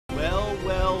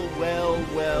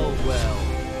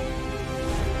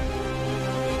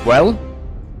Well?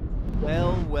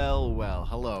 Well.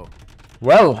 Hello.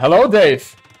 Well, hello,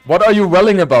 Dave. What are you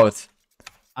welling about?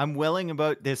 I'm welling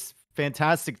about this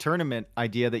fantastic tournament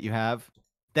idea that you have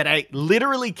that I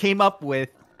literally came up with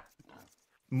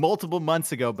multiple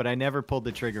months ago, but I never pulled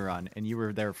the trigger on, and you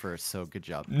were there first, so good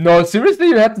job. No, seriously?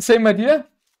 You had the same idea?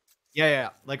 Yeah.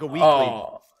 Like a weekly.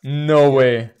 Oh, no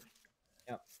way.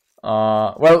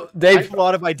 Well, Dave, I have a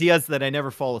lot of ideas that I never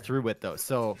follow through with, though.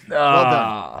 So well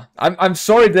done. I'm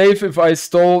sorry, Dave, if I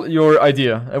stole your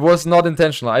idea. It was not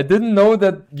intentional. I didn't know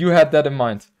that you had that in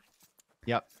mind.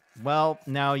 Yep. Well,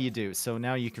 now you do. So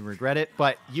now you can regret it.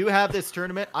 But you have this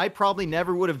tournament. I probably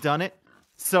never would have done it.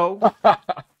 So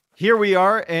here we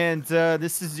are, and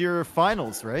this is your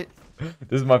finals, right?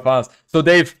 This is my finals. So,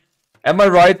 Dave, am I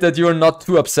right that you're not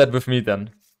too upset with me then?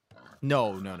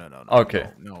 No. Okay.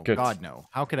 No. Good. God, no.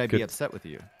 How could I be upset with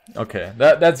you? Okay,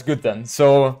 that's good then.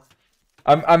 So,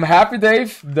 I'm happy,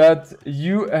 Dave, that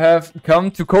you have come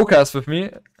to cocast with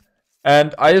me,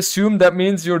 and I assume that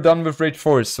means you're done with Rage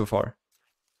Forest so far.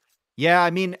 Yeah, I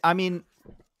mean,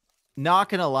 not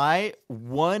gonna lie,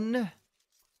 one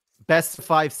best of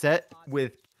 5 set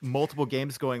with multiple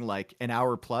games going like an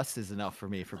hour plus is enough for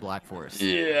me for Black Forest.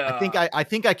 Yeah. I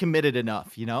think I committed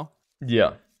enough, you know?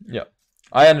 Yeah.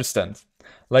 I understand.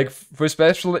 Like for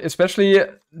especially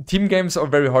team games are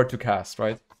very hard to cast,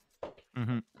 right?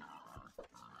 Mm-hmm.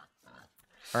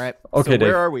 All right. Okay, so Dave.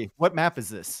 where are we? What map is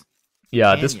this?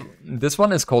 Yeah, Canyon. this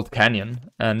one is called Canyon,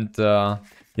 and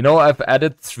you know, I've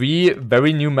added 3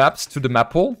 very new maps to the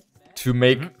map pool to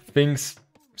make things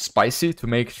spicy, to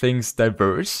make things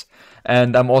diverse.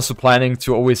 And I'm also planning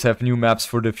to always have new maps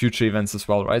for the future events as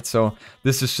well, right? So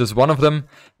this is just one of them.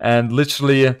 And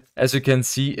literally, as you can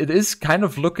see, it is kind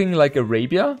of looking like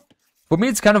Arabia. For me,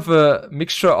 it's kind of a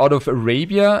mixture out of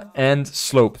Arabia and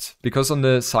sloped. Because on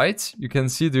the sides, you can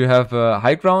see you have a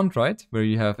high ground, right? Where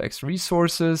you have extra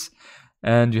resources.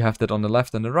 And you have that on the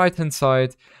left and the right-hand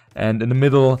side. And in the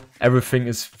middle, everything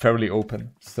is fairly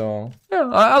open. So, yeah,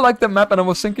 I like that map. And I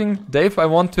was thinking, Dave, I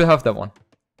want to have that one.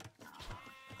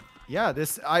 Yeah,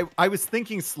 I was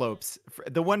thinking slopes,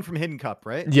 the one from Hidden Cup,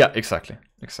 right? Yeah, exactly.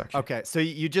 Okay, so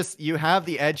you have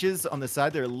the edges on the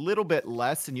side; they're a little bit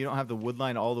less, and you don't have the wood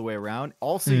line all the way around.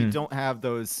 Also, you don't have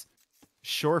those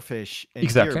shorefish in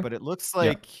here, but it looks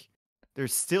like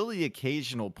there's still the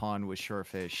occasional pond with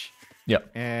shorefish. Yeah,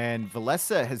 and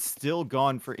Villese has still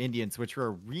gone for Indians, which were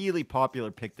a really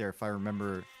popular pick there, if I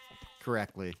remember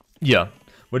correctly. Yeah.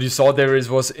 What you saw there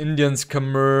was Indians,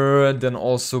 Khmer, then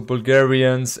also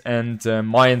Bulgarians and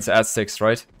Mayans, Aztecs,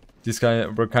 right? These guys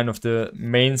were kind of the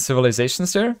main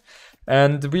civilizations there.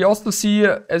 And we also see,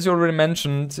 as you already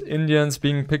mentioned, Indians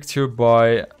being picked here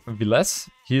by Villese.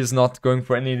 He is not going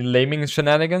for any laming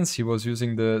shenanigans. He was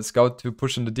using the scout to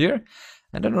push in the deer.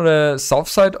 And then on the south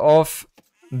side of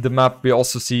the map, we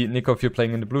also see Nicov here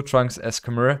playing in the blue trunks as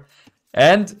Khmer.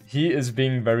 And he is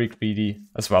being very greedy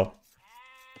as well.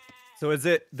 So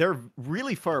they're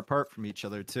really far apart from each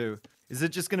other too. Is it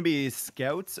just going to be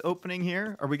scouts opening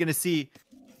here? Are we going to see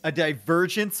a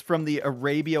divergence from the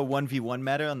Arabia 1v1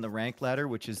 meta on the rank ladder,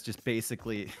 which is just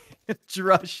basically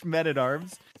Drush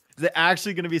men-at-arms? Is it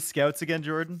actually going to be scouts again,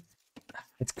 Jordan?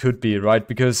 It could be, right?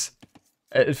 Because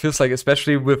it feels like,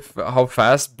 especially with how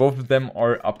fast both of them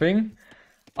are upping,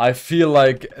 I feel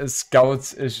like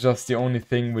scouts is just the only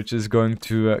thing which is going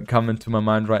to come into my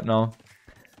mind right now,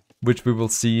 which we will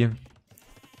see.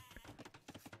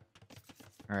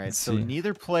 All right, so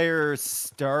neither player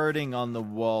starting on the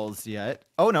walls yet.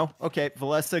 Oh, no. Okay,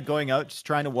 Villese going out, just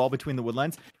trying to wall between the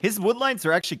woodlines. His woodlines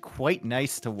are actually quite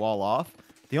nice to wall off.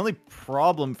 The only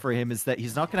problem for him is that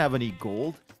he's not going to have any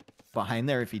gold behind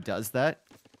there if he does that.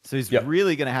 So he's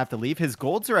really going to have to leave. His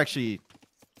golds are actually...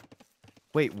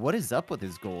 Wait, what is up with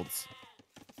his golds?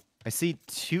 I see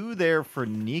 2 there for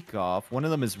Nicov. One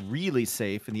of them is really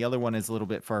safe, and the other one is a little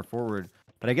bit far forward.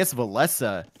 But I guess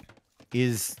Villese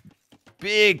is...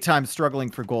 big time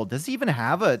struggling for gold. Does he even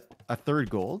have a 3rd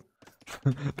gold?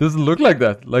 Doesn't look like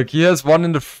that. Like he has one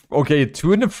in the... okay,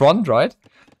 2 in the front, right?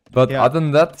 But other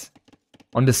than that,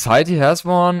 on the side he has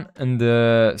one. And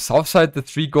the south side, the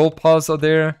 3 gold piles are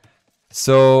there.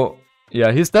 So,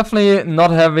 yeah, he's definitely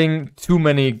not having too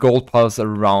many gold piles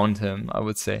around him, I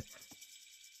would say.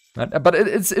 But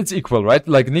it's equal, right?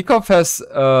 Like Nicov has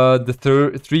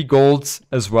the 3 golds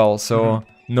as well. So,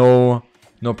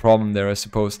 no problem there, I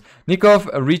suppose. Nicov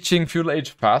reaching fuel age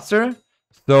faster,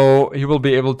 so he will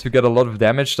be able to get a lot of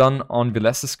damage done on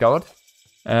Villese's scout.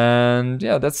 And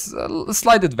yeah, that's a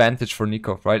slight advantage for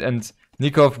Nicov, right? And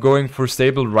Nicov going for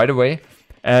stable right away.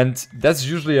 And that's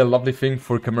usually a lovely thing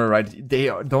for Khmer, right? They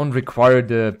don't require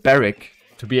the barrack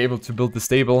to be able to build the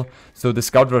stable. So the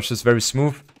scout rush is very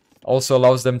smooth. Also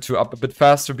allows them to up a bit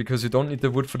faster because you don't need the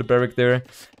wood for the barrack there.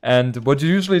 And what you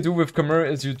usually do with Khmer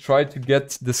is you try to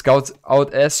get the scouts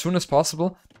out as soon as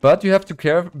possible. But you have to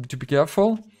be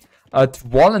careful to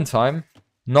wall in time,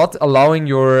 not allowing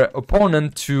your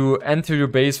opponent to enter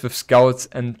your base with scouts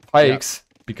and pikes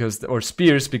or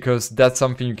spears, because that's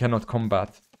something you cannot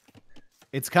combat.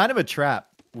 It's kind of a trap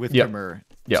with Khmer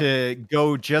to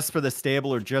go just for the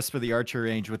stable or just for the archer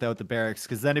range without the barracks,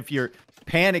 because then if you're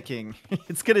panicking,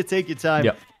 it's going to take you time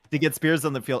to get spears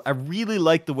on the field. I really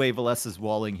like the way Villese is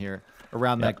walling here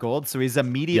around that gold. So he's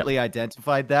immediately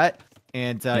identified that.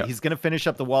 And he's going to finish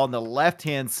up the wall on the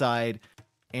left-hand side.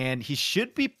 And he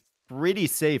should be pretty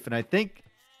safe. And I think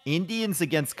Indians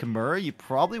against Khmer, you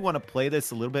probably want to play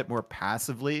this a little bit more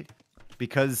passively,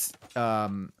 because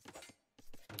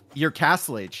your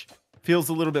Castle Age feels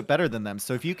a little bit better than them.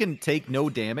 So if you can take no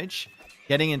damage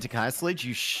getting into Castle Age,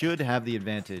 you should have the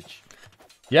advantage.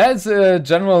 Yeah, it's in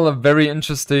general a very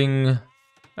interesting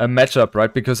matchup,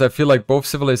 right? Because I feel like both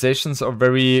civilizations are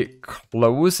very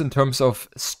close in terms of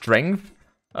strength.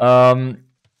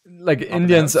 Like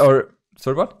Indians are...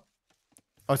 Sorry, what?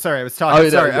 Oh, sorry, I was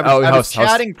talking. I was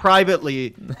chatting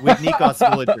privately with Nicos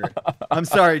villager. I'm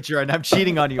sorry, Jordan. I'm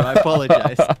cheating on you. I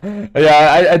apologize.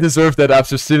 Yeah, I deserve that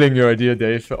after stealing your idea,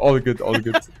 Dave. All good, all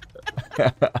good.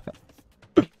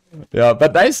 Yeah,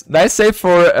 but nice save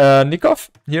for Nicov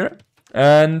here.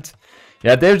 And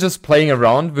yeah, they're just playing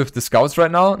around with the scouts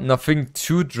right now. Nothing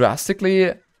too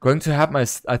drastically going to happen,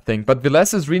 I think. But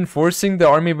Villese is reinforcing the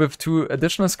army with 2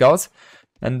 additional scouts.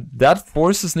 And that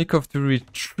forces Nicov to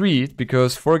retreat,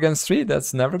 because 4 against 3,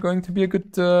 that's never going to be a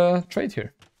good trade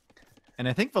here. And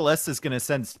I think Villese is going to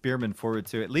send spearmen forward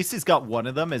too. At least he's got one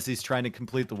of them as he's trying to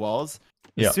complete the walls.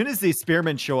 As soon as these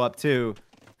spearmen show up too,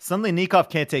 suddenly Nicov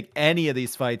can't take any of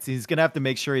these fights. He's going to have to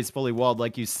make sure he's fully walled,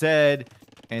 like you said.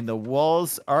 And the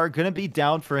walls are going to be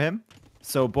down for him.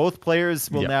 So both players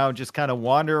will now just kind of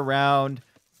wander around,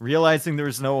 realizing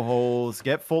there's no holes,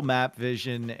 get full map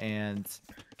vision, and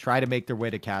try to make their way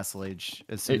to Castle Age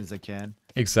as soon as they can.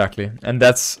 Exactly. And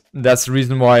that's the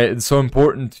reason why it's so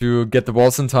important to get the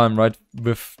walls in time, right?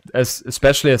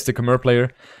 Especially as the Khmer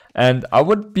player. And I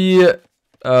would be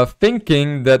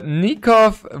thinking that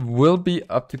Nicov will be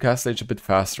up to Castle Age a bit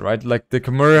faster, right? Like the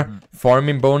Khmer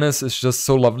farming bonus is just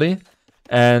so lovely.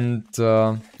 And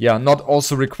not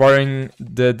also requiring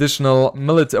the additional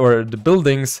military or the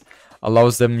buildings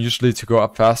allows them usually to go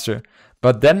up faster.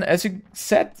 But then, as you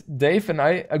said, Dave, and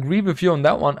I agree with you on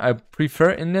that one, I prefer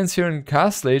Indians here in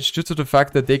Castle Age due to the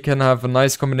fact that they can have a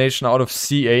nice combination out of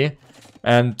CA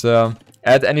and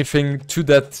add anything to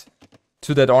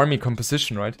that army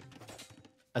composition, right?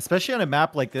 Especially on a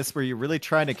map like this where you're really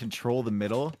trying to control the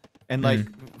middle and like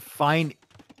find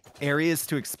areas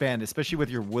to expand, especially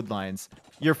with your wood lines.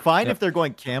 You're fine if they're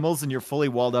going camels and you're fully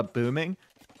walled up booming.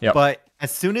 But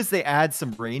as soon as they add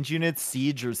some range units,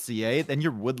 siege or CA, then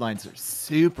your wood lines are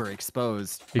super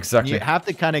exposed. Exactly. And you have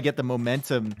to kind of get the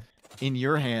momentum in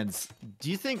your hands.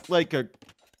 Do you think like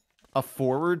a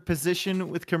forward position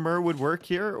with Khmer would work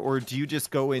here, or do you just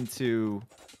go into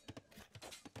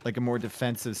like a more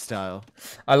defensive style?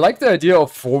 I like the idea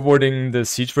of forwarding the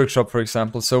siege workshop, for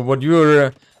example. So what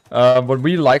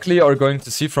we likely are going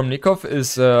to see from Nicov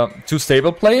is 2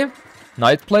 stable play,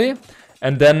 knight play,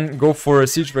 and then go for a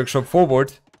siege workshop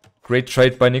forward. Great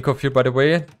trade by Nicov here, by the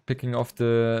way, picking off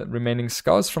the remaining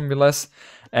scouts from Villese.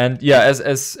 And yeah,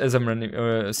 as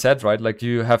I'm said, right, like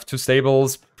you have 2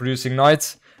 stables producing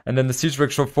knights, and then the siege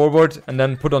workshop forward, and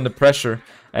then put on the pressure.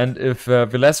 And if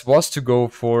Villese was to go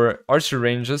for archer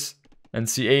ranges and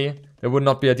CA, that would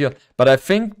not be ideal. But I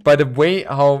think by the way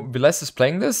how Villese is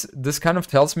playing this kind of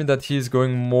tells me that he's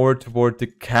going more toward the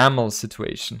camel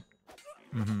situation.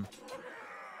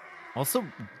 Also,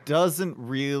 doesn't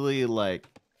really like...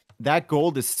 That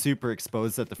gold is super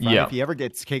exposed at the front. If he ever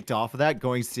gets kicked off of that,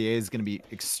 going CA is going to be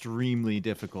extremely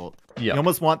difficult. You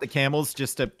almost want the camels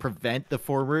just to prevent the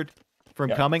forward from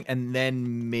coming, and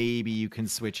then maybe you can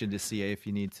switch into CA if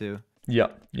you need to. Yeah,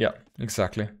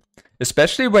 exactly.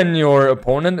 Especially when your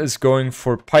opponent is going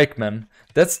for pikemen.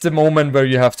 That's the moment where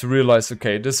you have to realize,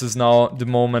 okay, this is now the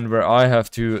moment where I have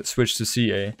to switch to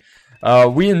CA.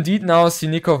 We indeed now see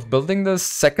Nicov building the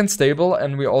 2nd stable,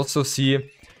 and we also see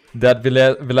that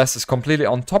Villese is completely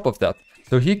on top of that.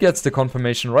 So he gets the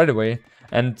confirmation right away,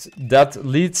 and that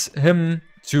leads him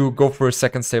to go for a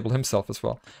 2nd stable himself as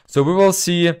well. So we will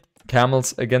see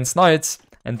camels against knights.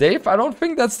 And Dave, I don't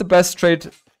think that's the best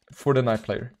trade for the knight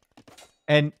player.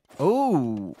 And,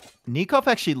 oh, Nicov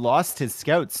actually lost his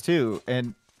scouts too,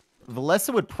 and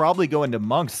Villese would probably go into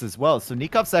monks as well. So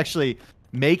Nikov's actually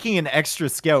making an extra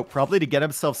scout, probably to get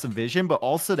himself some vision, but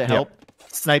also to help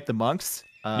snipe the monks.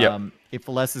 If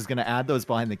Villese is going to add those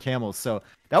behind the camels. So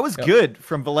that was good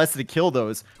from Villese to kill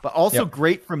those, but also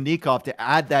great from Nicov to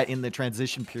add that in the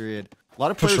transition period. A lot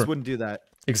of players wouldn't do that.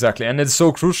 Exactly, and it's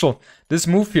so crucial. This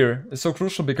move here is so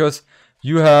crucial because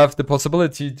you have the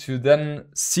possibility to then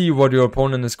see what your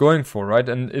opponent is going for, right?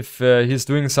 And if he's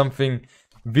doing something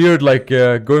weird like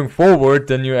going forward,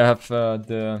 then you have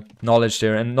the knowledge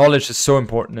there, and knowledge is so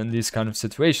important in these kind of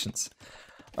situations.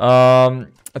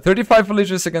 35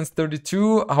 villages against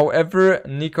 32. However,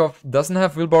 Nicov doesn't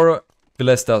have wheelbarrow.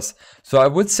 Villese does. So I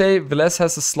would say Villese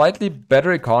has a slightly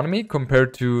better economy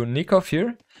compared to Nicov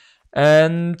here.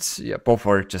 And yeah, both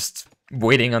are just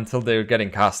waiting until they're getting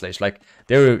cast age. Like,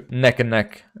 they're neck and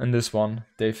neck in this one,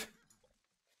 Dave.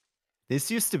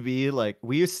 This used to be like,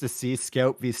 we used to see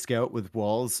Scout v Scout with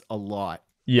walls a lot.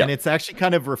 Yeah. And it's actually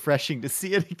kind of refreshing to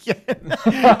see it again.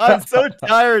 I'm so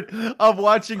tired of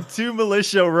watching 2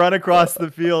 militia run across the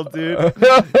field, dude.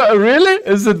 Really?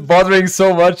 Is it bothering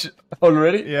so much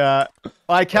already? Yeah.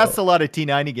 Well, I cast a lot of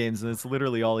T90 games, and it's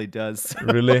literally all he does.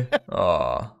 Really?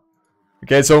 Oh.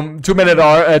 Okay, so 2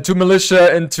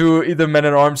 militia into either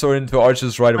men-at-arms or into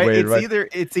archers right away, right?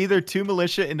 It's either 2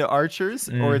 militia into archers,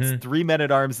 or it's 3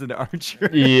 men-at-arms into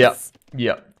archers.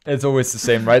 Yeah. It's always the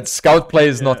same, right? Scout play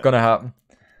is not gonna happen.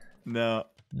 No.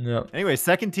 No. Anyway,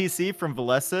 second TC from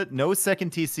Villese. No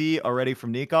second TC already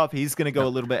from Nicov. He's going to go a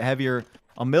little bit heavier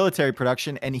on military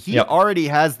production, and he already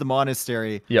has the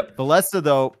monastery. Villese,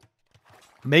 though,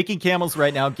 making camels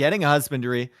right now, getting a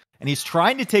husbandry, and he's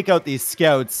trying to take out these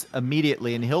scouts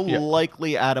immediately, and he'll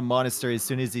likely add a monastery as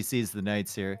soon as he sees the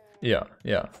knights here. Yeah,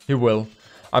 he will.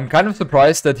 I'm kind of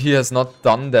surprised that he has not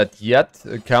done that yet.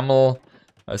 Camel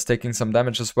is taking some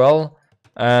damage as well.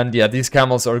 And yeah, these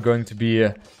camels are going to be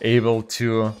able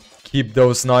to keep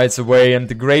those knights away. And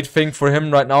the great thing for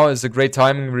him right now is a great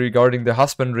timing regarding the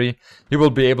husbandry. He will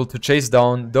be able to chase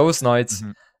down those knights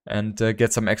and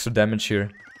get some extra damage here.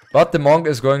 But the monk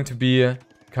is going to be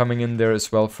coming in there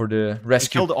as well for the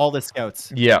rescue. He killed all the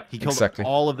scouts. Yeah, he killed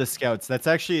all of the scouts. That's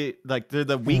actually, like, they're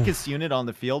the weakest unit on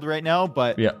the field right now,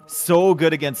 but so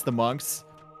good against the monks.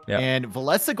 And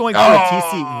Villese going for a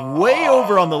TC way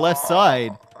over on the left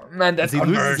side. Man, that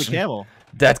conversion. He loses the camel.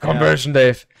 That conversion,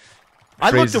 Dave.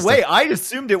 I looked away. Stuff. I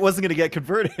assumed it wasn't going to get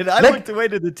converted. I looked away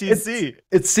to the TC.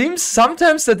 It seems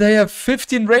sometimes that they have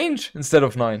 15 range instead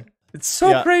of 9. It's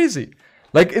so crazy.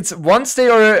 Like, it's once they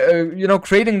are,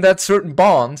 creating that certain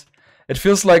bond, it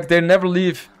feels like they never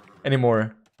leave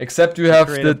anymore. Except you have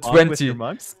the 20. With your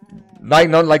monks?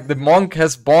 Like the monk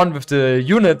has bond with the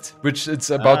unit, which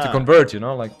it's about to convert.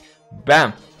 Like,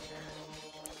 bam.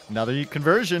 Another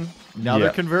conversion. Another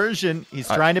conversion. He's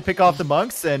trying to pick off the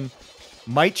monks and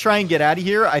might try and get out of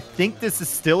here. I think this is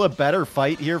still a better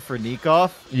fight here for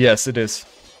Nicov. Yes, it is.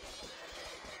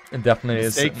 It definitely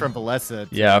is. Mistake from Villese.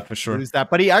 Yeah, for sure. Lose that.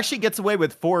 But he actually gets away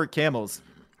with 4 camels.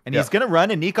 And he's going to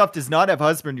run, and Nicov does not have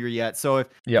husbandry yet. So if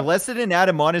Villese didn't add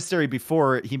a monastery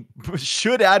before, he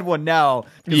should add one now.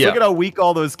 Because look at how weak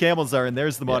all those camels are, and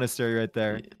there's the monastery right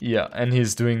there. Yeah, and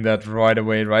he's doing that right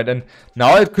away, right? And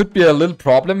now it could be a little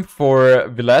problem for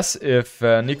Villese if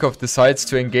Nicov decides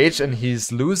to engage and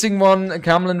he's losing one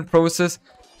camel in the process.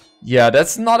 Yeah,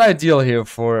 that's not ideal here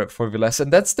for Villese.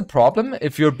 And that's the problem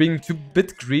if you're being a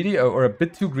bit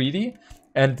too greedy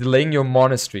and delaying your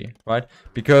monastery, right?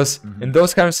 Because in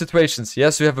those kind of situations,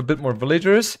 yes, you have a bit more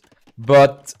villagers,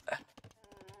 but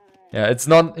yeah,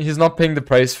 he's not paying the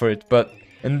price for it. But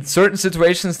in certain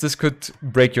situations, this could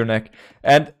break your neck.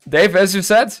 And Dave, as you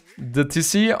said, the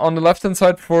TC on the left-hand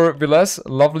side for Villese,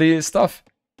 lovely stuff.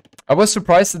 I was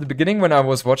surprised at the beginning when I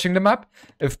was watching the map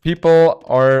if people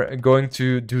are going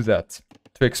to do that,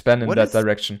 to expand in that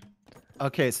direction.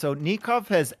 Okay, so Nicov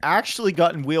has actually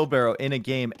gotten wheelbarrow in a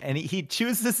game, and he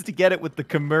chooses to get it with the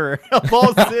Khmer of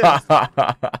all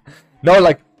sins. No,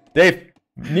 like, Dave,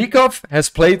 Nicov has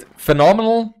played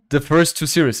phenomenal the first 2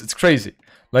 series. It's crazy.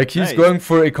 Like, he's going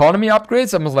for economy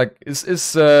upgrades. I was like, is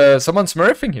someone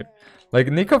smurfing here? Like,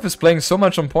 Nicov is playing so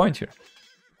much on point here.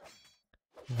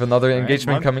 With another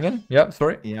engagement coming in. Yeah,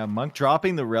 sorry. Yeah, Monk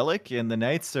dropping the relic, and the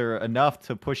knights are enough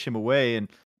to push him away. And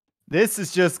this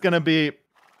is just going to be...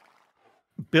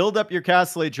 Build up your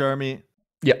Castle Age army.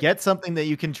 Get something that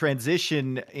you can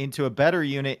transition into a better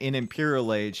unit in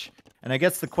Imperial Age. And I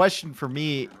guess the question for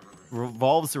me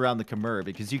revolves around the Khmer,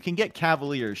 because you can get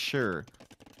Cavaliers, sure.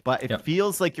 But it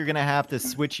feels like you're going to have to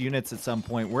switch units at some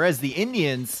point. Whereas the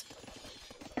Indians,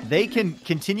 they can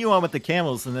continue on with the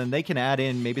camels, and then they can add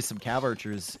in maybe some cav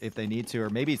archers if they need to,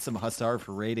 or maybe some hussar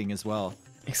for raiding as well.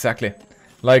 Exactly.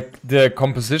 like the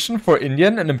composition for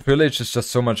Indian and Imperial Age is just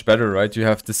so much better, right? You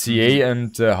have the CA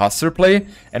and Hussar play,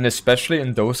 and especially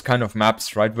in those kind of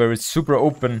maps, right, where it's super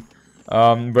open,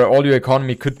 where all your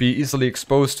economy could be easily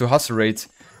exposed to Hussar raids.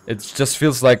 It just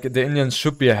feels like the Indians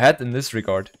should be ahead in this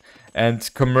regard. And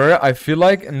Khmer, I feel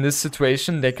like in this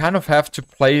situation, they kind of have to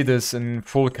play this in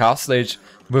full castle age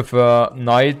with a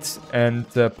knight and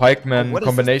pikeman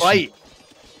combination. What is this fight?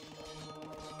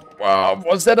 Wow,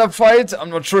 was that a fight? I'm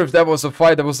not sure if that was a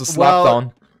fight. That was a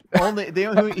slapdown.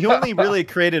 He only really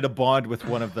created a bond with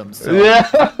one of them. So. Yeah,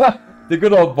 the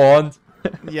good old bond.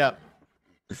 Yeah.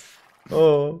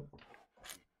 Oh.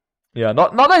 Yeah,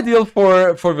 not ideal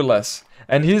for Villese.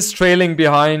 And he's trailing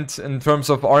behind in terms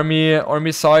of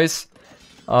army size,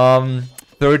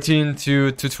 13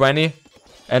 to 20.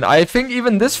 And I think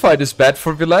even this fight is bad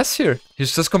for Villese here.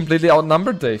 He's just completely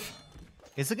outnumbered, Dave.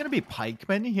 Is it gonna be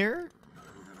pikemen here?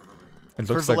 It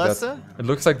looks like that. It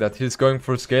looks like that. He's going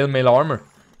for scale mail armor.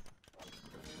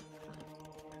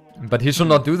 But he should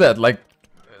not do that. Like,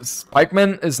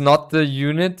 pikeman is not the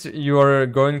unit you are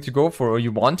going to go for, or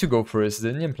you want to go for as the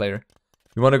Indian player.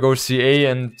 You want to go CA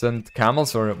and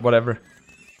camels or whatever.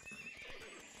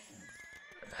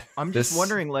 I'm just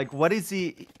wondering, like, what is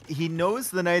he? He knows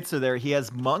the knights are there. He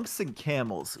has monks and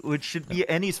camels, which should be,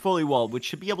 and he's fully walled, which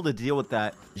should be able to deal with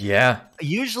that. Yeah.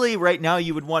 Usually, right now,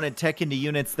 you would want to tech into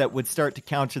units that would start to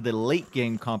counter the late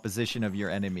game composition of your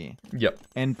enemy. Yep.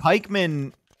 And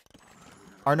pikemen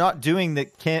are not doing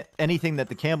anything that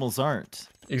the camels aren't.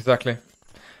 Exactly.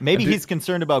 Maybe he's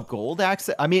concerned about gold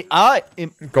access. I mean,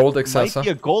 gold access might be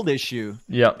a gold issue.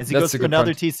 Yeah, as he goes for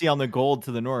another TC on the gold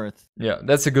to the north. Yeah,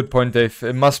 that's a good point, Dave.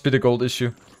 It must be the gold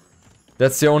issue.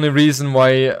 That's the only reason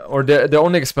why, or the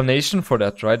only explanation for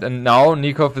that, right? And now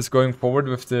Nicov is going forward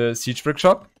with the siege brick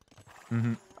shop.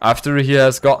 After he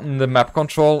has gotten the map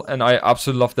control, and I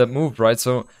absolutely love that move, right?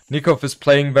 So Nicov is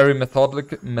playing very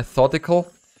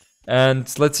methodical.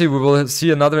 And let's see, we will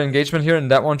see another engagement here, and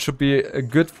that one should be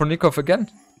good for Nicov again.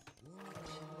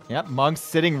 Yep, monks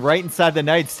sitting right inside the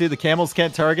knights too. The camels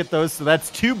can't target those, so that's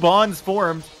 2 bonds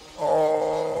formed.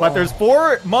 Oh. But there's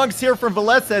 4 monks here from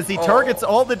Villese as he targets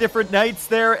all the different knights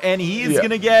there, and he's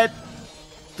gonna get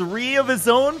 3 of his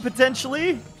own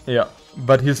potentially. Yeah,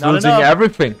 but he's losing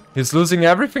everything. He's losing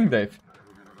everything, Dave.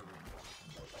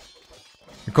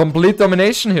 Complete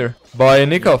domination here by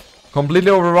Nicov.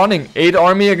 Completely overrunning. 8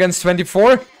 army against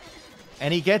 24.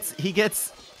 And he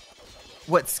gets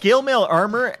what, scale mail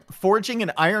armor, forging,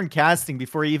 and iron casting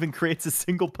before he even creates a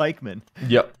single pikeman.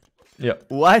 Yep. Yep.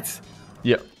 What?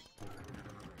 Yep.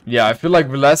 Yeah, I feel like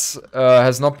Villese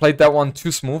has not played that one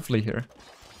too smoothly here.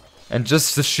 And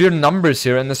just the sheer numbers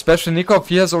here, and especially Nicov,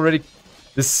 he has already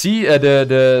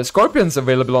the scorpions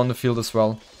available on the field as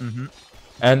well.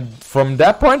 And from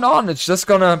that point on, it's just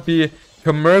gonna be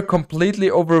Khmer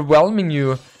completely overwhelming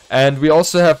you. And we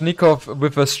also have Nicov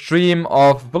with a stream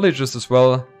of villagers as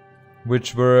well,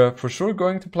 which were for sure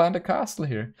going to plant a castle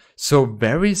here. So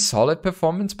very solid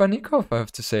performance by Nicov, I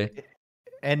have to say.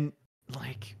 And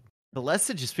like,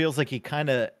 Villese just feels like he kind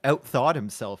of outthought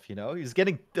himself, you know? He's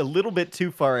getting a little bit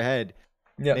too far ahead.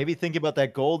 Yeah. Maybe thinking about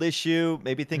that gold issue,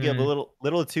 maybe thinking of a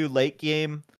little too late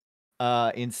game,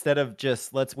 instead of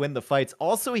just let's win the fights.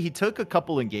 Also, he took a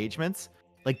couple engagements.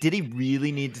 Like, did he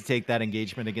really need to take that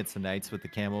engagement against the knights with the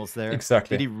camels there?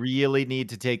 Exactly. Did he really need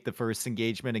to take the first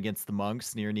engagement against the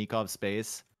monks near Nikov's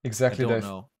base? Exactly, I don't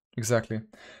know. Exactly.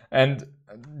 And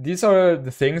these are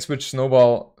the things which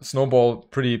snowball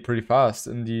pretty fast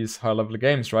in these high level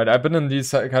games, right? I've been in these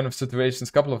kind of situations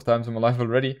a couple of times in my life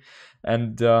already.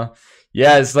 And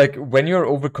yeah, it's like when you're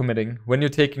overcommitting, when you're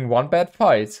taking one bad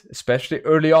fight, especially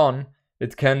early on,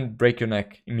 it can break your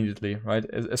neck immediately, right?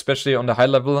 Especially on the high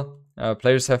level,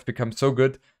 players have become so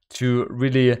good to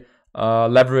really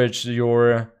leverage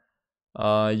your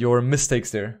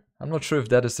mistakes there. I'm not sure if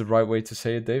that is the right way to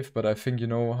say it, Dave, but I think you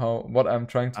know what I'm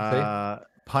trying to say.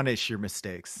 Punish your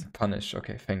mistakes. Punish.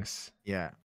 Okay, thanks.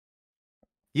 Yeah.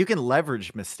 You can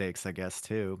leverage mistakes, I guess,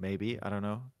 too. Maybe. I don't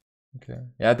know. Okay.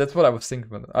 Yeah, that's what I was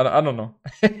thinking about. I don't know.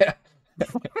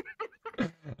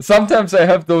 Sometimes I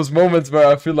have those moments where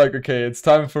I feel like, okay, it's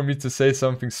time for me to say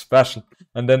something special.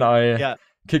 And then I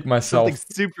kick myself. Something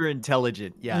super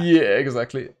intelligent. Yeah. Yeah,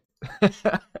 exactly.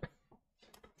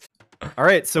 All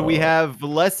right, so we have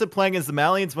Villese playing as the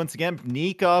Malians once again.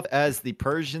 Nicov as the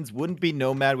Persians. Wouldn't be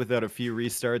Nomad without a few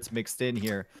restarts mixed in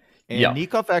here. And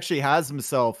Nicov actually has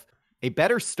himself a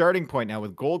better starting point now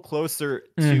with gold closer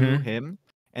to him.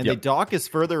 And the dock is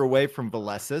further away from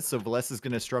Villese, so Villese is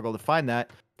going to struggle to find that.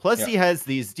 Plus, he has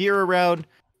these deer around.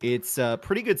 it's a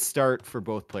pretty good start for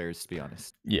both players, to be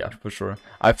honest. Yeah, for sure.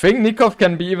 I think Nicov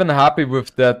can be even happy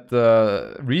with that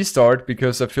restart,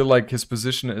 because I feel like his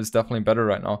position is definitely better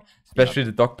right now, especially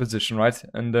the dog position, right?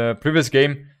 In the previous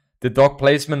game, the dog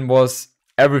placement was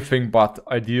everything but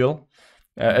ideal,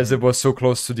 as it was so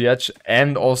close to the edge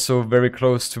and also very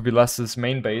close to Vilese's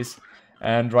main base.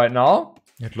 And right now,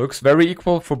 it looks very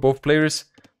equal for both players.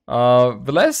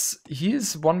 Villese, he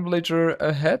is one villager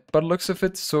ahead, but looks of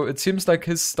it, so it seems like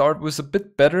his start was a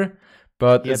bit better,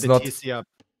 but it's not TC up.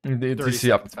 the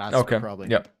TC up. Faster, Okay, probably.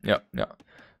 yeah.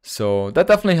 So that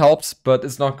definitely helps, but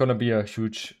it's not gonna be a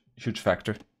huge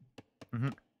factor.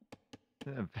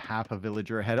 Half a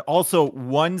villager ahead. Also,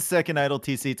 1 second idle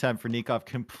TC time for Nicov,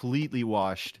 completely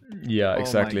washed. Yeah,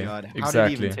 exactly. Oh my God. How exactly.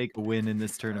 did he even take a win in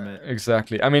this tournament?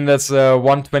 Exactly. I mean, that's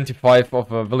 125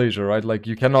 of a villager, right? Like,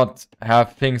 you cannot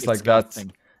have things like that.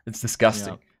 It's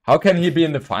disgusting. Yeah. How can he be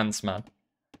in the finals, man?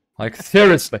 Like,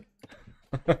 seriously.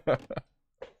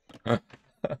 Okay.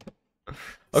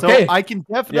 So I can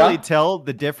definitely tell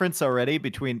the difference already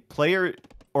between player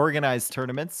organized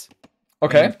tournaments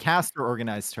and caster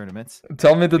organized tournaments.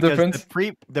 Tell me the difference.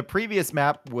 The previous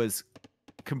map was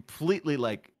completely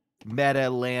like meta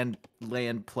land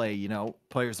play, you know,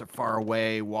 players are far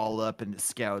away, wall up, and the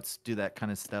scouts do that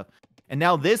kind of stuff. And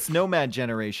now this Nomad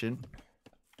generation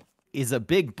is a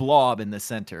big blob in the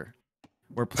center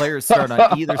where players start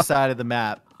on either side of the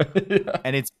map.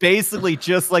 And it's basically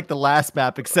just like the last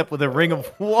map, except with a ring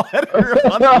of water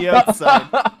on the outside.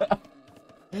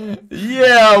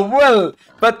 Yeah, well,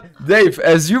 but Dave,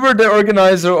 as you were the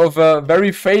organizer of a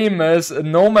very famous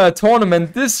Nomad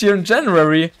tournament this year in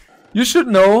January, you should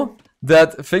know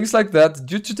that things like that,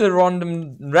 due to the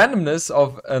randomness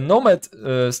of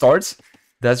Nomad starts,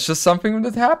 that's just something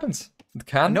that happens. It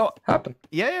can happen.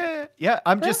 Yeah.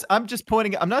 I'm just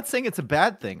pointing. I'm not saying it's a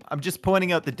bad thing. I'm just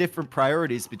pointing out the different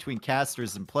priorities between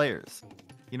casters and players.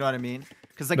 You know what I mean?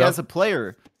 Because like as a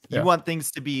player, you want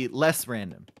things to be less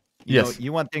random. You know,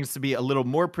 you want things to be a little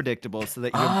more predictable so that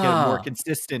you get a more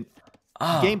consistent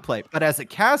gameplay. But as a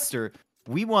caster,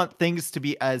 we want things to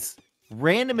be as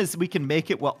random as we can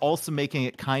make it while also making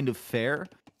it kind of fair,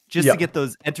 just to get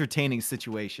those entertaining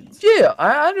situations. Yeah,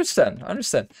 I understand.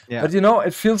 Yeah. But you know,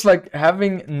 it feels like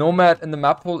having Nomad in the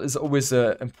map pool is always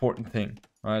an important thing,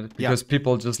 right? Because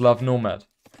people just love Nomad.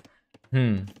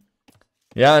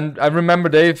 Yeah, and I remember,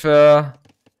 Dave, the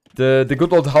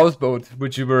good old houseboat,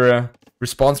 which you were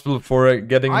responsible for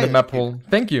getting the map pool.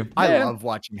 Thank you. I love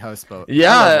watching houseboat.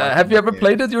 Yeah, have you ever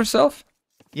played it yourself?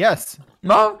 Yes.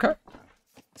 No, okay.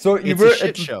 So it's a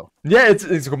shit show. Yeah, it's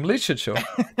a complete shit show.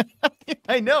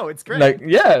 I know, it's great. Like,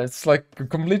 yeah, it's like a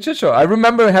complete shit show. I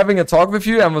remember having a talk with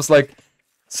you and was like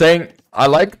saying, I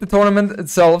like the tournament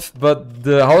itself, but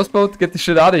the houseboat, get the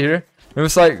shit out of here. And it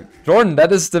was like, Jordan,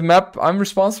 that is the map I'm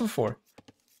responsible for.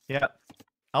 Yeah,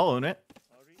 I'll own it.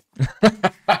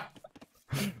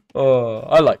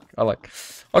 I like.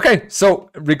 Okay, so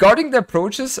regarding the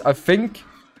approaches, I think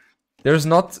there's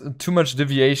not too much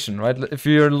deviation, right? If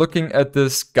you're looking at the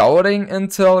scouting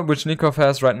intel, which Nicov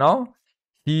has right now,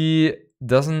 he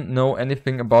doesn't know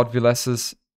anything about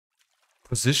Vilese's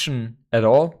position at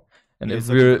all. And he's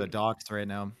if looking for the docks right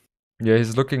now. Yeah,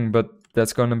 he's looking, but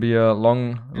that's going to be a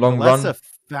long run. Vilese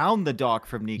found the dock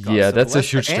from Nicov. Yeah, so that's a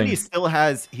huge thing. And he still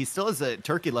has a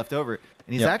turkey left over,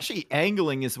 and he's actually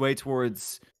angling his way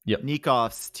towards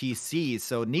Nikov's TC.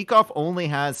 So Nicov only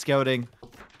has scouting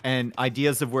and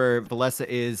ideas of where Vilese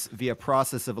is via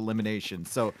process of elimination.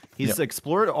 So he's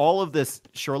explored all of this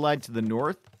shoreline to the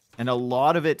north and a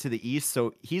lot of it to the east.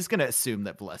 So he's going to assume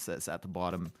that Vilese is at the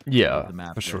bottom of the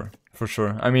map. For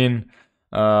sure. I mean,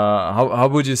 how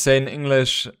would you say in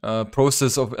English,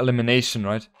 process of elimination,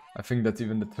 right? I think that's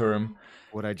even the term.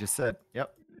 What I just said.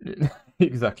 Yep.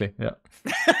 Exactly. Yeah.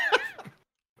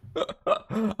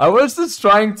 I was just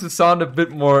trying to sound a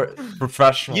bit more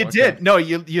professional. You did. No,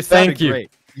 you sounded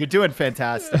great. You're doing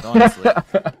fantastic, honestly.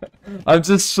 I'm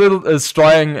just still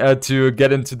trying to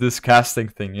get into this casting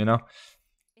thing, you know?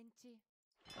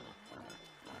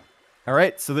 All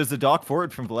right, so there's a dock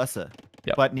forward from Vilese.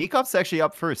 Yep. But Nikov's actually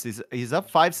up first. He's up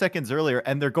 5 seconds earlier,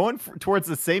 and they're going towards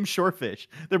the same shorefish.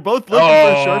 They're both looking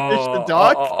for a shorefish to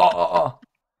dock.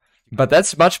 But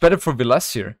that's much better for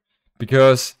Villese here,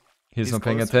 because he's not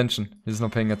paying attention.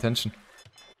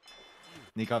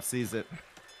 Nicov sees it.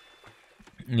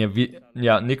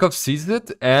 Yeah, Nicov sees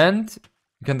it, and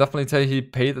you can definitely tell he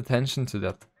paid attention to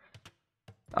that.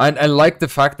 And I like the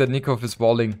fact that Nicov is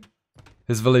walling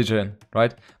his villager in,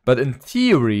 right? But in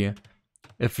theory,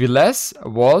 if Villese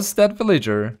was that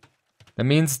villager, that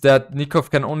means that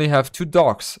Nicov can only have 2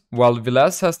 docks, while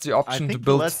Villese has the option to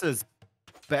build...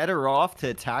 better off to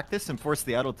attack this and force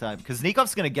the idle time, because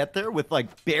Nikov's going to get there with like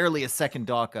barely a second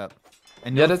dock up.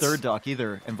 And no third dock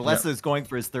either. And Villese is going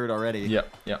for his third already.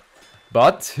 Yeah.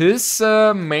 But his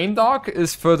main dock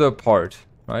is further apart,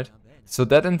 right? So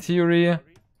that in theory...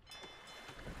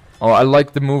 Oh, I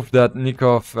like the move that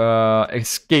Nicov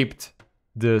escaped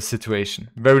the situation.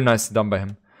 Very nicely done by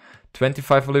him.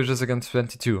 25 villagers against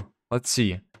 22. Let's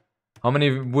see. How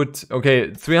many wood...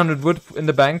 Okay, 300 wood in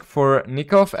the bank for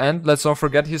Nicov. And let's not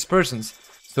forget his persons.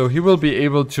 So he will be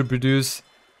able to produce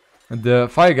the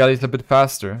fire galleys a bit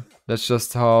faster. That's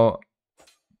just how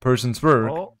persons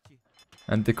work. Oh.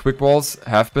 And the quick walls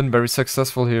have been very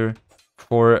successful here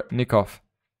for Nicov.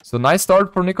 So nice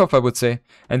start for Nicov, I would say.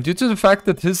 And due to the fact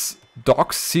that his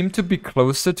docks seem to be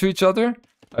closer to each other,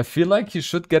 I feel like he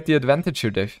should get the advantage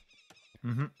here, Dave.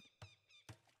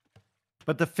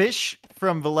 But the fish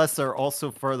from Villese are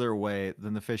also further away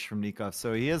than the fish from Nicov.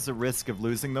 So he has a risk of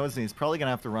losing those, and he's probably going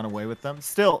to have to run away with them.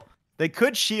 Still, they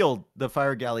could shield the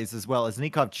fire galleys as well, as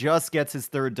Nicov just gets his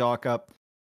third dock up.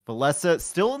 Villese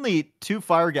still only 2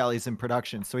 fire galleys in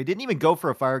production, so he didn't even go for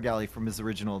a fire galley from his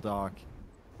original dock.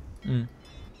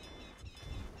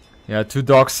 Yeah, 2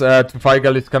 docks, 2 fire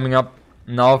galleys coming up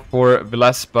now for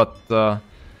Villese, but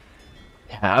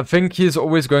yeah, I think he's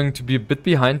always going to be a bit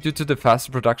behind due to the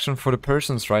faster production for the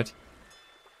persons, right?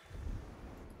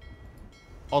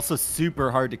 Also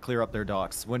super hard to clear up their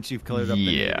docks once you've cleared up the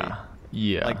navy.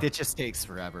 Yeah. Like, it just takes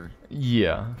forever.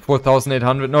 Yeah.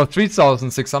 4,800. No,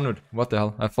 3,600. What the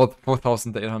hell? I thought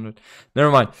 4,800.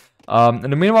 Never mind. In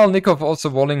the meanwhile, Nicov also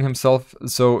walling himself.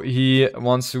 So he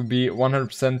wants to be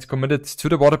 100% committed to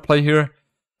the water play here.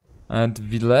 And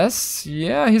Villese,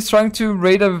 yeah, he's trying to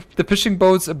raid the fishing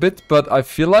boats a bit. But I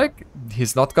feel like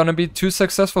he's not going to be too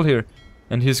successful here.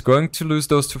 And he's going to lose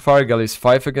those 2 fire galleys.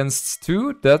 5 against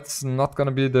 2. That's not going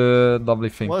to be the lovely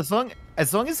thing. Well, as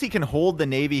long as he can hold the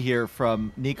navy here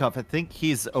from Nicov, I think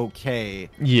he's okay.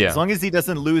 Yeah. As long as he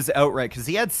doesn't lose outright, because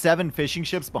he had 7 fishing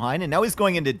ships behind, and now he's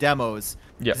going into demos.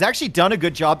 Yeah. He's actually done a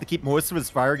good job to keep most of his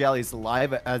fire galleys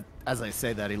alive. As I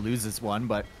say that, he loses one,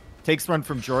 but takes one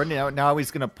from Jordan. Now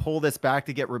he's going to pull this back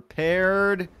to get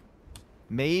repaired.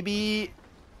 Maybe.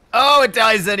 Oh, it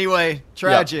dies anyway.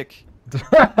 Tragic. Yeah.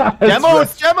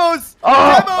 Demos!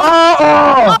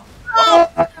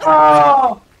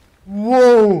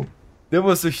 Whoa! That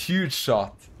was a huge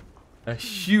shot. A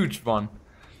huge one.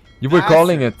 You were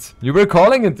calling it. You were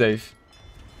calling it, Dave.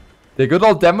 The good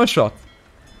old demo shot.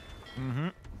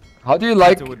 How do you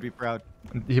like... He would be proud.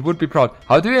 He would be proud.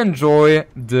 How do you enjoy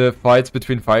the fights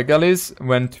between fire galleys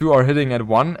when 2 are hitting at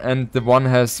 1 and the one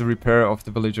has the repair of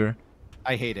the villager?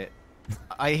 I hate it.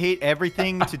 I hate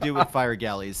everything to do with fire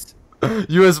galleys.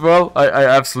 You as well? I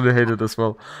absolutely hate it as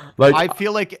well. Like, I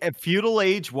feel like a feudal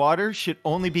age water should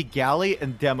only be galley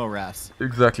and demo ras.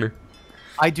 Exactly.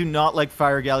 I do not like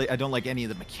fire galley. I don't like any of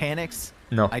the mechanics.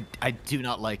 No. I do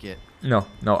not like it. No,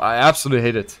 I absolutely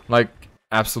hate it. Like,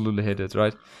 absolutely hate it,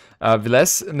 right?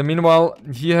 Villese, in the meanwhile,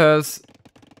 he has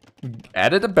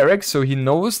added a barrack, so he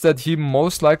knows that he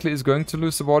most likely is going to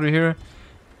lose the water here.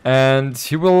 And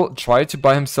he will try to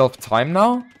buy himself time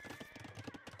now.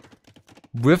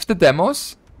 With the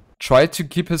demos, try to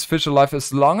keep his fish alive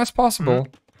as long as possible,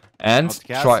 and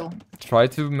try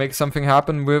to make something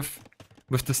happen with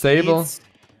the stable.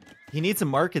 He needs a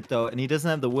market though, and he doesn't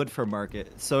have the wood for a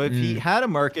market. So if he had a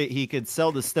market, he could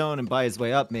sell the stone and buy his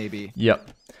way up, maybe. Yep.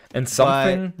 And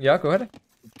something. Yeah, go ahead.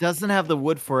 Doesn't have the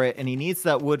wood for it, and he needs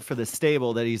that wood for the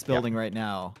stable that he's building right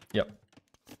now. Yep.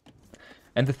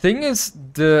 And the thing is,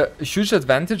 the huge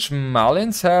advantage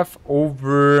Malians have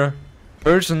over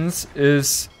Persians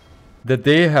is that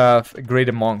they have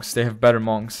greater monks. They have better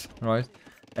monks, right?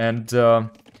 And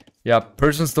yeah,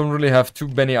 Persians don't really have too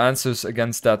many answers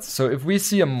against that. So if we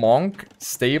see a monk,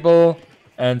 stable,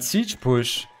 and siege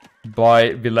push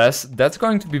by Villese, that's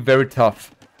going to be very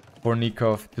tough for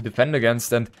Nicov to defend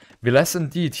against. And Villese,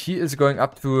 indeed, he is going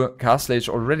up to castle age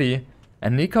already.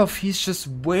 And Nicov, he's just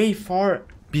way far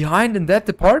behind in that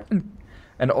department.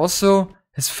 And also,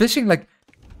 his fishing, like...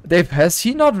 Dave, has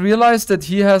he not realized that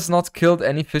he has not killed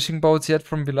any fishing boats yet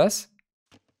from Villese?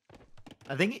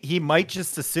 I think he might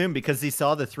just assume, because he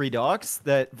saw the 3 docks,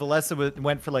 that Villese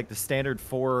went for like the standard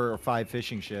 4 or 5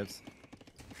 fishing ships.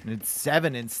 And it's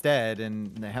 7 instead,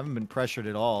 and they haven't been pressured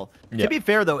at all. Yeah. To be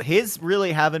fair though, his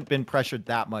really haven't been pressured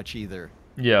that much either.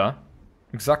 Yeah,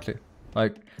 exactly.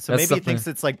 Like, so maybe he thinks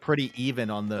it's like pretty even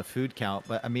on the food count,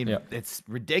 but I mean, it's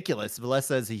ridiculous. Villese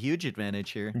has a huge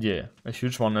advantage here. Yeah, a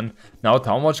huge one. And now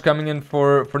town watch coming in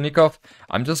for Nicov.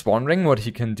 I'm just wondering what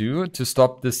he can do to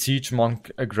stop the siege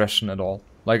monk aggression at all.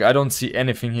 Like, I don't see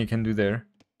anything he can do there.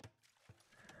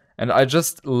 And I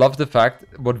just love the fact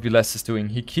what Villese is doing.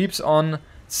 He keeps on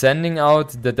sending out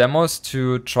the demos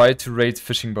to try to raid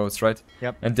fishing boats, right?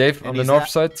 Yep. And Dave, on the north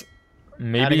side,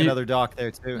 maybe... Adding another dock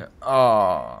there, too.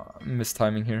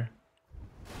 Mistiming here.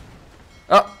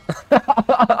 Oh!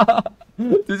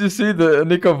 Did you see the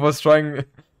Nicov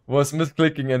was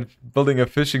misclicking and building a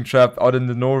fishing trap out in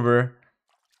the nowhere?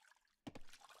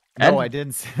 No, I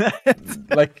didn't see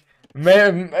that. Like,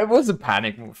 man, it was a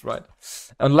panic move, right?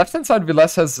 On left hand side,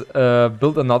 Villese has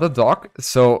built another dock,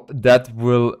 so that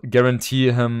will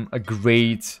guarantee him a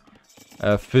great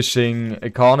fishing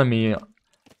economy,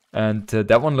 and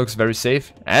that one looks very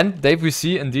safe. And Dave, we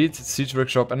see indeed Siege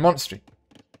Workshop and Monastery.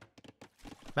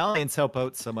 Malians help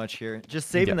out so much here. Just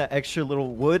saving that extra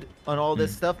little wood on all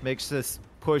this stuff makes this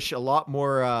push a lot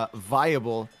more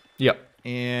viable. Yep.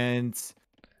 And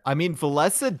I mean,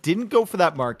 Villese didn't go for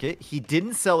that market. He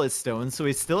didn't sell his stone, so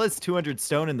he still has 200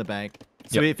 stone in the bank.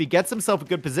 So if he gets himself a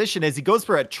good position, as he goes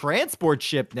for a transport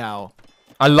ship now.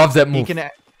 I love that move.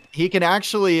 He can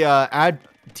actually add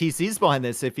TCs behind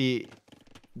this if he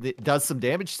does some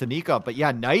damage to Nicov. But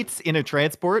yeah, Knights in a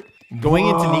transport going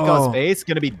into Nikov's base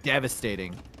going to be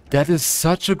devastating. That is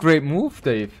such a great move,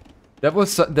 Dave.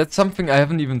 That's something I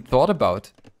haven't even thought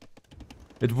about.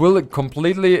 It will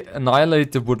completely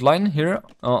annihilate the woodline here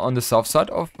on the south side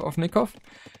of Nicov.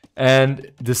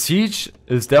 And the siege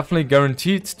is definitely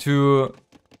guaranteed to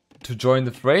join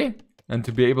the fray and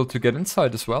to be able to get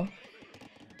inside as well.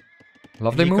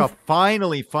 Lovely move.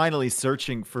 Finally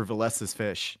searching for Villese's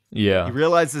fish. Yeah. He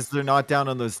realizes they're not down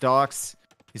on those docks.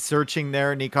 He's searching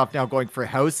there. Nicov now going for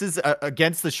houses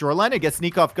against the shoreline. I guess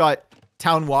Nicov got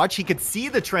town watch. He could see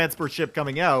the transport ship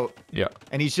coming out. Yeah.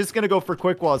 And he's just going to go for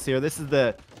quick walls here. This is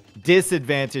the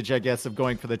disadvantage, I guess, of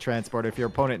going for the transport. If your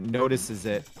opponent notices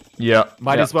it. Yeah.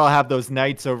 Might as well have those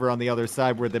knights over on the other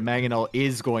side where the mangonel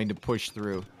is going to push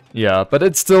through. Yeah, but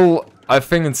it's still, I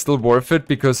think it's still worth it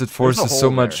because it forces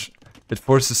so much. It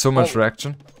forces so much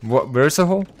reaction. Where's the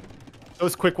hole?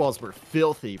 Those quick walls were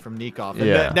filthy from Nicov. And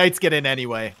the knights get in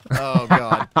anyway. Oh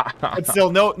god. But still,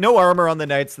 no armor on the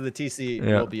knights, so the TC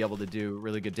will be able to do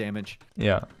really good damage.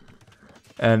 Yeah.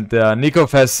 And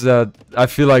Nicov has, I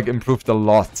feel like, improved a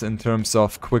lot in terms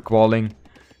of quick walling.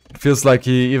 It feels like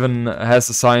he even has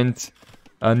assigned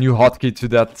a new hotkey to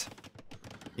that.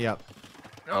 Yep.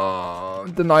 Oh,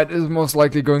 the knight is most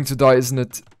likely going to die, isn't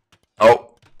it? Oh.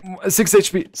 6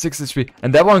 HP, 6 HP.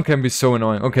 And that one can be so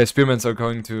annoying. Okay, spearmans are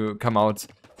going to come out.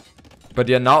 But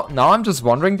yeah, now I'm just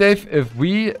wondering, Dave, if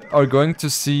we are going to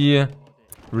see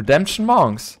redemption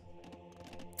monks.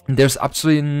 There's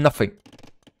absolutely nothing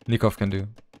Nicov can do.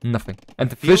 Nothing. And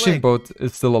the fishing boat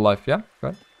is still alive, yeah?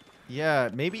 Right? Yeah,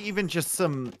 maybe even just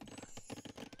some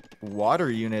water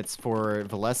units for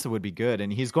Villese would be good.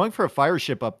 And he's going for a fire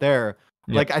ship up there.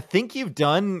 Like, I think you've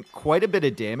done quite a bit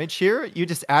of damage here. You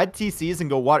just add TCs and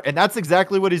go water. And that's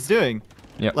exactly what he's doing.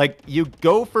 Yeah. Like, you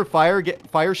go for get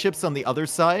fire ships on the other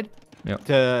side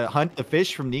to hunt the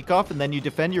fish from Nicov, and then you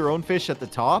defend your own fish at the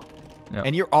top.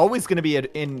 And you're always going to be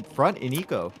in front in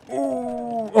eco.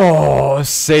 Oh,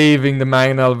 saving the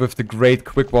mangonel with the great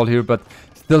quick wall here. But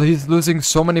still, he's losing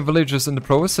so many villagers in the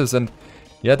process. And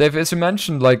yeah, Dave, as you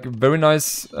mentioned, like, very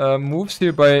nice moves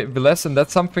here by Villese. And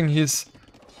that's something he's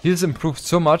improved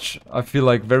so much, I feel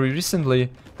like, very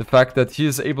recently. The fact that he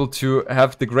is able to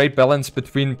have the great balance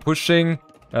between pushing,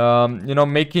 you know,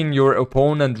 making your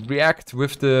opponent react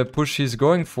with the push he's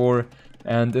going for,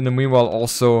 and in the meanwhile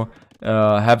also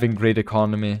having great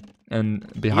economy and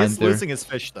behind there. He is losing his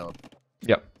fish, though.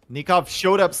 Yep. Nicov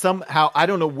showed up somehow. I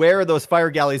don't know where those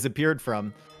fire galleys appeared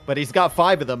from, but he's got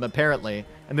 5 of them, apparently.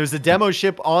 And there's a demo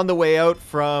ship on the way out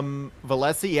from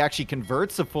Villese. He actually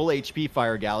converts a full HP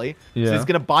fire galley. Yeah. So he's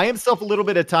going to buy himself a little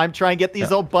bit of time, try and get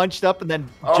these all bunched up, and then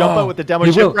jump out with the demo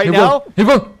ship now. He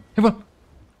will!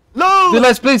 No!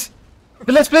 Villese, please!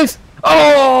 Villese, please!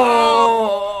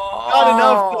 Oh! Not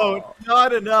enough, though.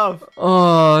 Not enough.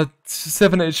 Oh,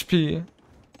 7 HP.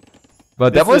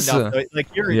 But that was... enough,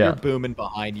 like, you're booming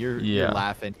behind. You're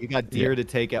laughing. You got deer to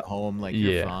take at home. Like,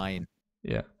 you're fine.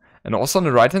 Yeah. And also on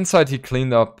the right-hand side, he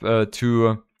cleaned up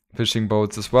 2 fishing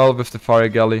boats as well with the fire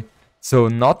galley. So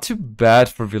not too bad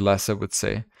for Villese, I would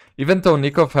say. Even though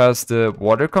Nicov has the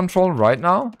water control right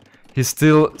now, he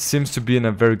still seems to be in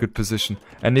a very good position.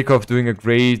 And Nicov doing a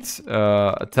great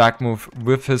attack move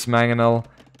with his mangonel.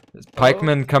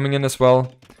 Pikeman coming in as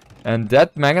well. And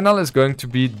that mangonel is going to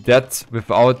be dead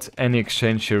without any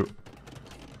exchange here.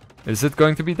 Is it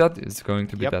going to be that? It's going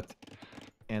to be that.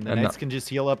 And the knights can just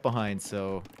heal up behind,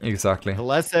 so... Exactly.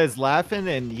 Villese is laughing,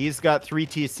 and he's got 3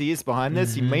 TCs behind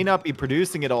this. He may not be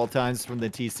producing at all times from the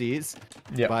TCs,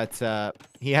 but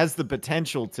he has the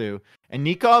potential to. And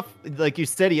Nicov, like you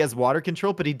said, he has water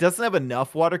control, but he doesn't have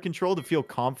enough water control to feel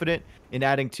confident in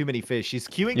adding too many fish. He's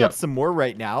queuing up some more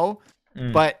right now,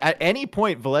 but at any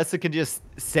point, Villese can just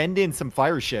send in some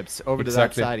fire ships over to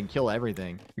that side and kill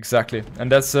everything. Exactly. And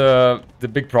that's the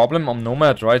big problem on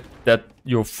Nomad, right? That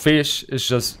your fish is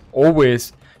just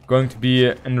always going to be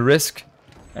in risk.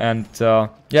 And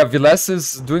yeah, Villese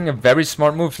is doing a very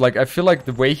smart move. Like, I feel like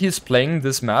the way he's playing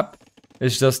this map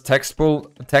is just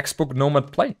textbook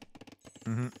Nomad play.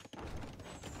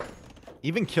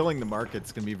 Even killing the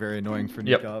market's going to be very annoying for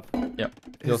Nicov. Yep.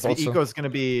 His eco's going to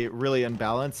be really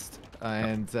unbalanced.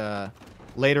 And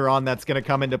later on, that's going to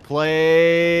come into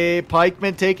play.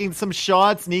 Pikeman taking some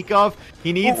shots. Nicov,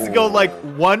 he needs to go like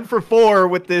 1 for 4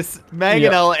 with this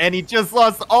Mangonel, and he just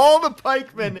lost all the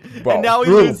Pikemen. And now he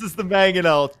loses the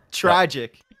Mangonel.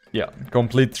 Tragic. Yeah,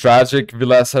 complete tragic.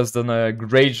 Villese has done a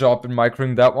great job in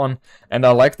microing that one. And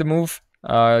I like the move.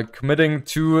 Committing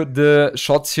to the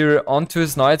shots here onto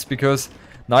his knights, because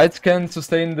knights can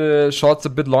sustain the shots a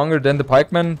bit longer than the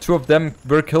pikemen. 2 of them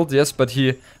were killed, yes, but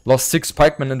he lost 6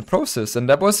 pikemen in the process, and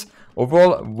that was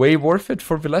overall way worth it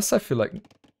for Villese, I feel like.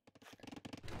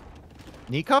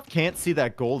 Nicov can't see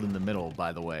that gold in the middle,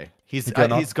 by the way. He's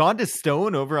gone to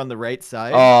stone over on the right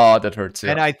side. Oh, that hurts,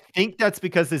 yeah. And I think that's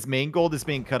because his main gold is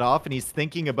being cut off, and he's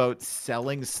thinking about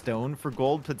selling stone for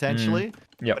gold, potentially.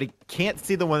 Yeah. But he can't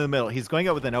see the one in the middle. He's going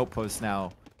out with an outpost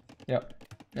now. Yep.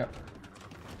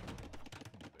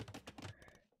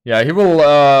 Yeah, he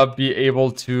will be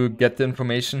able to get the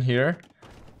information here.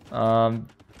 The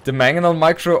Mangonel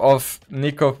micro of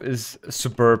Nicov is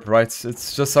superb, right?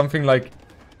 It's just something like...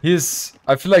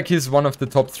 I feel like he's one of the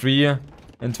top 3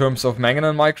 in terms of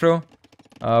Mangonel micro.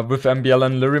 With MBL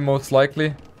and Lyri most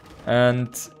likely. And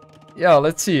yeah,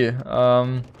 let's see.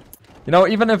 You know,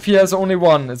 even if he has only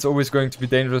 1, it's always going to be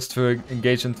dangerous to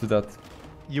engage into that.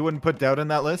 You wouldn't put doubt in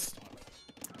that list?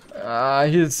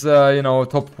 He's, you know,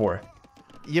 top 4.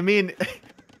 You mean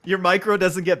your micro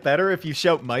doesn't get better if you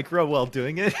shout micro while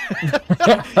doing it?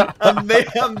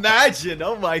 Imagine,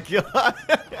 oh my god.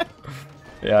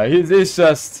 Yeah, he's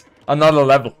just another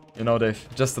level, you know, Dave.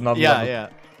 Just another level. Yeah,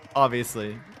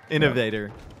 obviously.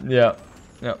 Innovator. Yeah.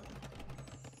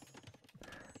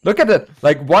 Look at it.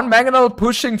 Like 1 Mangonel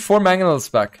pushing 4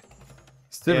 Mangonels back.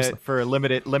 Yeah, for a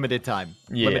limited time.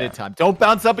 Yeah. Limited time. Don't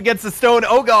bounce up against the stone.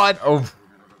 Oh god. Oh.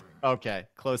 Okay,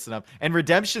 close enough. And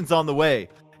redemption's on the way.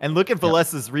 And look at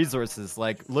Villese's resources,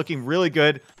 like looking really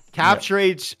good. Capture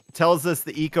Age tells us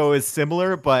the eco is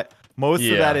similar, but most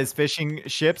of that is fishing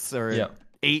ships, or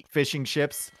 8 fishing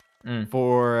ships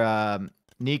for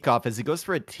Nicov, as he goes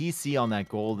for a TC on that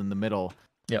gold in the middle.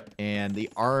 Yep. And the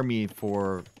army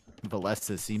for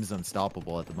Villese seems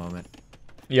unstoppable at the moment.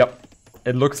 Yep.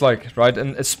 It looks like, right?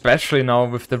 And especially now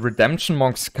with the redemption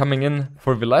monks coming in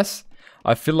for Villese,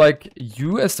 I feel like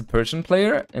you as the Persian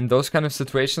player in those kind of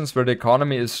situations where the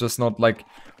economy is just not like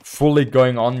fully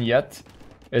going on yet,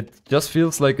 it just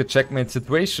feels like a checkmate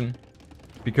situation,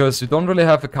 because you don't really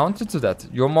have a counter to that.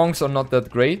 Your monks are not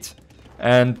that great,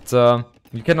 and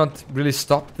you cannot really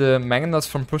stop the Mangonels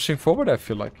from pushing forward, I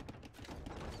feel like.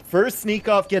 First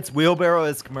Nicov gets wheelbarrow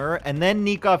as Khmer, and then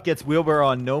Nicov gets wheelbarrow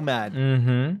on Nomad.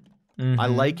 I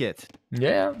like it.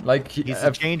 Yeah, like he's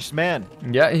a changed man.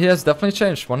 Yeah, he has definitely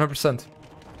changed, 100%.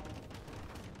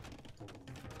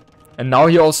 And now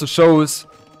he also shows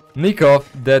Nicov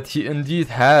that he indeed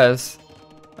has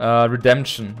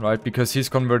redemption, right? Because he's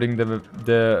converting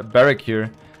the barrack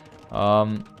here.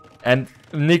 And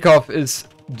Nicov is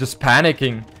just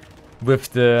panicking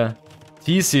with the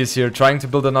TCs here, trying to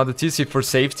build another TC for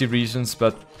safety reasons,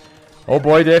 but oh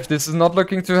boy, Dave, this is not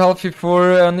looking too healthy for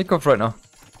Nicov right now.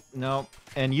 No,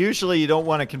 and usually you don't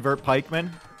want to convert pikemen,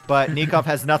 but Nicov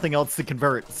has nothing else to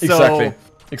convert. So exactly.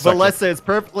 Villese is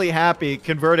perfectly happy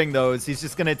converting those. He's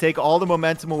just going to take all the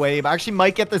momentum away. He actually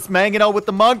might get this Mangonel with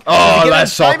the monk. Oh,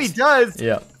 that's time he does.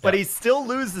 Yeah. But he still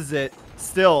loses it.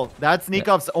 Still, that's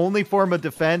Nikov's only form of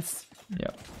defense. Yeah.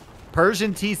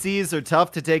 Persian TCs are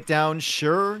tough to take down,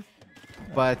 sure.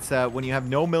 But when you have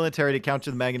no military to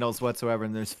counter the Mangonels whatsoever,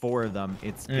 and there's 4 of them,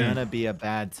 it's going to be a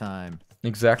bad time.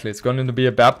 Exactly, it's going to be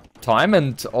a bad time,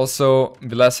 and also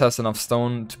Villese has enough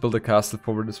stone to build a castle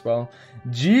forward as well.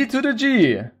 G to the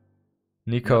G!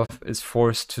 Nicov is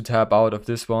forced to tap out of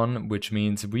this one, which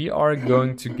means we are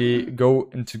going to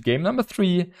go into game number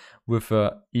 3 with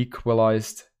a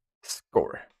equalized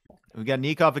score. We got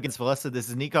Nicov against Villese. This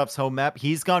is Nikov's home map.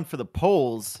 He's gone for the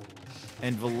Poles,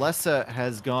 and Villese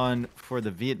has gone for the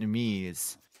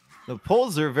Vietnamese. The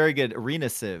Poles are a very good arena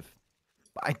civ.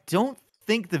 I don't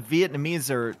think the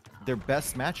Vietnamese are their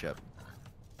best matchup.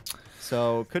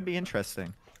 So, could be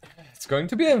interesting. It's going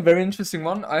to be a very interesting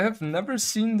one. I have never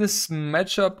seen this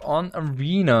matchup on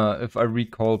Arena, if I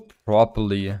recall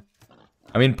properly.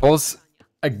 I mean, Paul's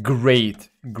a great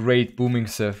booming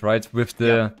Civ, right? With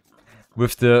the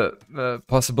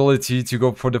possibility to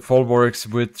go for the Folwarks,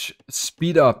 which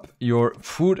speed up your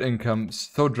food income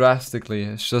so drastically.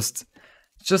 It's just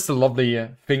a lovely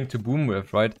thing to boom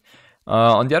with, right?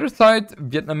 On the other side,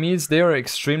 Vietnamese, they are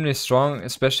extremely strong,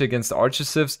 especially against Archer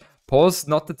Civs. Paul's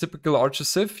not the typical Archer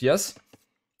Civ, yes.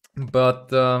 But,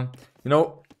 you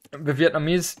know, with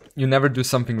Vietnamese, you never do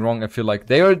something wrong, I feel like.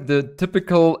 They are the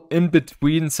typical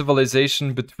in-between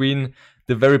civilization between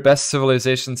the very best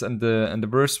civilizations and the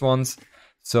worst ones.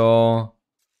 So,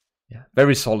 yeah,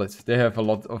 very solid. They have a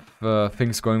lot of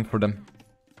things going for them.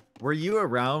 Were you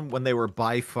around when they were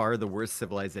by far the worst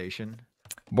civilization?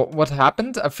 What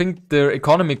happened? I think their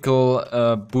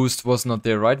economical boost was not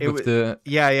there, right?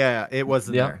 Yeah, it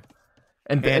wasn't there.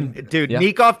 And dude, yeah.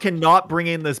 Nicov cannot bring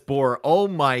in this boar. Oh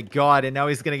my god! And now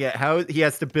he's gonna get house. He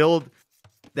has to build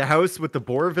the house with the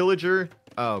boar villager.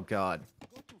 Oh god,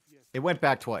 it went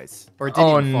back twice. Or did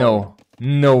oh no,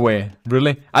 no way!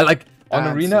 Really? I like on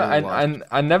Arena.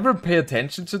 I never pay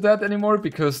attention to that anymore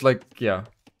because like yeah,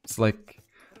 it's like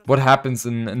what happens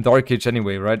in Dark Age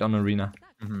anyway, right? On Arena,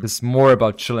 it's more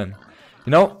about chilling.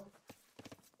 You know,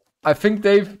 I think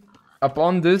Dave,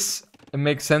 upon this, it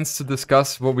makes sense to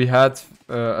discuss what we had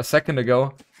a second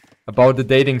ago about the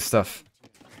dating stuff.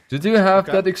 Did you have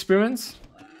that experience?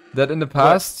 That in the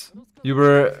past you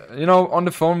were, you know, on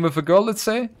the phone with a girl, let's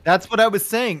say? That's what I was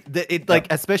saying. That it like,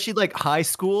 especially like high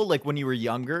school, like when you were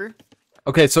younger.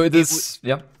 Okay, so it is,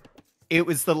 It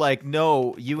was the like,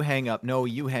 no, you hang up, no,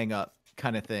 you hang up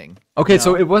kind of thing. Okay,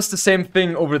 so it was the same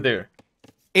thing over there.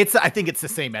 I think it's the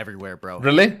same everywhere, bro.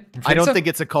 Really? I don't think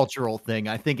it's a cultural thing.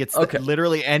 I think it's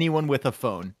literally anyone with a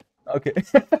phone. Okay.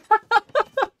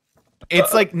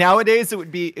 It's like nowadays it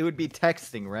would be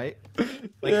texting, right?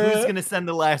 Like who's gonna send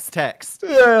the last text?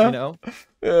 Yeah. You know?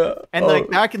 Yeah. And like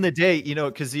back in the day, you know,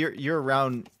 because you're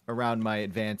around my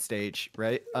advanced age,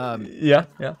 right? Yeah.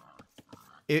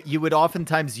 You would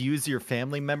oftentimes use your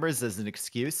family members as an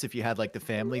excuse if you had like the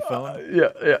family phone.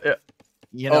 Yeah.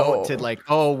 You know, to like,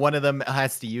 oh, one of them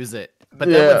has to use it. But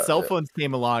then when cell phones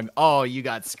came along, oh, you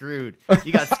got screwed.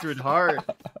 You got screwed hard.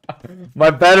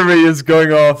 My battery is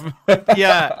going off.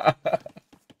 Yeah.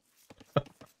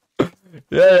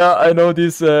 Yeah, I know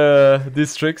these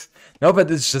tricks. No,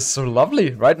 but it's just so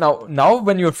lovely, right? Now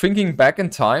when you're thinking back in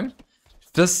time,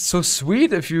 it's just so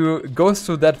sweet if you go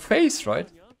through that phase, right?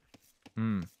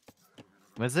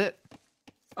 Was it?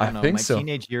 I don't know. think My so.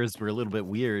 teenage years were a little bit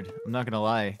weird. I'm not gonna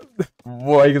lie.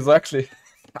 Why exactly?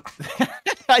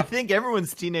 I think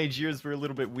everyone's teenage years were a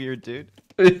little bit weird, dude.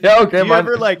 Yeah, okay. Do you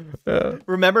ever like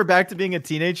remember back to being a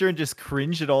teenager and just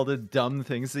cringe at all the dumb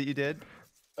things that you did?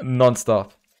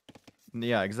 Non-stop.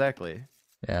 Yeah, exactly.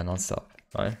 Yeah, non-stop.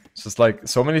 Right? It's just like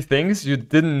so many things you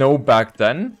didn't know back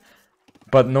then,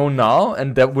 but know now,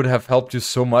 and that would have helped you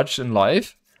so much in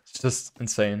life. It's just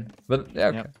insane. But yeah,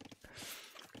 okay. Yep.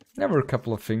 There were a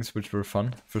couple of things which were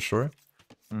fun, for sure.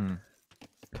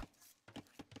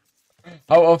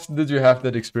 How often did you have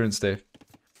that experience, Dave?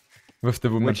 With the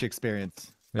woman? Which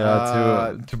experience?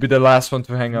 Yeah, to be the last one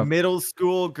to hang up. Middle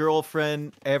school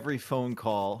girlfriend, every phone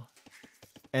call.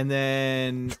 And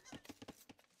then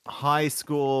high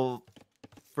school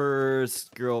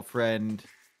first girlfriend,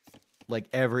 like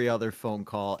every other phone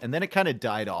call. And then it kind of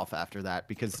died off after that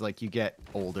because like you get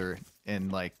older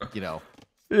and like, you know,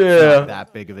 it's not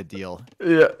that big of a deal.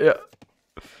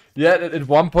 Yeah, at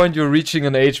one point you're reaching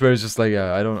an age where it's just like,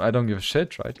 I don't give a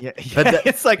shit, right? Yeah. But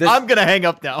it's like, I'm gonna hang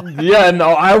up now. Yeah,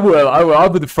 no, I will. I'll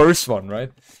be the first one,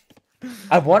 right?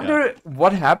 I wonder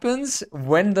what happens.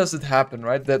 When does it happen,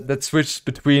 right? That switch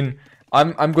between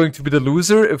I'm going to be the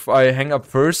loser if I hang up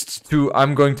first to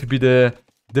I'm going to be the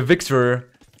victor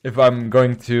if I'm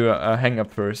going to hang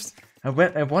up first. I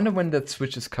wonder when that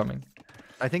switch is coming.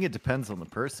 I think it depends on the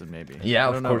person, maybe. Yeah,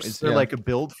 I don't know. course. Is there like a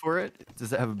build for it?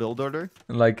 Does it have a build order?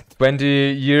 Like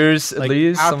 20 years at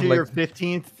least. After your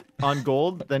 15th on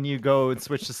gold, then you go and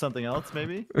switch to something else,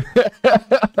 maybe? Yeah,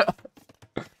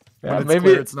 it's maybe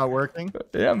clear it's not working.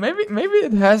 Yeah, maybe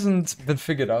it hasn't been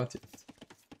figured out yet.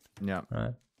 Yeah.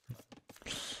 Right.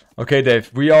 Okay, Dave.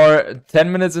 We are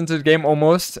 10 minutes into the game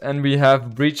almost, and we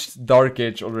have breached Dark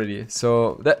Age already.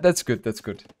 So that's good. That's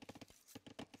good.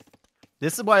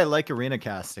 This is why I like arena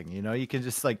casting. You know, you can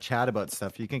just like chat about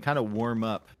stuff. You can kind of warm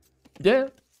up. Yeah,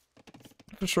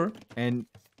 for sure. And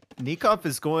Nicov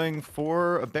is going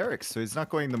for a barracks, so he's not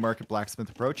going the market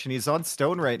blacksmith approach, and he's on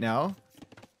stone right now.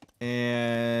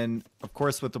 And of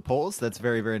course, with the poles, that's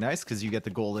very, very nice because you get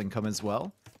the gold income as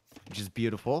well, which is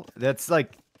beautiful. That's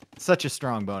like Such a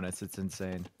strong bonus. It's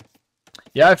insane.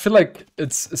 Yeah, I feel like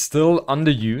it's still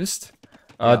underused.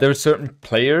 There are certain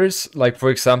players, like for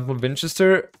example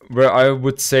Vinchester, where I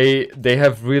would say they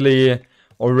have really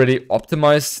already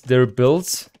optimized their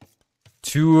builds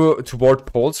toward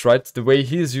poles, right? The way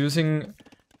he is using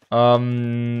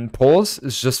poles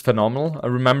is just phenomenal. I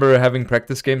remember having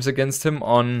practice games against him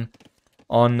on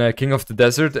King of the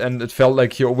Desert, and it felt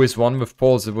like he always won with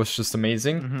poles. It was just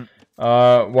amazing.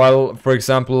 While, for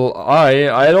example,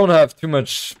 I don't have too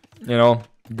much, you know,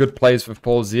 good plays with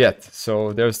poles yet,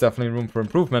 so there's definitely room for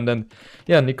improvement. And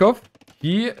yeah, Nicov,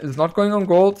 he is not going on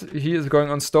gold, he is going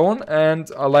on stone, and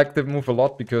I like the move a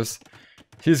lot because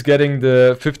he's getting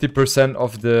the 50%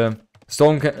 of the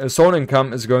stone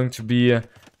income is going to be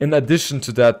in addition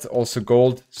to that also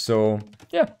gold. So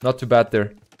yeah, not too bad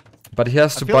there. But he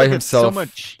has to buy himself. So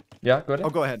much... Yeah, go ahead. Oh,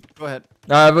 go ahead. Go ahead.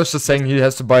 I was just saying he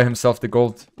has to buy himself the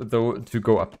gold though to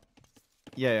go up.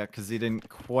 Yeah, because he didn't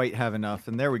quite have enough.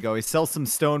 And there we go. He sells some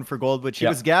stone for gold, which he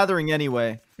was gathering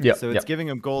anyway. Yeah. So it's giving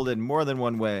him gold in more than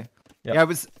one way. Yeah,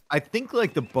 I think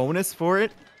like the bonus for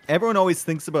it, everyone always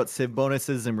thinks about Civ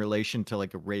bonuses in relation to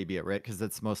like Arabia, right? Because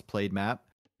that's the most played map.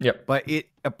 Yep. But it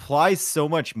applies so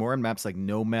much more in maps like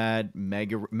Nomad,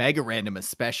 Mega Random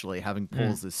especially. Having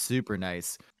pulls is super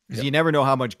nice. Because you never know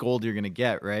how much gold you're going to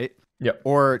get, right? Yep.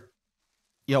 Or,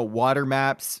 you know, water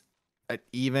maps,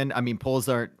 even. I mean, pulls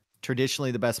aren't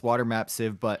traditionally the best water map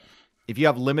Civ, but if you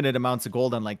have limited amounts of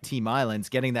gold on like Team Islands,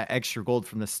 getting that extra gold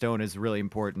from the stone is really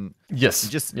important. Yes.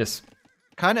 And just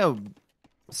kind of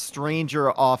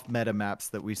stranger off meta maps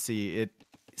that we see. It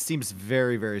seems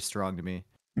very, very strong to me.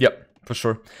 Yep, for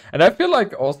sure. And I feel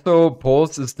like also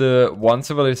Poles is the one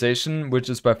civilization which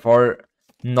is by far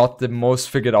not the most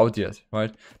figured out yet,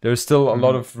 right? There's still a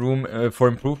lot of room for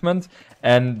improvement,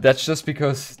 and that's just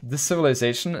because this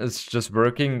civilization is just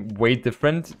working way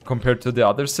different compared to the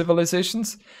other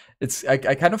civilizations. I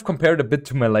kind of compare it a bit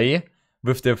to Malay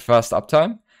with their fast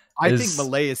uptime. I think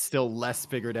Malay is still less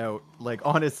figured out. Like,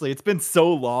 honestly, it's been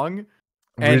so long.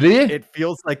 And really? It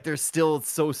feels like they're still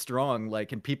so strong.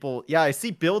 Like, and people, I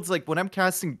see builds like when I'm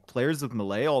casting players with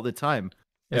Malay all the time.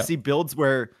 I see builds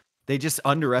where they just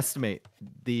underestimate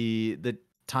the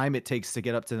time it takes to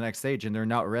get up to the next stage, and they're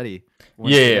not ready.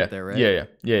 Yeah,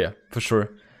 for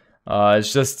sure.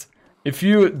 It's just if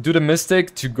you do the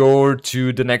mistake to go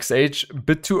to the next age a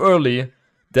bit too early,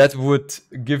 that would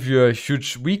give you a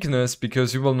huge weakness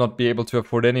because you will not be able to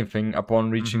afford anything upon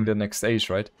reaching the next age,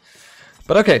 right?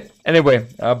 But okay, anyway,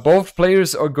 both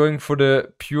players are going for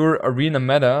the pure arena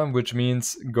meta, which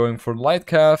means going for light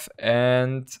calf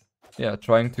and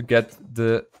trying to get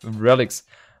the relics.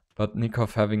 But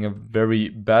Nicov having a very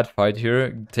bad fight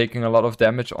here, taking a lot of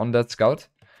damage on that scout.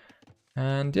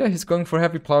 And yeah, he's going for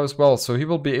heavy plow as well, so he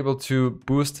will be able to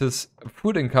boost his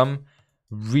food income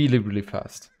really, really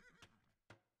fast.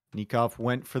 Nicov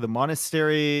went for the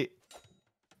monastery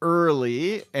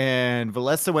early, and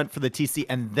Villese went for the TC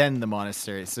and then the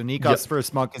monastery. So Nikov's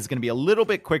first monk is going to be a little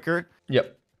bit quicker.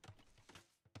 Yep.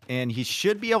 And he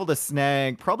should be able to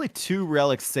snag probably 2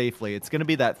 relics safely. It's going to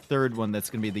be that third one that's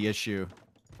going to be the issue.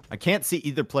 I can't see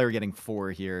either player getting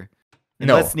 4 here.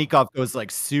 Unless Nicov goes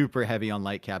like super heavy on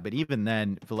light cab. But even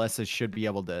then, Villese should be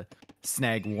able to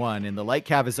snag 1. And the light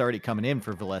cab is already coming in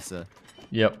for Villese.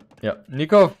 Yep.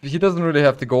 Nicov, he doesn't really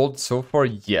have the gold so far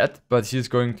yet. But he's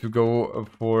going to go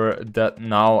for that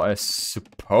now, I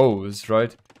suppose,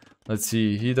 right? Let's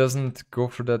see, he doesn't go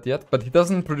for that yet, but he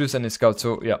doesn't produce any scouts,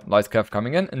 so yeah, light calf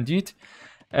coming in, indeed.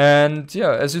 And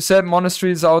yeah, as you said,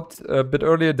 monastery is out a bit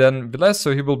earlier than Villese,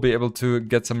 so he will be able to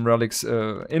get some relics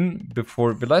in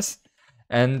before Villese.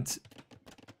 And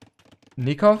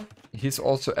Nicov, he's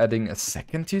also adding a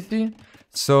second TC,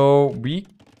 so we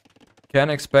can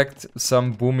expect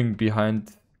some booming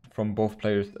behind from both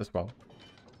players as well.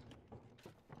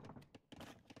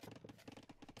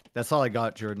 That's all I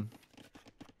got, Jordan.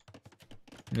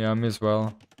 Yeah, me as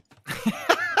well.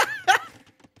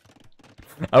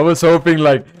 I was hoping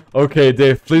like, okay,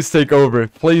 Dave, please take over.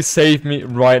 Please save me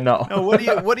right now. No, what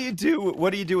do you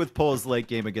do with Poles late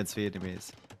game against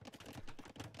Vietnamese?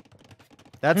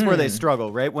 That's where they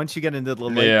struggle, right? Once you get into the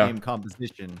late game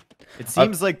composition, it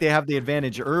seems like they have the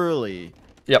advantage early.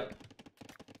 Yep.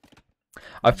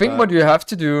 I think what you have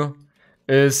to do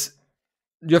is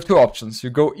you have 2 options. You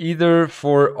go either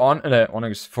for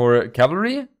for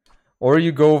cavalry, or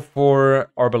you go for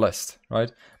arbalest,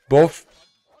 right? Both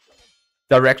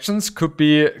directions could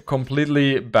be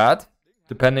completely bad,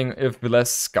 depending if Villese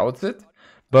scouts it.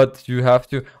 But you have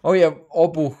to. Oh yeah,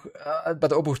 Obuch,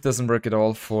 but Obuch doesn't work at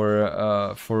all for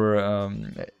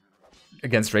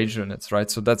against rage units, right?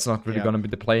 So that's not really gonna be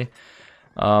the play.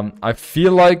 I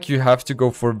feel like you have to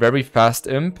go for very fast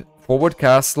imp, forward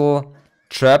castle,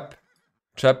 trap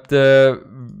the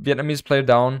Vietnamese player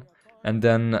down, and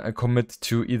then commit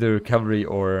to either cavalry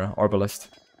or arbalist.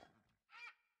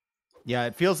 Yeah,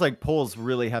 it feels like Poles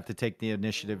really have to take the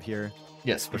initiative here.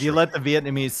 Yes, for if you let the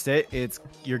Vietnamese sit,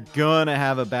 you're gonna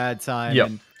have a bad time. Yep.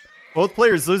 And both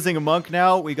players losing a monk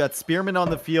now. We got Spearman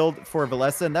on the field for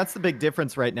Villese, and that's the big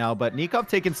difference right now. But Nicov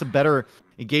taking some better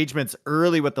engagements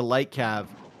early with the light cav.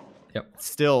 Yep.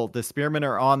 Still, the Spearmen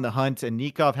are on the hunt, and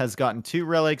Nicov has gotten 2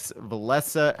 relics.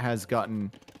 Villese has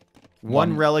gotten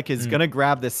one relic. Is gonna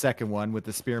grab the second one with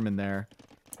the Spearman there.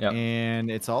 Yep.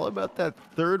 And it's all about that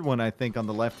third one, I think, on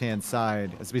the left-hand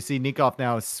side. As we see Nicov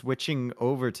now switching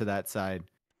over to that side.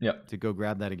 Yep. To go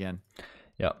grab that again.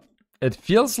 Yeah. It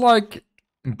feels like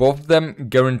both of them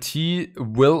guarantee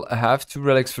will have 2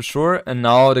 relics for sure. And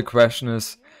now the question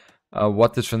is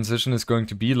what the transition is going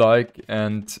to be like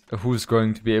and who's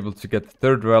going to be able to get the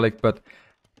third relic. But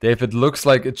Dave, it looks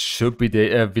like it should be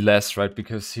Villese, right?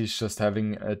 Because he's just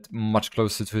having it much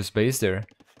closer to his base there.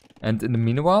 And in the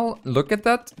meanwhile, look at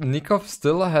that. Nicov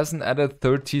still hasn't added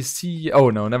 3rd TC. Oh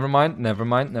no, never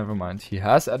mind. He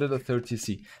has added a 3rd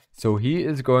TC. So he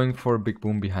is going for a big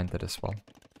boom behind that as well.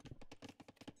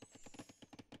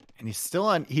 And he's still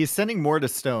on. He's sending more to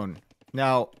stone.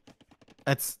 Now,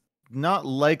 that's not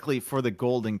likely for the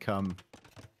gold income.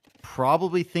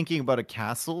 Probably thinking about a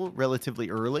castle relatively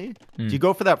early. Do you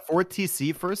go for that 4th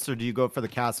TC first, or do you go for the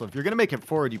castle? If you're going to make it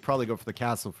forward, you probably go for the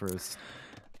castle first.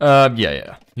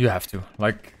 Yeah. You have to.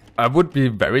 Like, I would be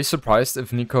very surprised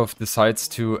if Nicov decides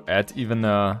to add even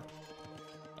a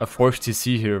 4th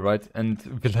TC here, right? And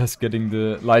Villese getting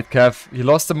the light cav. He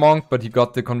lost the monk, but he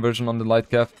got the conversion on the light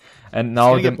cav. And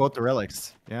now get both the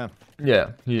relics. Yeah.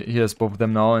 Yeah, he has both of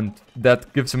them now, and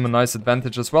that gives him a nice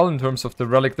advantage as well in terms of the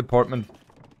relic department.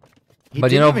 He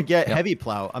didn't even get heavy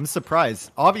plow. I'm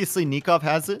surprised. Obviously, Nicov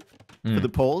has it for the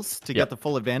Poles to get the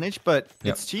full advantage, but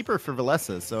it's cheaper for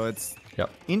Villese, so it's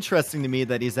interesting to me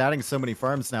that he's adding so many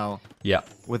farms now. Yeah.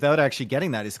 Without actually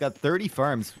getting that, he's got 30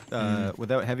 farms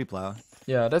without heavy plow.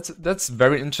 Yeah, that's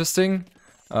very interesting.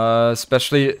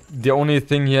 Especially the only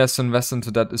thing he has to invest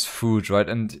into that is food, right?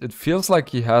 And it feels like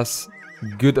he has a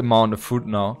good amount of food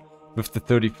now with the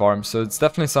 30 farms, so it's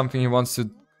definitely something he wants to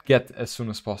get as soon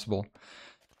as possible.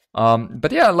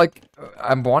 But yeah, like,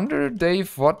 I wonder,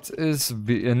 Dave, what is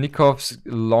Nikov's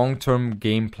long-term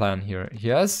game plan here? He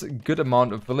has a good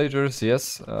amount of villagers,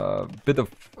 yes, a bit of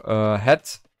head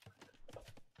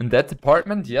in that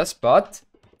department, yes, but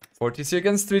 4 TC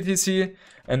against 3 TC,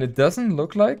 and it doesn't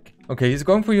look like... Okay, he's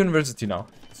going for university now.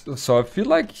 So I feel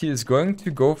like he is going to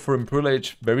go for Imperial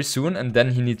Age very soon, and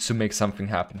then he needs to make something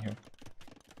happen here.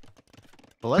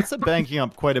 Villese banking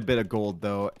up quite a bit of gold,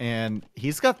 though, and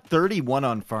he's got 31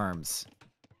 on farms.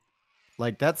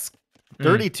 Like, that's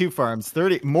 32 farms,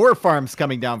 30 more farms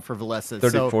coming down for Villese.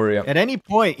 34, so yeah. At any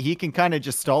point, he can kind of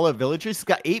just stall out villagers. He's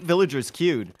got 8 villagers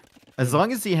queued. As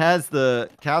long as he has the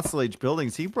castle age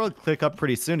buildings, he can probably click up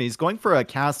pretty soon. He's going for a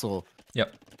castle.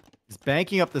 Yep. He's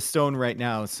banking up the stone right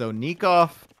now. So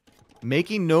Nicov,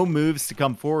 making no moves to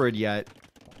come forward yet,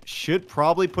 should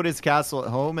probably put his castle at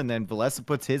home, and then Villese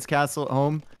puts his castle at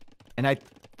home. And I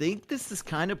think this is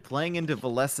kind of playing into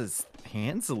Villese's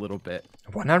hands a little bit.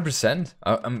 100%.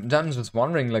 I'm just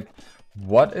wondering, like,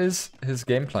 what is his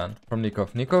game plan from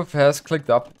Nicov? Nicov has clicked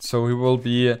up, so he will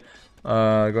be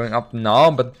going up now,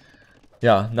 but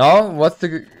yeah, now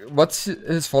what's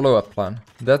his follow-up plan?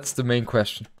 That's the main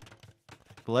question.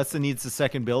 Villese needs the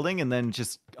second building, and then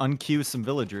just unqueue some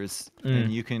villagers,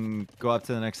 and you can go up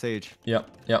to the next stage. Yeah.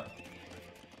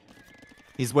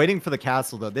 He's waiting for the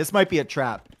castle, though. This might be a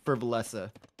trap for Villese.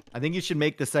 I think you should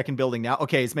make the second building now.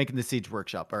 Okay, he's making the siege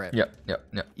workshop. All right. Yeah.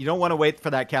 You don't want to wait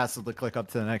for that castle to click up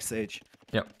to the next stage.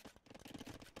 Yep.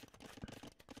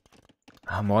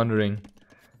 I'm wondering.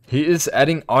 He is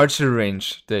adding archer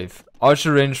range, Dave.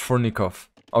 Archer range for Nicov.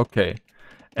 Okay.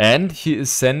 And he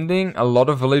is sending a lot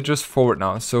of villagers forward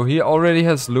now. So he already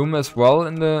has Loom as well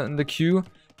in the queue.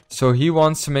 So he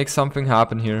wants to make something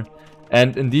happen here.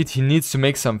 And indeed, he needs to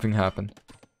make something happen.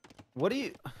 What do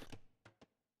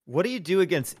you do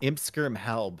against Imp Skirm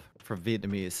Halb for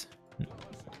Vietnamese?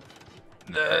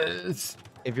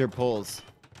 If you're Poles.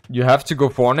 You have to go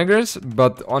for Onagers,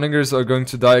 but Onagers are going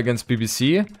to die against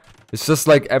BBC. It's just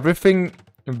like everything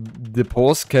the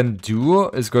Poles can do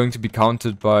is going to be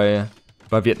countered by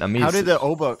Vietnamese. How did the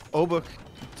Obuk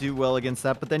do well against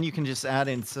that? But then you can just add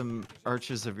in some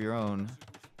archers of your own.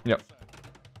 Yep.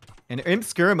 And Imp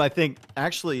Skirm, I think,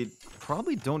 actually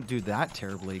probably don't do that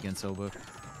terribly against Obuk.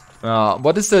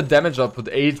 What is the damage output?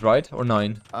 8, right? Or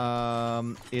 9?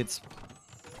 It's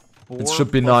 4 it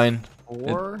should be 9.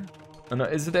 4? Oh, no,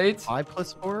 is it 8? 5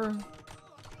 plus 4?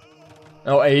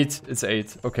 Oh, 8. It's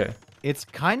 8. Okay. It's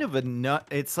kind of a nut.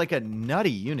 It's like a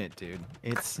nutty unit, dude.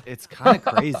 It's kind of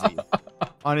crazy,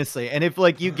 honestly. And if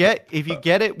like you get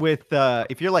it with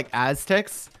if you're like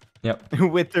Aztecs, yep,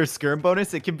 with their skirm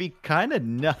bonus, it can be kind of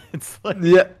nuts. Like,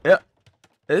 yeah.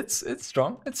 It's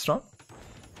strong. It's strong.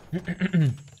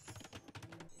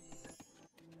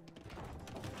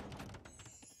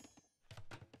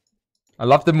 I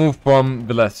love the move from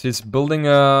Villese. He's building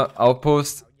a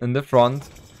outpost in the front.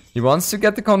 He wants to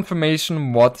get the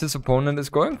confirmation what his opponent is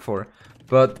going for.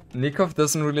 But Nicov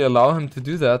doesn't really allow him to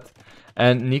do that.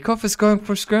 And Nicov is going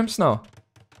for skirms now.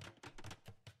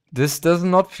 This does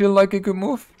not feel like a good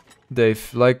move,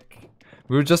 Dave. Like,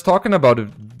 we were just talking about it.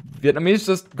 Vietnamese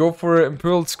just go for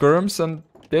Imperial skirms and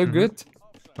they're good.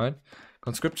 Right?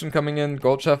 Conscription coming in,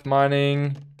 gold shaft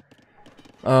mining.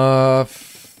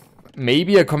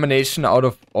 Maybe a combination out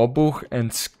of Obuch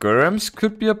and skirms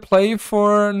could be a play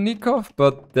for Nicov,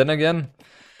 but then again,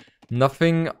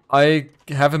 nothing I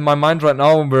have in my mind right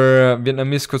now where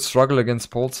Vietnamese could struggle against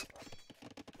Poles.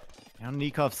 Now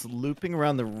Nikov's looping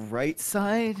around the right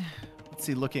side. What's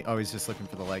he looking? Oh, he's just looking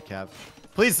for the light cap.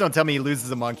 Please don't tell me he loses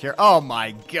a monk here. Oh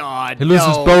my god. He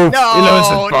loses both. No, he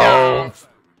loses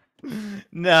both.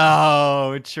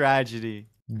 No, tragedy.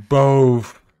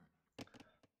 Both.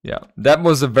 Yeah, that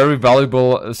was a very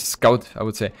valuable scout, I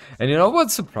would say. And you know what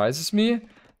surprises me?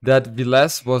 That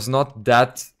Villese was not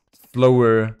that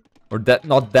slower, or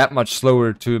not that much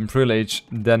slower to Imperial Age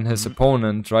than his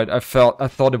opponent, right? I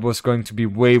thought it was going to be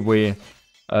way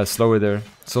slower there.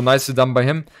 So nicely done by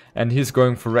him, and he's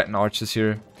going for Red Archers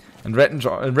here. And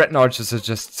Red Archers is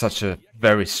just such a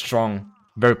very strong,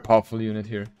 very powerful unit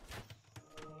here.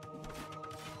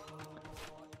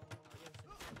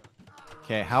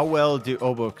 Okay, how well do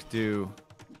Obuk do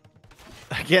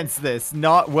against this?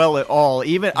 Not well at all.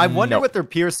 Even I wonder what their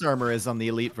pierce armor is on the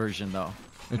elite version, though.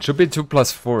 It should be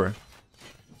 2+4.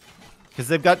 Because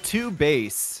they've got 2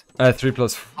 base.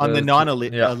 3+4 on the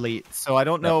non-elite. Elite. So I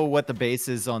don't know what the base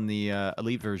is on the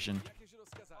elite version.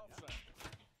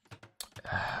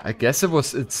 I guess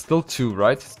it's still 2,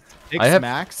 right? 6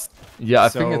 max. Yeah, I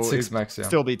think it's 6 max. Yeah.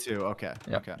 Still be 2. Okay.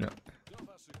 Yeah, okay. Yeah.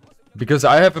 Because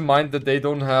I have in mind that they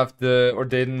don't have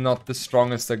they're not the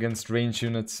strongest against range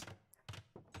units.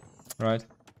 Right?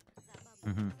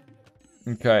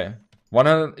 Okay.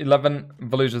 111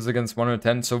 villages against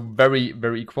 110, so very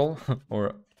equal,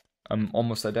 or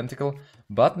almost identical.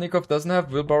 But Nicov doesn't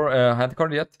have willpower hand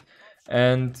card yet,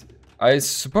 and I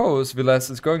suppose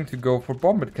Villese is going to go for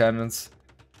bombard cannons,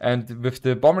 and with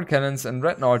the bombard cannons and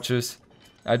red archers,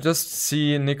 I just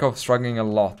see Nicov struggling a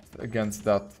lot against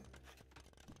that.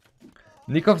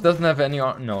 Nicov doesn't have any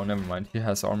armor. No, never mind. He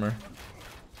has armor.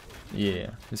 Yeah,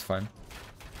 he's fine.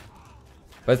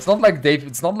 But it's not like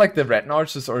it's not like the red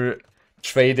archers are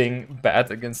trading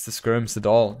bad against the skirms at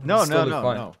all. No,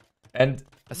 no. And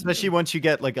especially once you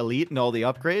get like elite and all the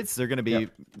upgrades, they're gonna be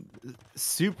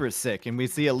super sick. And we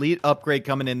see elite upgrade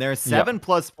coming in there.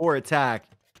 7+4 attack.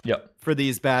 For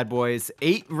these bad boys,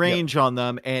 8 range on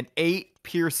them, and 8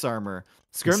 pierce armor.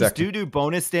 Skirms do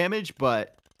bonus damage,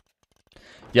 but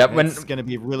it's gonna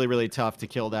be really tough to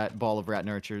kill that ball of rat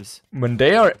archers. When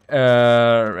they are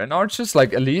rat archers,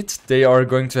 like elite, they are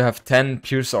going to have 10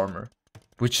 pierce armor,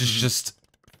 which is just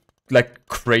like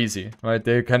crazy, right?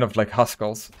 They're kind of like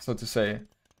Huskals, so to say.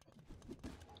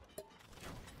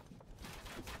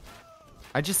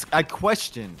 I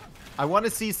question. I want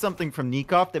to see something from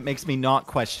Nicov that makes me not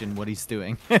question what he's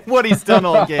doing, what he's done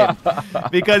all game,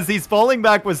 because he's falling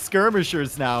back with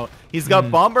skirmishers now. He's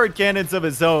got bombard cannons of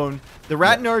his own. The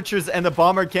rat archers and the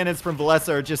bombard cannons from Villese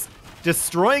are just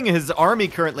destroying his army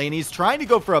currently, and he's trying to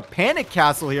go for a panic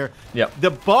castle here.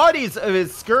 The bodies of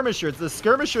his skirmishers, the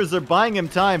skirmishers are buying him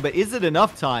time, but is it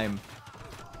enough time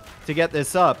to get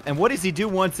this up? And what does he do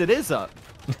once it is up?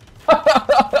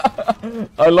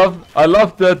 I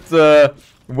love that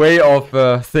way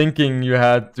of thinking you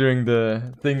had during the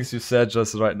things you said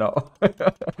just right now.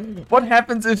 What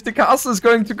happens if the castle is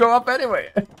going to go up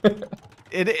anyway?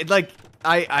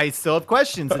 I still have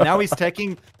questions, and now he's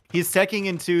teching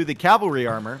into the cavalry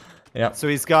armor. So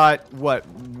he's got what,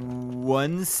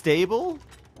 1 stable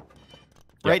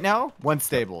right now? 1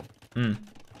 stable.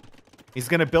 He's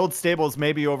gonna build stables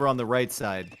maybe over on the right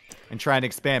side and try and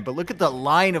expand. But look at the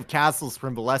line of castles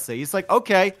from Villese. He's like,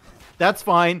 okay, that's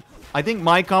fine. I think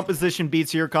my composition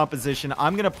beats your composition.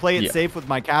 I'm going to play it safe with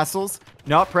my castles,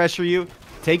 not pressure you,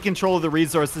 take control of the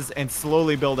resources, and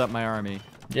slowly build up my army.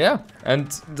 Yeah,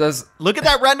 and there's... Look at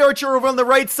that red archer over on the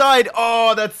right side.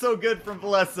 Oh, that's so good from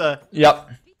Villese. Yep.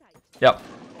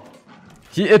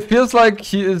 It feels like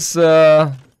he is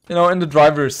you know, in the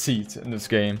driver's seat in this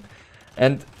game.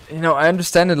 And, you know, I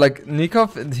understand it, like,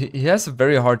 Nicov, he has a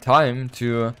very hard time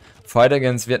to fight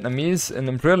against Vietnamese in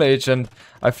Imperial Age, and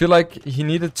I feel like he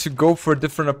needed to go for a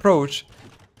different approach.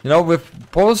 You know,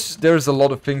 with Post, there's a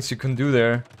lot of things you can do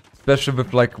there, especially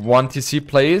with, like, 1 TC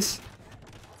plays.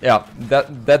 Yeah,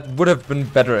 that would have been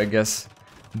better, I guess,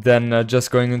 than just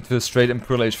going into a straight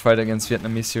Imperial Age fight against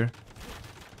Vietnamese here.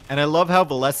 And I love how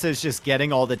Villese is just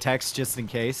getting all the text just in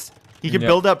case. He can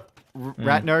build up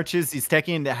Rat Arches. He's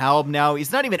teching into Halb now.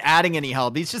 He's not even adding any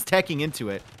Halb. He's just teching into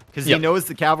it because he knows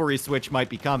the cavalry switch might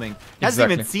be coming.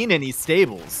 Hasn't even seen any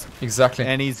stables. Exactly.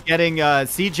 And he's getting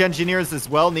siege engineers as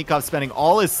well. Nicov spending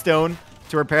all his stone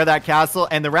to repair that castle.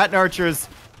 And the Rat Archers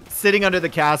sitting under the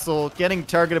castle, getting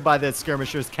targeted by the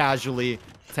skirmishers casually,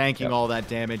 tanking all that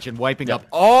damage and wiping up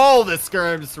all the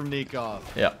skirms from Nicov.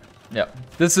 Yeah. Yeah,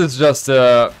 this is just,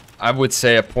 I would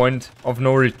say, a point of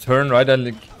no return, right? And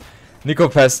like,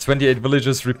 Nicov has 28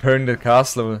 villagers repaired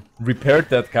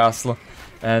that castle,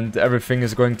 and everything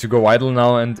is going to go idle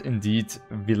now. And indeed,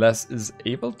 Villese is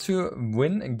able to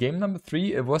win game number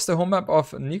 3. It was the home map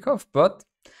of Nicov, but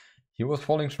he was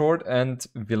falling short, and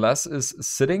Villese is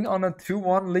sitting on a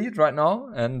 2-1 lead right now,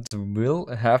 and will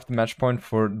have the match point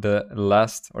for the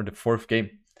last or the 4th game.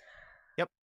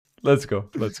 Let's go.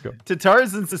 Let's go.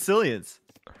 Tatars and Sicilians.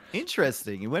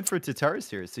 Interesting. He went for Tatars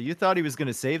here. So you thought he was going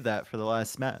to save that for the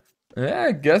last map. Yeah,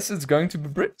 I guess it's going to be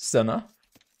Brits then, huh?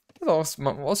 That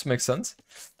also makes sense.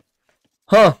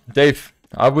 Huh, Dave.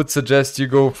 I would suggest you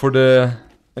go for the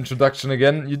introduction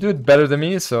again. You do it better than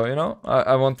me, so, you know,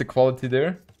 I want the quality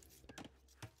there.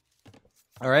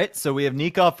 All right, so we have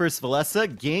Nicov versus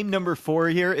Villese. Game number 4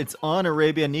 here. It's on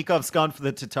Arabia. Nikov's gone for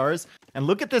the Tatars. And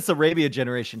look at this Arabia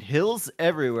generation. Hills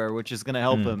everywhere, which is going to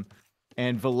help him.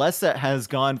 And Villese has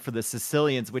gone for the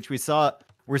Sicilians, which we saw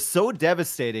were so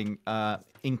devastating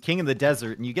in King of the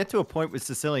Desert. And you get to a point with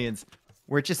Sicilians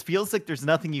where it just feels like there's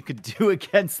nothing you could do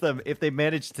against them if they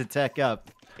manage to tech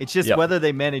up. It's just whether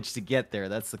they manage to get there.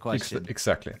 That's the question.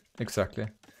 Exactly.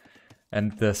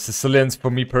 And the Sicilians,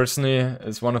 for me personally,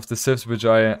 is one of the civs which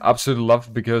I absolutely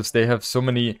love because they have so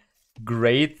many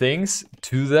great things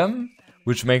to them,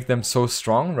 which make them so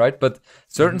strong, right? But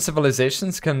certain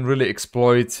civilizations can really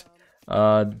exploit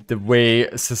the way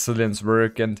Sicilians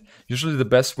work. And usually the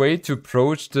best way to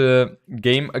approach the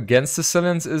game against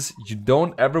Sicilians is you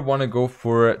don't ever want to go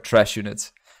for trash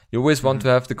units. You always want to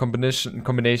have the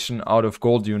combination out of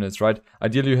gold units, right?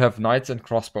 Ideally, you have knights and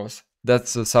crossbows.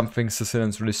 That's something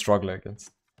Sicilians really struggle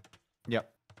against.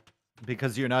 Yep.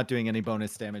 Because you're not doing any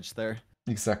bonus damage there.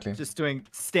 Exactly. Just doing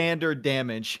standard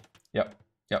damage. Yep.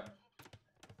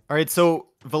 All right, so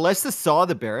Villese saw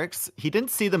the barracks. He didn't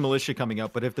see the militia coming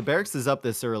up, but if the barracks is up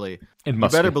this early, you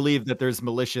better believe that there's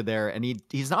militia there, and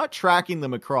he's not tracking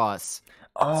them across.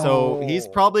 Oh. So he's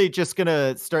probably just going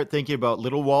to start thinking about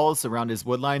little walls around his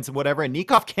woodlines and whatever, and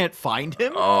Nicov can't find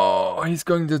him. Oh, he's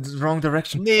going the wrong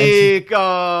direction.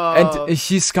 Nicov! And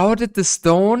he scouted the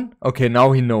stone? Okay,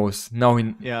 now he knows.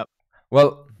 Yeah.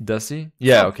 Well, does he?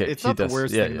 Yeah, okay. It's not the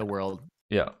worst thing in the world.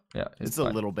 Yeah. It's a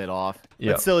little bit off.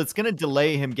 But still, it's going to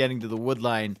delay him getting to the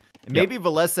woodline. And maybe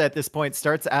Villese at this point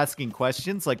starts asking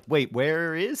questions like, wait,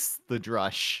 where is the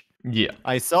drush? Yeah.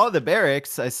 I saw the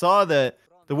barracks. I saw the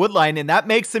woodline, and that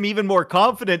makes him even more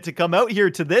confident to come out here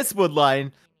to this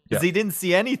woodline because he didn't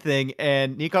see anything.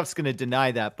 And Nikov's going to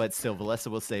deny that, but still, Villese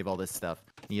will save all this stuff.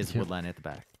 He has woodline at the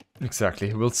back. Exactly.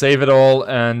 He will save it all,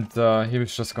 and he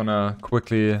was just going to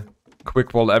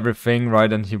quick wall everything,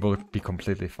 right, and he will be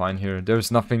completely fine here. There's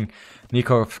nothing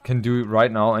Nicov can do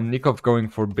right now, and Nicov going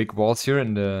for big walls here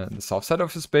in the south side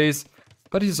of his base,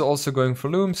 but he's also going for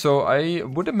loom, so I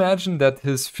would imagine that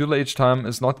his fuel age time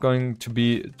is not going to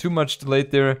be too much delayed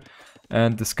there,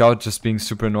 and the scout just being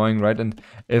super annoying, right? And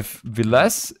if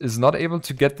Villese is not able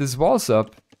to get these walls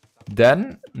up,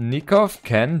 then Nicov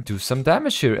can do some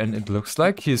damage here, and it looks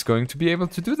like he's going to be able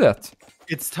to do that.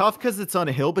 It's tough because it's on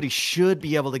a hill, but he should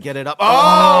be able to get it up.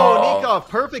 Oh, Nicov,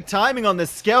 perfect timing on the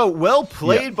scout. Well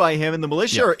played by him, and the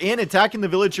militia are in, attacking the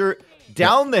villager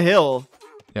down the hill.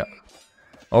 Yeah.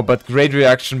 Oh, but great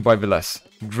reaction by Villese.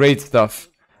 Great stuff.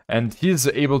 And he's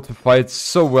able to fight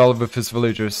so well with his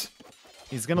villagers.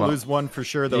 He's going to lose one for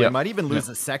sure, though. He might even lose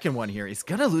the second one here. He's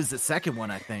going to lose the second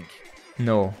one, I think.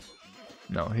 No,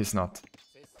 he's not.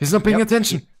 He's not paying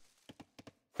attention.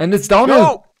 And it's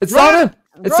downhill. It's downhill.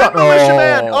 It's not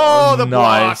man. Oh, the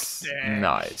nice.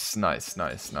 Blocks.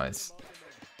 Nice.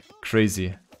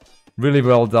 Crazy. Really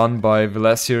well done by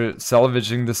Villese here,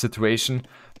 salvaging the situation.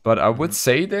 But I would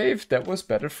say, Dave, that was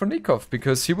better for Nicov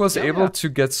because he was able to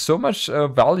get so much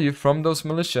value from those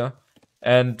militia.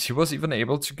 And he was even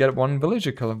able to get one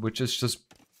villager kill, which is just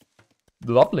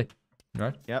lovely,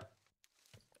 right? Yep.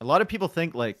 A lot of people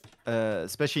think, like,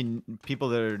 especially people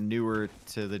that are newer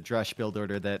to the Drush build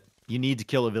order, that you need to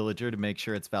kill a villager to make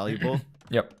sure it's valuable.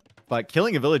 Yep. But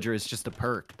killing a villager is just a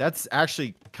perk. That's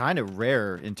actually kind of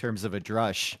rare in terms of a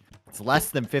Drush. It's less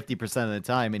than 50% of the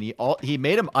time, and he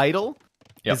made him idle,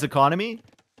 his economy.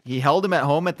 He held him at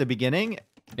home at the beginning,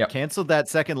 canceled that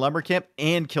second lumber camp,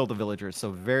 and killed a villager.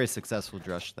 So very successful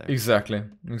Drush there.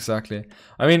 Exactly.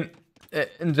 I mean,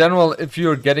 in general, if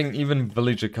you're getting even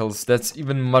villager kills, that's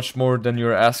even much more than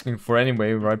you're asking for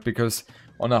anyway, right? Because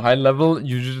on a high level,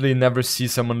 you usually never see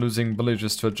someone losing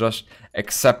villagers to a Drush,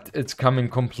 except it's coming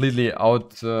completely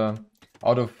out of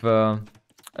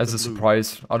as a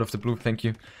surprise, out of the blue. Thank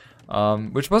you.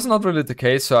 Which was not really the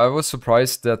case, so I was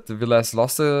surprised that the Villese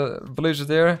lost a villager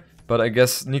there, but I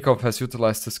guess Nicov has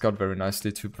utilized his scout very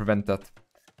nicely to prevent that.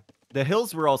 The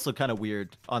hills were also kind of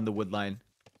weird on the wood line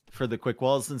for the quick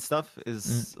walls and stuff.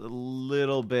 Is a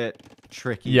little bit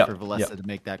tricky for Villese to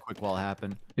make that quick wall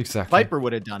happen. Exactly. Viper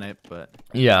would have done it, but...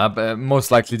 Yeah, but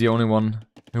most likely the only one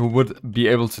who would be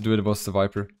able to do it was the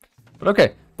Viper. But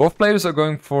okay, both players are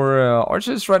going for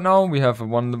archers right now. We have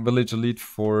one villager lead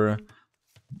for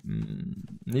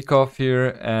Nicov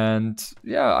here, and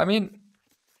yeah, I mean,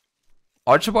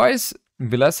 archer-wise,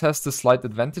 Villese has the slight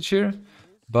advantage here,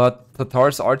 but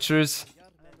Tatar's archers,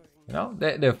 you know,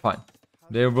 they're fine.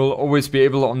 They will always be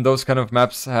able, on those kind of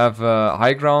maps, have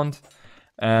high ground,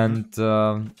 and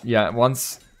yeah,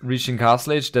 once reaching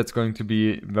Castle Age, that's going to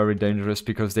be very dangerous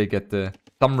because they get the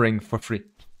thumb ring for free.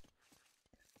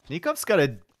 Nikov's got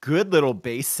a good little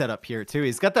base setup here too.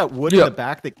 He's got that wood in the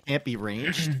back that can't be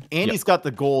ranged, and he's got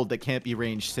the gold that can't be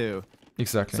ranged too.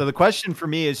 Exactly. So the question for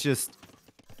me is just,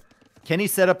 can he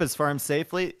set up his farm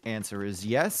safely? Answer is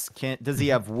yes. Does he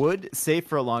have wood safe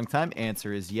for a long time?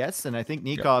 Answer is yes. And I think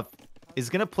Nicov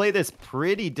is going to play this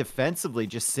pretty defensively,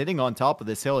 just sitting on top of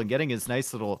this hill and getting his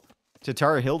nice little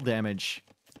Tatar hill damage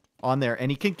on there. And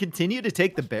he can continue to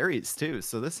take the berries too.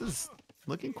 So this is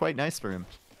looking quite nice for him.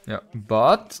 Yeah,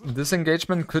 but this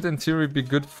engagement could in theory be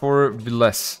good for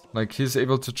Villese. Like, he's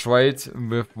able to trade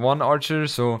with one archer,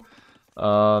 so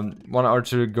one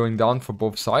archer going down for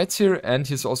both sides here, and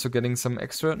he's also getting some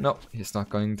extra... No, he's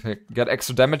not going to get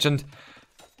extra damage, and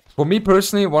for me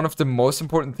personally, one of the most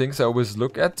important things I always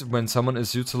look at when someone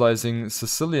is utilizing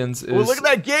Sicilians is... Oh, look at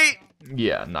that gate!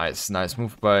 Yeah, nice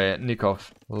move by Nicov.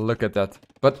 Look at that.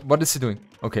 But what is he doing?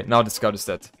 Okay, now the scout is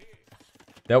dead.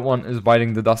 That one is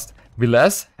biting the dust.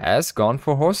 Villese has gone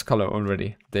for horse color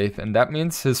already, Dave, and that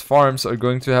means his farms are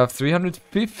going to have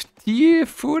 350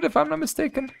 food, if I'm not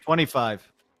mistaken.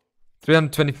 25.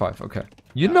 325. Okay.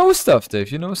 You know stuff, Dave.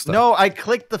 You know stuff. No, I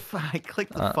clicked the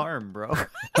farm, bro.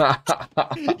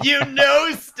 You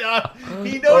know stuff.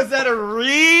 He knows how to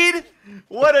read.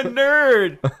 What a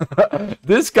nerd.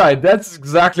 This guy. That's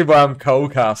exactly why I'm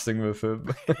co-casting with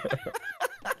him.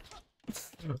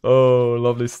 Oh,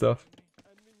 lovely stuff.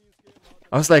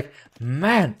 I was like,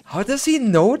 man, how does he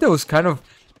know those kind of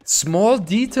small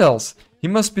details? He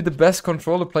must be the best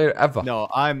controller player ever. No,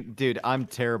 I'm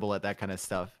terrible at that kind of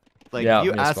stuff. Like,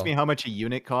 you ask me how much a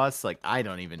unit costs, like, I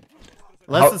don't even...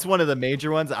 Unless it's one of the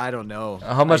major ones, I don't know.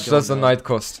 How much does a knight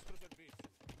cost?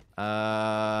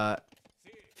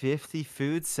 50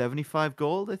 food, 75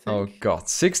 gold, I think. Oh, God.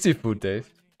 60 food, Dave.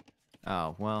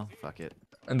 Oh, well, fuck it.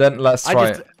 And then let's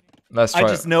try. I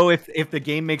just know if the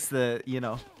game makes the, you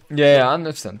know... Yeah, I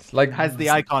understand. Like, has the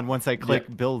icon once I click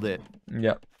build it.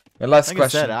 Yeah. The last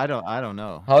question. I said, I don't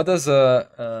know. How does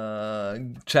a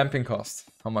champion cost?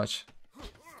 How much?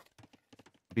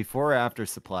 Before or after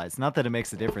supplies? Not that it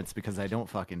makes a difference because I don't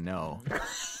fucking know.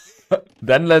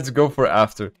 Then let's go for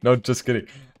after. No, just kidding.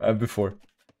 Before.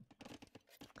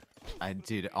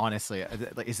 Dude, honestly,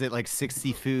 is it like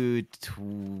 60 food,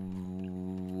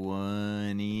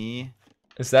 20?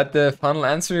 Is that the final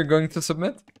answer you're going to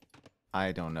submit?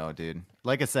 I don't know, dude.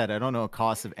 Like I said, I don't know a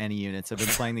cost of any units. I've been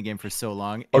playing the game for so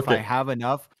long. If I have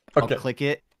enough, I'll click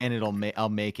it and I'll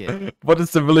make it. What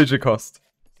is the villager cost?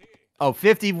 Oh,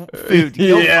 50 food.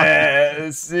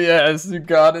 Yes, yes, you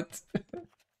got it.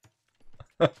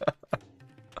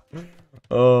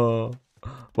 Oh,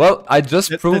 well, I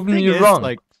just proven you wrong.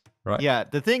 Like, right? Yeah,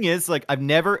 the thing is, like, I've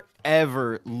never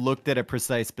ever looked at a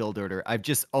precise build order. I've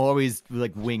just always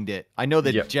like winged it. I know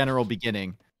the general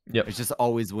beginning. Yep. It's just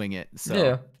always wing it. So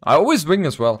yeah, I always wing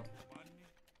as well.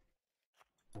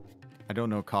 I don't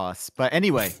know costs. But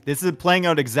anyway, this is playing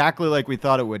out exactly like we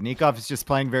thought it would. Nicov is just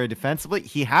playing very defensively.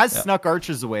 He has snuck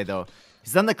archers away, though.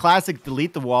 He's done the classic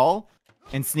delete the wall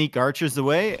and sneak archers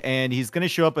away, and he's going to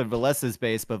show up at Villese's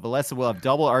base, but Villese will have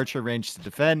double archer range to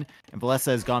defend, and Villese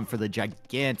has gone for the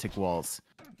gigantic walls.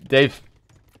 Dave,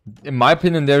 In my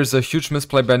opinion, there's a huge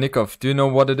misplay by Nicov. Do you know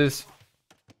what it is?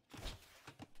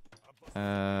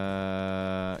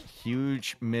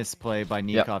 Huge misplay by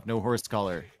Nicov. Yeah. No horse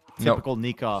color. Typical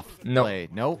Nicov play.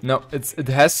 No. No, it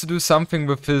has to do something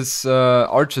with his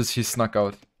archers he snuck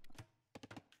out.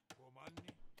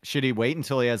 Should he wait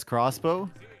until he has crossbow?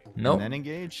 No. And then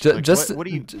engage? Like, what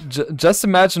do you... just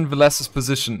imagine Vilese's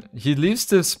position. He leaves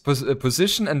this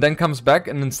position and then comes back,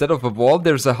 and instead of a wall,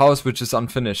 there's a house which is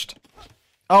unfinished.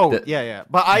 Oh, yeah.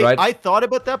 But right? I thought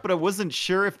about that, but I wasn't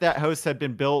sure if that house had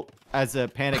been built as a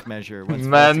panic measure.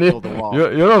 Man,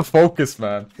 you're not focused,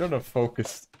 man. You're not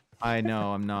focused. I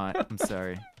know, I'm not. I'm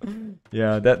sorry.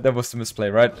 Yeah, that was the misplay,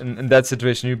 right? In that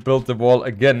situation, you built the wall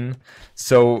again,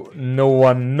 so no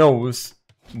one knows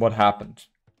what happened.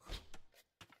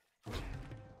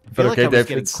 I feel like I was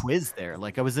getting quizzed there,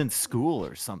 like I was in school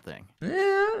or something.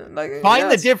 Yeah, like, Find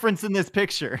the difference in this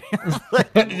picture. Like,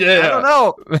 yeah. I don't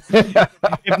know.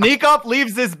 If Nicov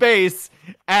leaves this base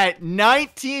at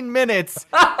 19 minutes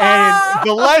and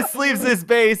Villese leaves this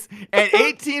base at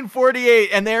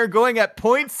 18:48 and they're going at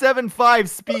 0.75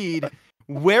 speed,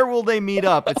 where will they meet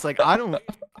up? It's like I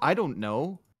don't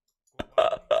know.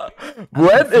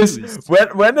 When is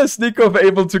Nicov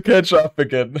able to catch up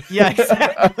again? Yeah,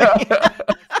 exactly.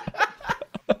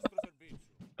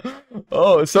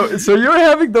 Oh, so you're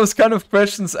having those kind of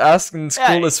questions asked in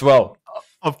school as well.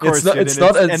 Of course, it's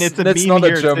not a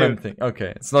German thing.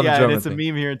 Okay, it's not a German thing. Yeah, it's a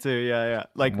meme here too. Yeah.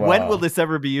 Like, when will this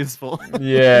ever be useful?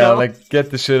 Yeah, no? Like, get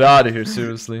the shit out of here,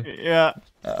 seriously. Yeah.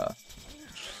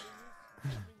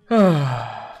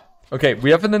 Okay,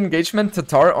 we have an engagement.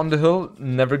 Tatar on the hill,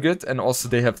 never good. And also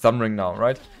they have Thumbring now,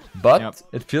 right? But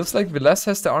it feels like Villese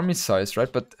has the army size,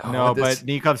 right? But no, but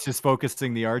Nikov's just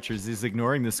focusing the archers. He's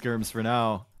ignoring the skirms for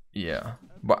now. Yeah.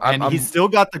 But he's still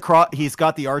got he's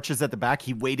got the archers at the back.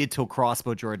 He waited till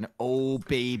crossbow Jordan. Oh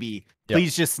baby.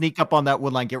 Please just sneak up on that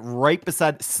wood line. Get right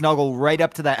beside, snuggle right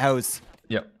up to that house.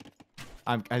 Yep.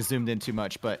 I zoomed in too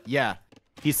much, but yeah.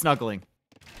 He's snuggling.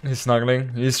 He's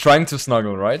snuggling. He's trying to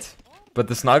snuggle, right? But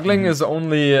the snuggling is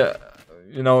only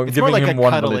you know, it's giving more like him a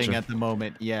one cuddling villager at the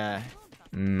moment, yeah.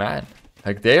 Man.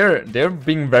 Like they're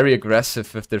being very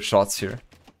aggressive with their shots here.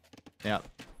 Yeah.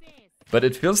 But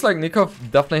it feels like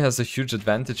Nicov definitely has a huge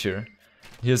advantage here.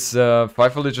 He has 5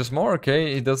 villagers more,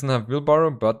 okay, he doesn't have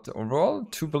wheelbarrow, but overall,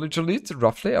 2 villager lead,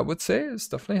 roughly, I would say, is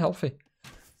definitely healthy.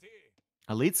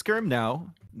 Elite skirm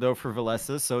now, though, for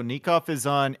Villese, so Nicov is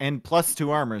on, and +2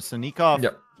 armor, so Nicov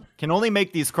can only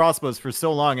make these crossbows for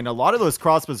so long, and a lot of those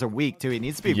crossbows are weak, too. He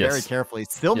needs to be very careful.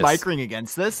 He's still micring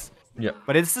against this. Yeah.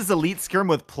 But this is Elite skirm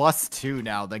with +2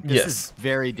 now. Like, this is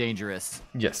very dangerous.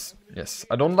 Yes.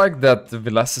 I don't like that the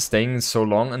Villese is staying so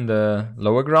long in the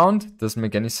lower ground. Doesn't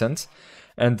make any sense.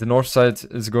 And the north side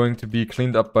is going to be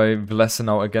cleaned up by Villese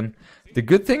now again. The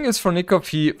good thing is for Nicov,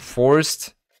 he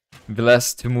forced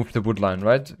Villese to move the wood line,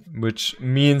 right? Which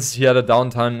means he had a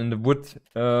downtime in the wood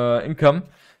income.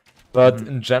 But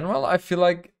in general, I feel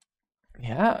like,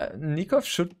 yeah, Nicov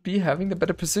should be having the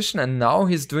better position. And now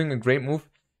he's doing a great move.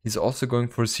 He's also going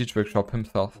for a siege workshop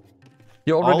himself.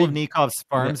 He already... All of Nikov's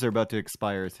farms are about to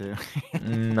expire too.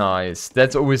 Nice.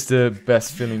 That's always the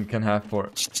best feeling you can have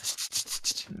for.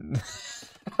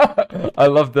 I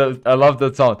love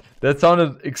that sound. That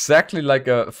sounded exactly like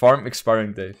a farm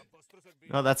expiring date.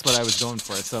 Oh, that's what I was going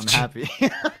for, so I'm happy.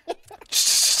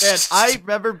 Man, I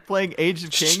remember playing Age of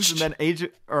Kings, and then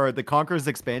the Conqueror's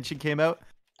expansion came out,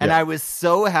 and I was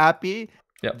so happy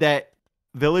that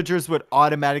villagers would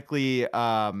automatically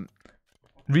reseed,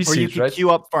 or you could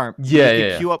queue up farm.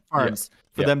 Queue up farms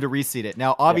for them to reseed it.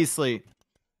 Now, obviously,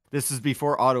 this is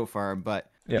before auto farm, but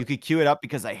you could queue it up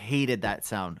because I hated that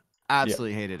sound.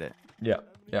 Absolutely hated it.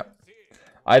 Yeah.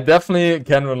 I definitely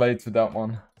can relate to that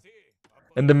one.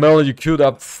 In the middle, you queued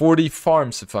up 40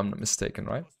 farms, if I'm not mistaken,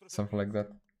 right? Something like that.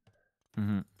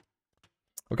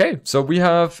 Okay, so we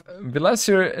have Villese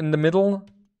here in the middle,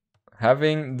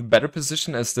 having the better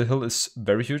position as the hill is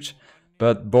very huge.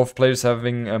 But both players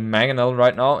having a mangonel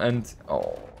right now, and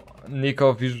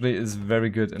Nicov usually is very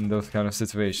good in those kind of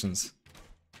situations.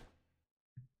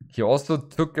 He also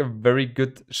took a very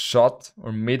good shot,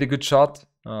 or made a good shot.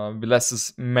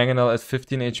 Vilese's mangonel at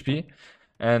 15 HP,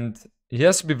 and he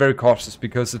has to be very cautious,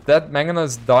 because if that mangonel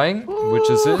is dying, which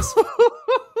is his,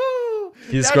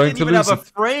 he's going to lose it. Didn't even have a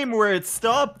frame where it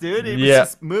stopped, dude. It was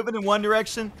just moving in one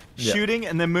direction, shooting,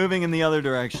 and then moving in the other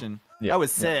direction. That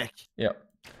was sick. Yeah.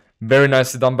 Very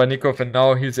nicely done by Nicov, and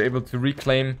now he's able to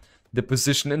reclaim the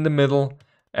position in the middle.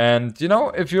 And, you know,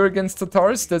 if you're against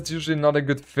Tatars, that's usually not a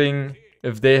good thing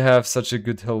if they have such a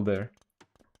good hill there.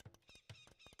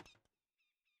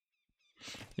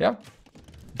 Yeah.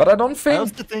 But I don't think... I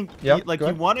also think, Yeah, like,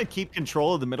 you want to keep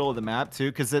control of the middle of the map, too,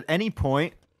 because at any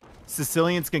point,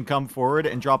 Sicilians can come forward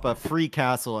and drop a free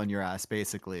castle on your ass,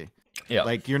 basically. Yeah.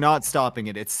 Like, you're not stopping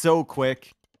it. It's so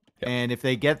quick. Yeah. And if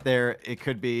they get there, it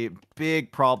could be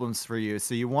big problems for you.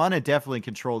 So you want to definitely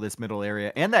control this middle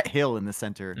area and that hill in the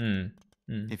center,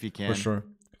 if you can. For sure.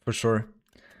 For sure.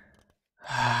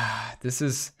 This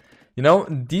is... You know,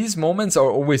 these moments are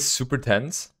always super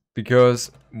tense. Because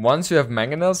once you have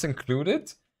mangonels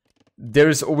included, there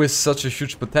is always such a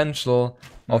huge potential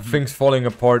of things falling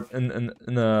apart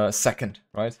in a second,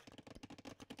 right?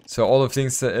 So all of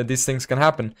these things can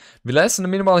happen. Villese, in the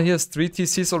meanwhile, he has 3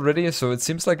 TCs already, so it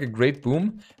seems like a great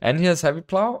boom. And he has Heavy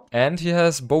Plow, and he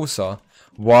has Bosa.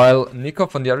 While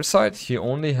Nicov on the other side, he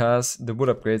only has the wood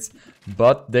upgrades.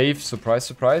 But Dave, surprise,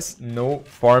 surprise, no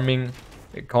farming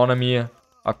economy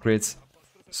upgrades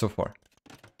so far.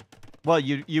 Well,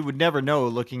 you would never know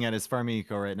looking at his farming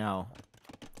eco right now.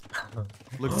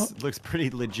 Looks pretty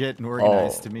legit and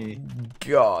organized to me.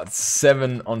 God,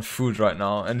 7 on food right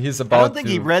now, and he's about. I don't think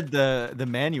he read the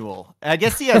manual. I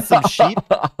guess he has some sheep.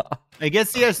 I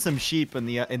guess he has some sheep in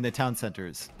the town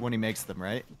centers when he makes them,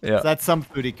 right? Yeah. So that's some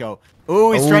food eco.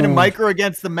 Oh, he's trying to micro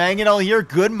against the mangonel here.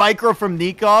 Good micro from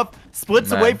Nicov.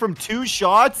 Splits away from 2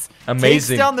 shots.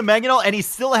 Amazing. Takes down the mangonel, and he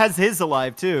still has his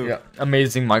alive too. Yeah,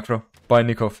 amazing micro by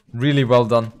Nicov. Really well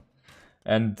done.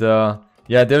 And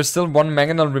yeah, there's still 1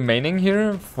 mangonel remaining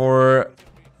here for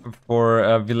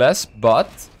Villese, but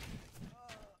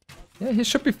yeah, he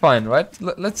should be fine, right?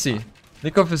 Let's see.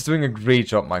 Nicov is doing a great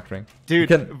job microing. Dude,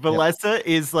 Villese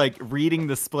is like reading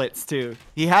the splits too.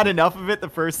 He had enough of it the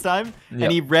first time,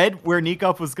 and he read where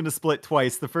Nicov was going to split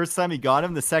twice. The first time he got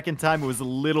him, the second time it was a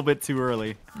little bit too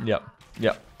early. Yeah,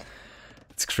 yeah.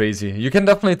 It's crazy. You can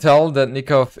definitely tell that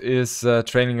Nicov is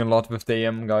training a lot with the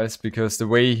AM guys, because the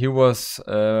way he was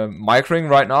microing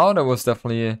right now, that was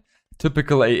definitely a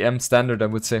typical AM standard, I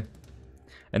would say.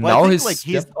 And well, now I think,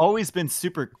 he's always been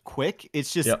super quick.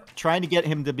 It's just trying to get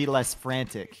him to be less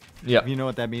frantic. Yeah. If you know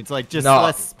what that means. Like, just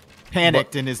less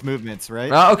panicked in his movements,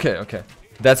 right? Ah, okay, okay.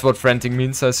 That's what frantic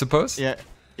means, I suppose. Yeah,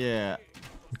 yeah.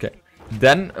 Okay.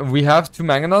 Then we have 2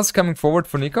 mangonels coming forward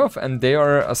for Nicov, and they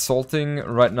are assaulting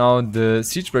right now the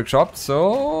siege workshop.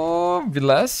 So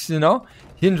Villese, you know,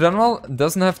 he in general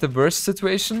doesn't have the worst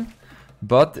situation,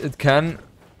 but it can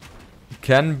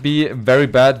be very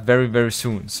bad very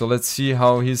soon. So let's see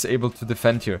how he's able to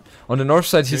defend here. On the north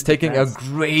side, he's taking a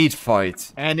great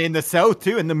fight. And in the south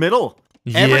too, in the middle.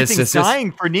 Yes, everything's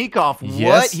dying for Nicov. Yes.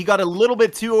 What? He got a little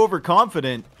bit too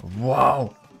overconfident.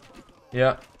 Wow.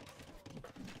 Yeah.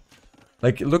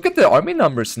 Like, look at the army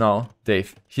numbers now,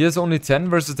 Dave. He has only 10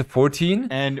 versus the 14.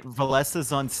 And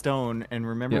Valesa's on stone. And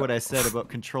remember what I said about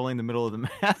controlling the middle of the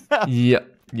map?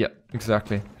 Yeah,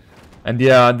 exactly. And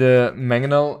yeah, the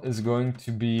mangonel is going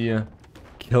to be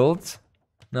killed.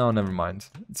 No, never mind.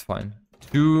 It's fine.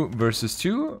 2 versus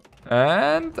 2.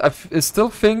 And I still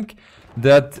think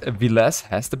that Villese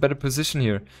has the better position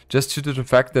here. Just due to the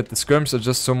fact that the skirms are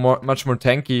just so much more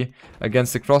tanky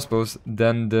against the crossbows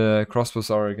than the crossbows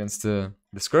are against the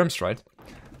skirms, right?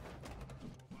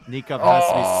 Nicov has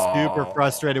to be super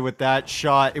frustrated with that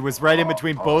shot. It was right in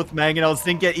between both mangonels.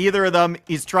 Didn't get either of them.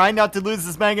 He's trying not to lose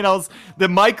his mangonels. The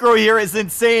micro here is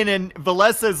insane, and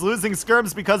Villese is losing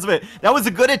skirms because of it. That was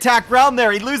a good attack round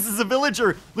there. He loses a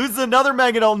villager, loses another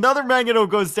mangonel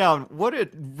goes down. What a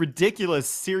ridiculous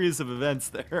series of events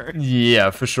there. Yeah,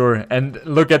 for sure. And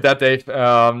look at that, Dave.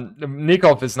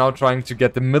 Nicov is now trying to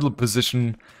get the middle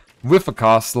position with a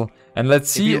castle. And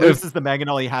let's see if he loses the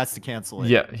mangonel, he has to cancel it.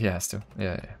 Yeah, he has to.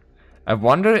 Yeah. I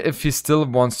wonder if he still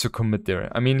wants to commit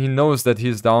there. I mean, he knows that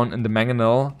he's down in the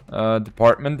mangonel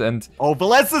department, and... Oh,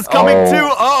 Valesa's coming too!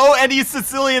 Uh-oh, and he's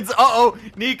Sicilians! Uh-oh!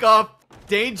 Nicov!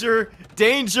 Danger!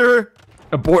 Danger!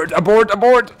 Abort! Abort!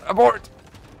 Abort! Abort!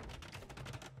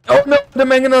 Oh no! The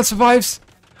mangonel survives!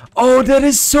 Oh, that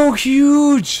is so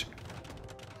huge!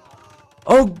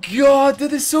 Oh god,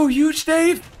 that is so huge,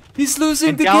 Dave! He's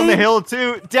losing the game. Down the hill,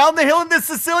 too. Down the hill in the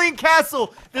Sicilian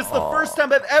castle. This is the first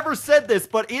time I've ever said this,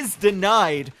 but is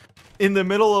denied in the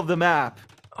middle of the map.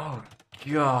 Oh,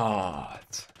 God.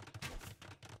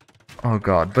 Oh,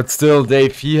 God. But still,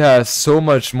 Dave, he has so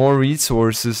much more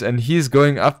resources, and he's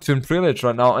going up to Imperial Age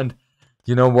right now. And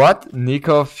you know what?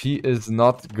 Nicov, he is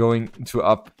not going to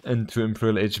up into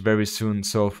Imperial Age very soon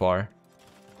so far.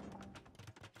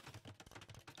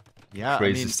 Yeah,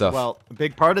 crazy stuff. Well, a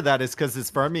big part of that is because his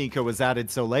farming eco was added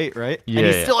so late, right? Yeah,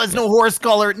 and he still has no horse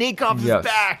collar. Nicov is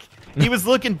back. He was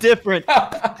looking different.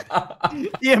 The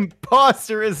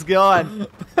imposter is gone.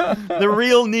 The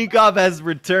real Nicov has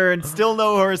returned. Still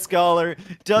no horse collar.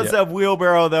 Does have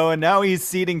wheelbarrow though, and now he's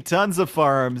seeding tons of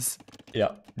farms.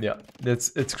 Yeah. Yeah,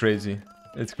 it's crazy.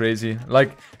 It's crazy.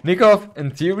 Like, Nicov,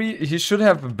 in theory, he should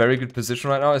have a very good position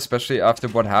right now, especially after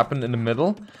what happened in the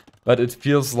middle. But it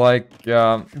feels like,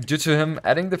 due to him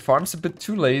adding the farms a bit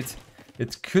too late,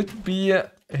 it could be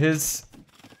his...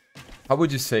 How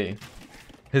would you say?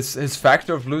 His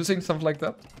factor of losing, something like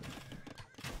that?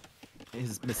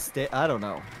 His mistake... I don't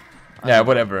know. Yeah,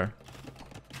 whatever.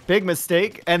 Big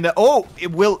mistake. And will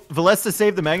Villese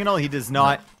save the Mangonel? He does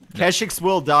not. No. Keshix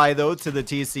will die, though, to the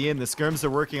TC, and the Skirms are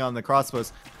working on the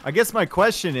crossbows. I guess my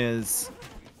question is,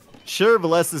 sure,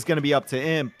 Villese is going to be up to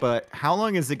Imp, but how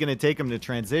long is it going to take him to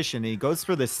transition? He goes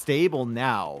for the stable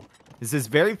now. This is his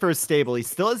very first stable. He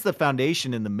still has the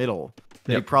foundation in the middle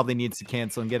that he probably needs to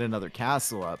cancel and get another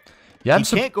castle up. Yeah, he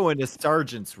can't go into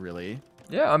Sergeants, really.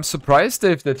 Yeah, I'm surprised,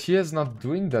 Dave, that he is not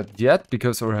doing that yet,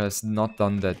 or has not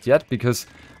done that yet, because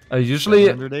usually...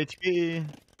 100 HP.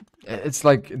 It's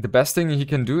like the best thing he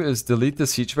can do is delete the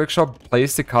siege workshop,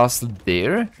 place the castle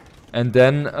there, and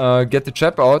then get the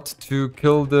trap out to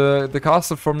kill the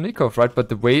castle from Nicov, right? But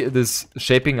the way it is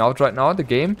shaping out right now, the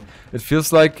game, it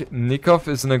feels like Nicov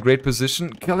is in a great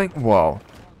position, killing... Wow.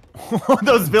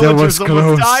 Those villagers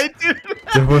almost died, dude.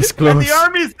 That was close. And the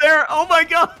army's there. Oh my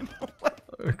god.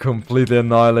 Completely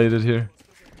annihilated here.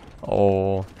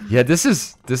 Oh. Yeah, this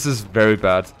is very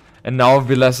bad. And now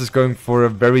Villese is going for a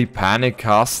very panic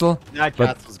castle. That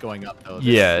castle's going up though.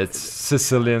 Yeah, it's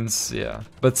Sicilians, yeah.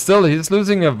 But still, he's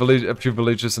losing a few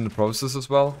villages in the process as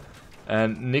well.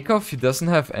 And Nicov, he doesn't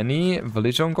have any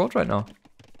village on gold right now.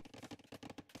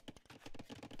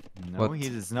 No, he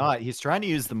does not. He's trying to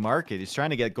use the market. He's trying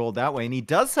to get gold that way. And he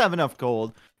does have enough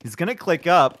gold. He's going to click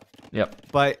up. Yep.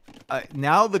 But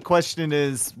now the question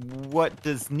is, what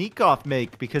does Nicov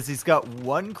make? Because he's got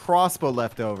one crossbow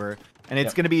left over. And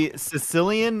it's going to be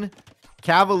Sicilian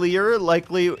Cavalier,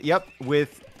 likely,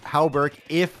 with Halberg,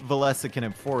 if Villese can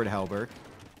afford Halberg.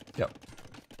 Yep.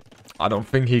 I don't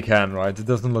think he can, right? It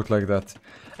doesn't look like that.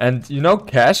 And, you know,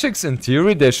 Kashix, in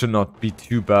theory, they should not be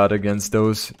too bad against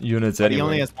those units anyway. He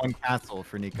only has one castle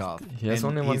for Nicov. He has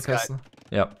only one castle?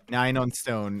 Yep. 9 on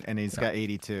stone, and he's got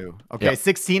 82. Okay,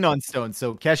 16 on stone,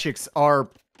 so Kashix are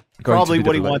probably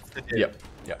what he wants to do. Yep.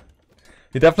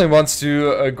 He definitely wants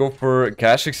to go for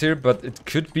Kashix here, but it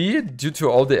could be, due to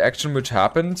all the action which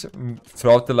happened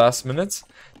throughout the last minutes,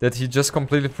 that he just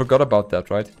completely forgot about that,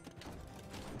 right?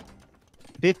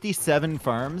 57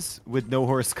 farms with no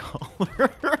horse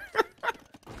collar.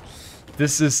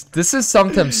 This is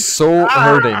sometimes so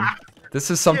hurting.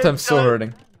 This is sometimes so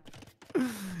hurting.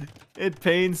 It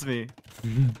pains me.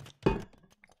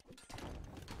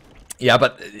 Yeah,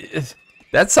 but...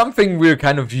 That's something we're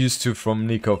kind of used to from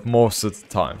Nicov most of the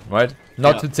time, right?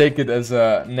 Not to take it as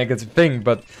a negative thing,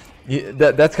 but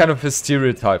that's kind of his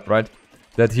stereotype, right?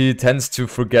 That he tends to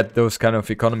forget those kind of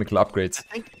economical upgrades.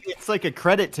 I think it's like a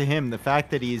credit to him, the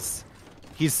fact that he's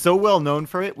so well known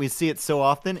for it. We see it so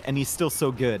often, and he's still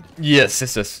so good. Yes.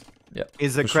 Yeah.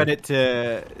 Is a credit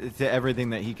to everything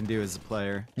that he can do as a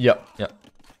player. Yeah.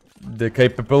 The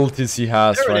capabilities he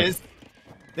has, there right? It is.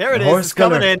 There it is. It's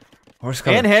coming in.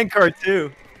 And handcard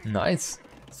too. Nice.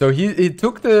 So he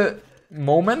took the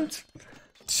moment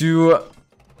to,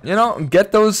 you know,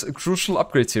 get those crucial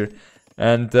upgrades here.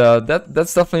 And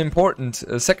that's definitely important.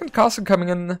 Second castle coming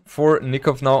in for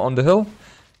Nicov now on the hill.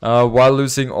 While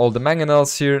losing all the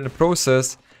mangonels here in the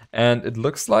process. And it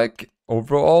looks like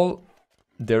overall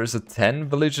there is a 10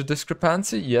 villager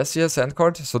discrepancy. Yes, he has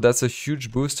handcard. So that's a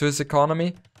huge boost to his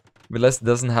economy. Villese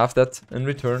doesn't have that in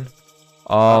return.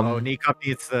 Nicov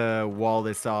needs to wall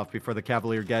this off before the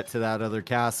Cavalier get to that other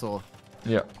castle.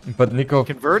 Yeah, but Nicov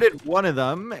converted one of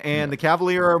them, and the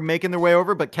Cavalier are making their way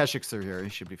over, but Keshix are here. He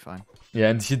should be fine. Yeah,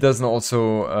 and he doesn't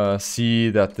also see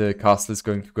that the castle is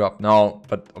going to go up now,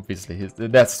 but obviously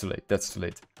that's too late. That's too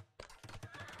late.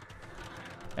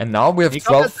 And now we have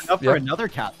 12. Enough for another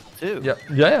castle too.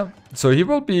 Yeah. So he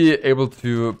will be able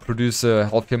to produce a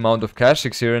healthy amount of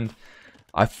Kashix here, and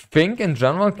I think in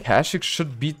general Kashix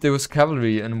should beat those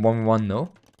cavalry in 1v1,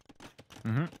 no?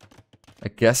 I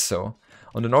guess so.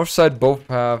 On the north side, both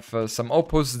have some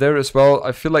outposts there as well.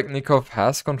 I feel like Nicov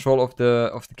has control of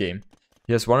the game.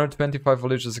 He has 125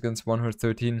 villages against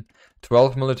 113,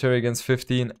 12 military against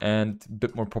 15, and a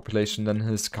bit more population than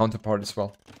his counterpart as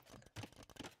well.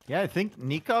 Yeah, I think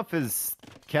Nicov has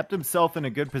kept himself in a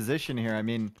good position here. I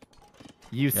mean,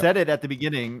 you said it at the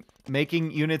beginning,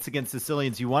 making units against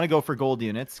Sicilians, you want to go for gold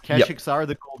units. Kashix are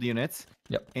the gold units.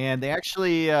 And they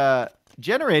actually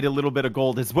generate a little bit of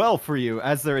gold as well for you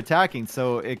as they're attacking.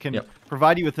 So it can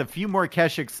provide you with a few more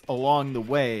Kashix along the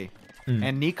way.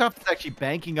 And Nicov is actually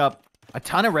banking up a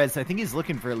ton of res. I think he's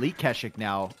looking for elite Kashix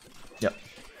now.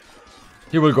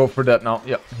 He will go for that now.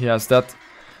 He has that.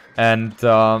 And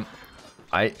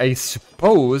I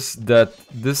suppose that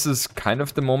this is kind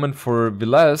of the moment for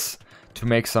Villese to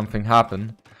make something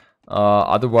happen.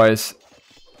 Otherwise,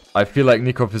 I feel like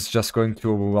Nicov is just going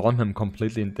to overwhelm him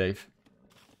completely in Dave.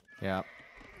 Yeah.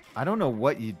 I don't know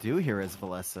what you do here as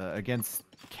Villese against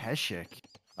Keshik.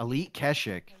 Elite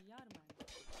Keshik.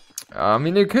 I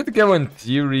mean, you could go in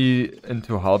theory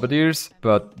into halberdiers,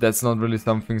 but that's not really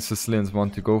something Sicilians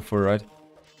want to go for, right?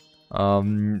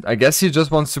 I guess he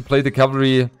just wants to play the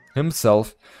cavalry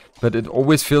himself, but it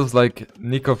always feels like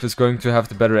Nicov is going to have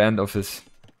the better end of his.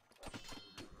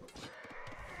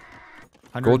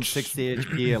 160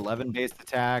 HP, 11 base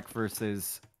attack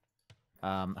versus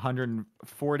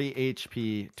 140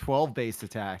 HP, 12 base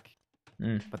attack.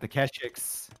 But the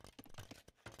Keshiks...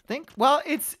 Well,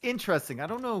 it's interesting. I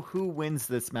don't know who wins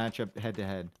this matchup head to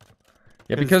head.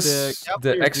 Yeah, because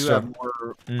the extra do have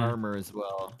more armor as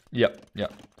well. Yep.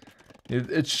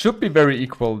 It should be very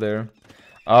equal there.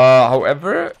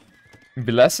 However,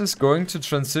 Villese is going to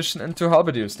transition into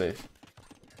halberdiers, Dave,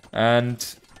 and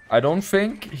I don't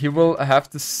think he will have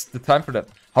the time for that.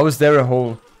 How is there a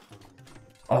hole?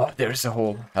 Oh, there's a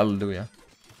hole. Hallelujah.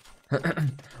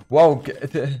 Wow,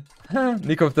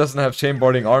 Nicov doesn't have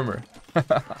chainboarding armor.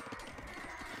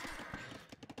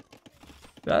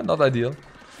 Yeah, not ideal.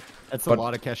 That's a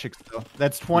lot of Keshiks, though.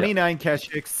 That's 29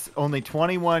 Keshiks, only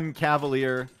 21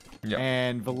 Cavalier,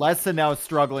 and Villese now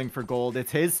struggling for gold.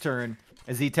 It's his turn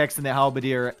as he takes in the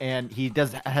Halberdier, and he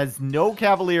has no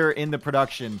Cavalier in the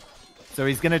production. So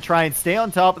he's going to try and stay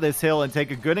on top of this hill and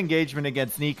take a good engagement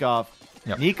against Nicov.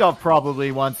 Nicov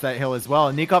probably wants that hill as well,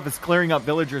 and Nicov is clearing up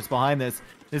villagers behind this.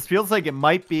 This feels like it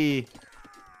might be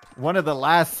one of the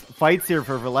last fights here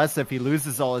for Villese if he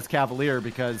loses all his Cavalier,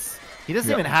 because he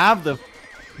doesn't even have the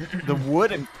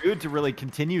wood and food to really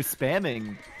continue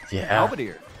spamming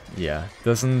Halberdier. Yeah,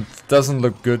 doesn't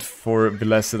look good for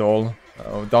Villese at all.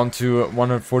 Down to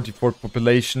 144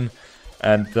 population,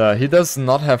 and he does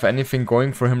not have anything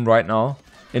going for him right now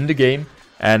in the game.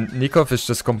 And Nicov is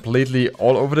just completely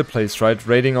all over the place, right?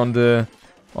 Raiding on the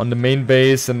main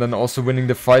base, and then also winning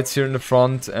the fights here in the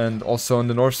front, and also on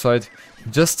the north side.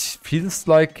 Just feels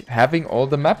like having all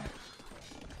the map.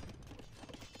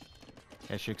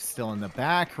 Keshik's still in the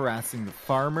back, harassing the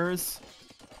farmers.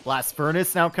 Blast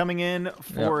Furnace now coming in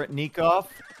for Nicov.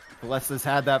 Villese has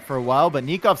had that for a while, but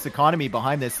Nikov's economy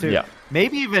behind this too.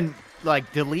 Maybe even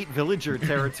like delete villager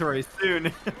territory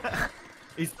soon.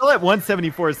 He's still at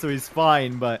 174, so he's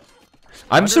fine, but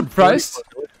I'm surprised.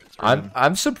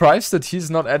 I'm surprised that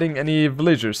he's not adding any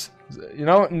villagers. You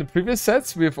know, in the previous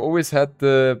sets, we've always had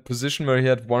the position where he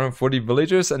had 140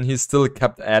 villagers and he still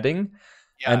kept adding.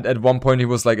 And at one point he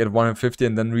was like at 150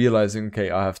 and then realizing, okay,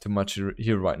 I have too much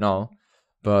here right now.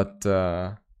 But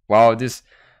wow,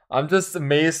 I'm just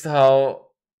amazed how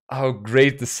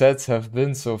great the sets have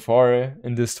been so far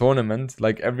in this tournament.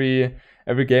 Like every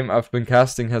game I've been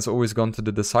casting has always gone to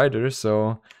the decider,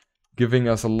 so giving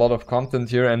us a lot of content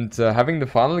here, and having the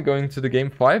final going to the game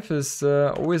 5 is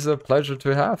always a pleasure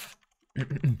to have.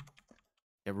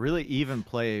 Really even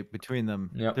play between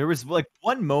them. There was like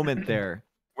one moment there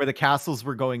where the castles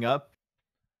were going up,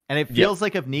 and it feels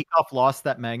like if Nicov lost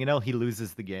that Mangonel, he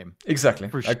loses the game. Exactly.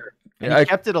 For sure. And he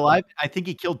kept it alive. I think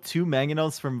he killed 2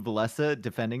 Mangonels from Villese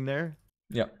defending there.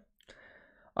 Yeah.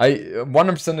 I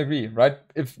 100% agree, right?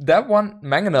 If that one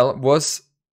Mangonel was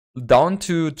down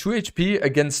to 2 HP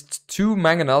against 2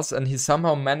 Mangonels and he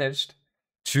somehow managed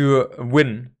to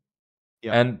win.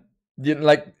 And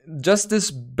like just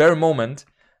this bare moment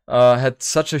had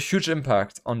such a huge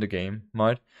impact on the game,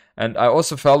 right? And I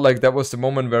also felt like that was the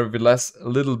moment where Villese a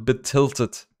little bit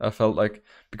tilted, I felt like,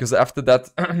 because after that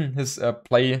his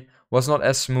play was not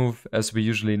as smooth as we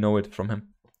usually know it from him.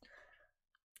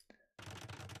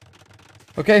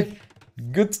 Okay,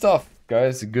 good stuff,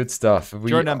 guys, good stuff.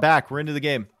 Jordan, I'm back. We're into the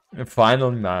game.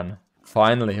 Finally, man.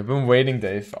 Finally. I've been waiting,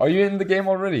 Dave. Are you in the game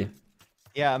already?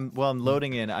 Yeah, I'm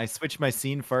loading in. I switched my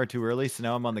scene far too early, so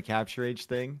now I'm on the capture age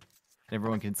thing.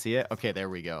 Everyone can see it. Okay, there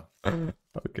we go.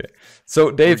 Okay.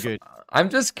 So, Dave, I'm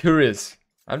just curious.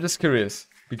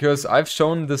 Because I've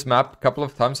shown this map a couple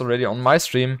of times already on my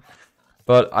stream,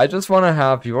 but I just want to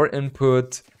have your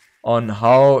input on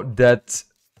how that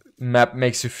map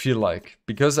makes you feel like,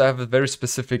 because I have a very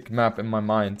specific map in my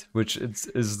mind which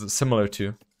is similar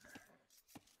to.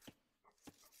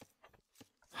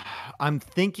 I'm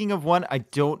thinking of one. I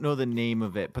don't know the name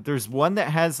of it, but there's one that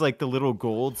has like the little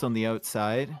golds on the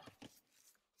outside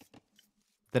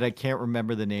that I can't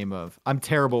remember the name of. I'm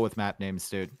terrible with map names,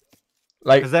 dude.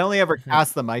 Like, because I only ever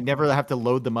cast them. I never have to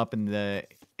load them up in the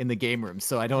game room,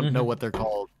 so I don't know what they're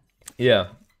called. Yeah.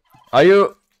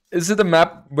 Is it a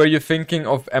map where you're thinking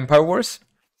of Empire Wars?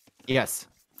 Yes.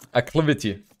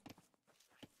 Acclivity.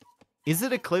 Is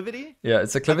it acclivity? Yeah,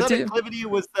 it's acclivity. I thought acclivity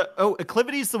was the... Oh,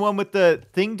 acclivity is the one with the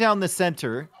thing down the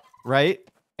center, right?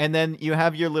 And then you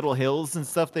have your little hills and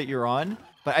stuff that you're on.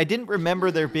 But I didn't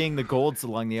remember there being the golds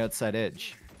along the outside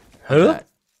edge. Huh?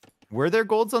 Were there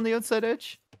golds on the outside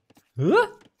edge? Huh?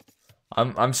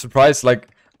 I'm surprised. Like,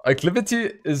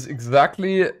 acclivity is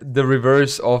exactly the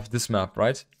reverse of this map,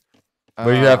 right?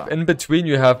 Where you have in between,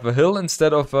 you have a hill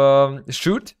instead of a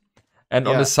chute. And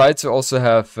on the sides, you also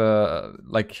have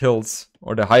like hills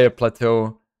or the higher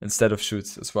plateau instead of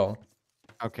chutes as well.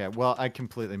 Okay, well, I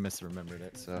completely misremembered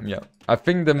it. So yeah, I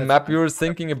think the map you were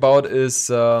thinking about is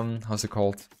how's it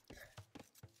called?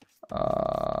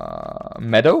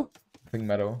 Meadow? I think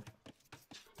Meadow.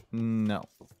 No.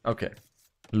 Okay.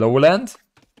 Lowland?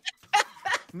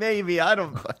 Maybe I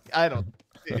don't.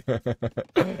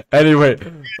 Anyway,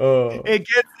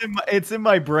 it's in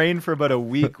my brain for about a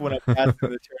week when I'm passing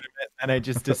the tournament, and I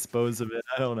just dispose of it.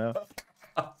 I don't know.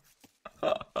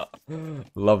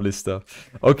 Lovely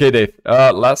stuff. Okay, Dave.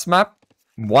 Last map.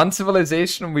 One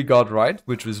civilization we got right,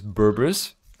 which was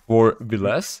Berbers for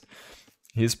Villese.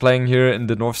 He's playing here in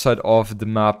the north side of the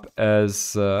map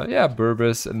as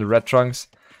Berbers in the red trunks,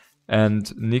 and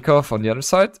Nicov on the other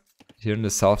side. Here in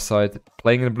the south side,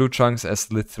 playing in the blue trunks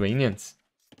as Lithuanians.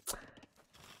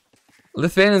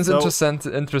 Lithuanians,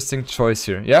 interesting choice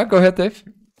here. Yeah, go ahead, Dave.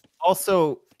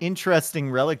 Also,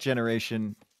 interesting relic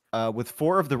generation with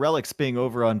 4 of the relics being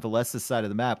over on Vilese's side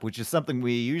of the map, which is something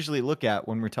we usually look at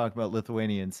when we're talking about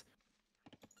Lithuanians.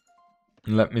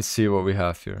 Let me see what we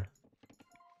have here.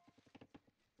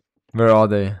 Where are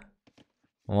they?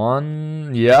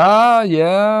 One,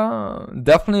 yeah.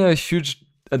 Definitely a huge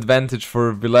advantage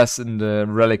for Villese in the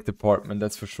relic department,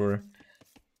 that's for sure.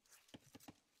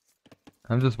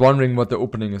 I'm just wondering what the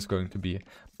opening is going to be.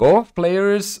 Both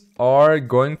players are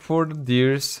going for the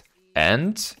deers,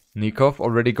 and Nicov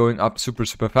already going up super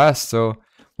fast. So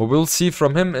what we'll see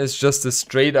from him is just a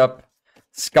straight up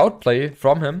scout play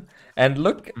from him. And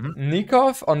look,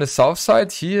 Nicov on the south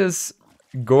side, he is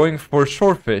going for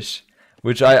shorefish,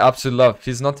 which I absolutely love.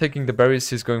 He's not taking the berries,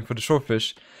 he's going for the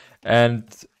shorefish. And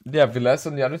yeah, Villese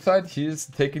on the other side, he's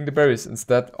taking the berries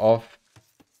instead of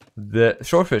the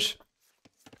shorefish.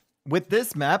 With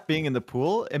this map being in the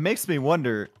pool, it makes me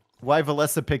wonder why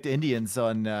Villese picked Indians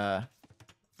on the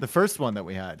first one that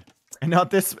we had. And not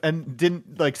this, and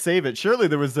didn't like save it. Surely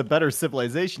there was a better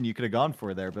civilization you could have gone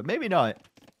for there, but maybe not.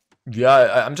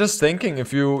 Yeah, I'm just thinking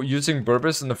if you're using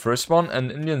Berbers in the first one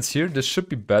and Indians here, this should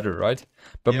be better, right?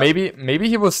 But maybe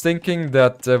he was thinking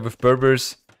that with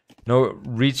Berbers,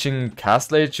 reaching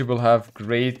Castle Age, you will have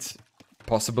great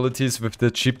possibilities with the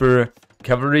cheaper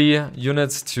cavalry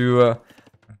units to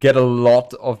get a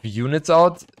lot of units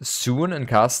out soon in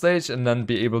Castle Age and then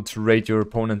be able to raid your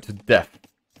opponent to death.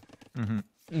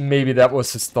 Maybe that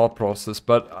was his thought process,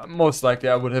 but most likely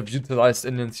I would have utilized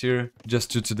Indians here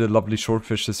just due to the lovely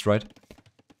shortfishes, right?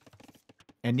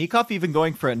 And Nicov even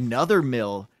going for another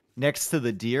mill next to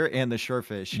the deer and the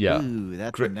shorefish. Yeah. Ooh,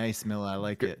 that's a nice mill. I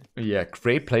like it. Yeah,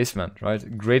 great placement,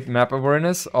 right? Great map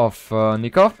awareness of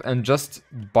Nicov, and just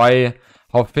by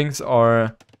how things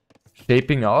are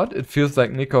shaping out, it feels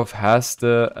like Nicov has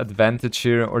the advantage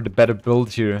here, or the better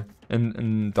build here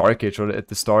in Dark Age, or at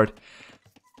the start.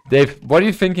 Dave, what are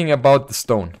you thinking about the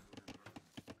stone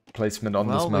placement on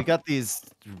this map? Well, we got these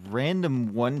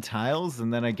random 1 tiles,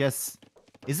 and then I guess...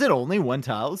 Is it only 1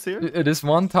 tiles here? It is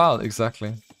 1 tile,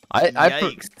 exactly.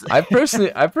 I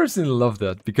personally love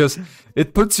that, because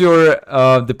it puts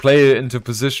the player into a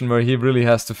position where he really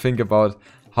has to think about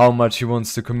how much he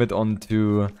wants to commit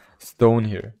onto stone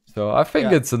here. So I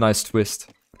think it's a nice twist.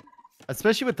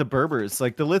 Especially with the Berbers.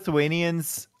 Like the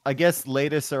Lithuanians, I guess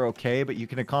latest are okay, but you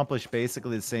can accomplish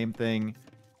basically the same thing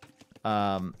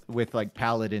with like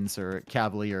paladins or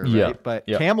cavalier, right? But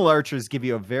camel archers give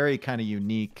you a very kind of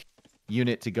unique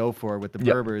unit to go for with the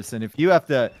Berbers. And if you have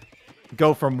to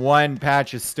go from one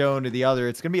patch of stone to the other,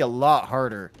 it's going to be a lot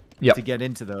harder to get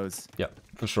into those. Yeah,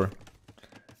 for sure.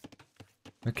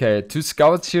 Okay, 2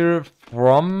 scouts here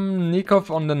from Nicov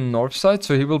on the north side,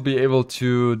 so he will be able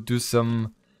to do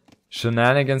some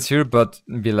shenanigans here, but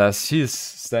Villese, he's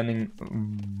standing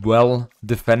well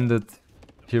defended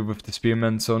here with the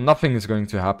spearmen, so nothing is going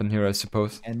to happen here, I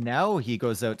suppose. And now he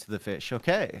goes out to the fish.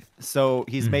 Okay, so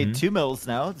he's made 2 mills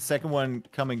now, the second one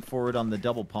coming forward on the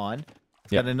double pond.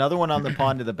 Got another one on the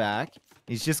pond to the back.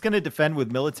 He's just going to defend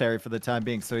with military for the time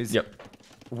being, so he's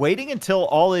waiting until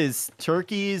all his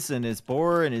turkeys and his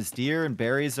boar and his deer and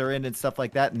berries are in and stuff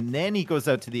like that, and then he goes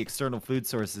out to the external food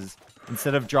sources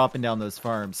instead of dropping down those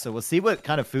farms. So we'll see what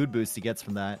kind of food boost he gets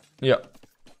from that. Yeah.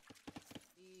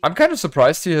 I'm kind of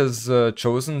surprised he has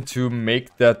chosen to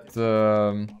make that,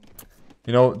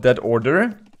 you know, that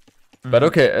order. But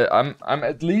okay, I'm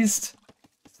at least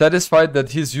satisfied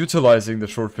that he's utilizing the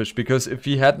shortfish, because if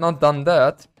he had not done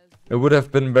that, it would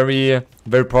have been very,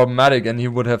 very problematic, and he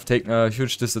would have taken a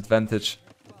huge disadvantage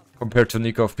compared to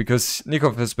Nicov, because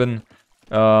Nicov has been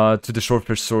to the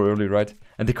shortfish so early, right?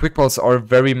 And the quick balls are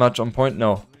very much on point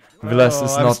now. Villese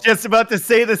is not. I was just about to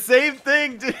say the same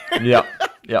thing, dude. Yeah,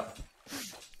 yeah.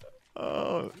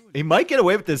 Oh, he might get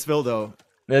away with this, Phil, though.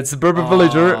 It's a Berber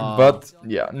villager, but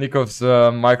yeah, Nikov's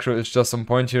micro is just on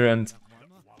point here, and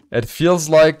it feels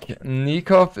like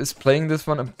Nicov is playing this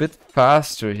one a bit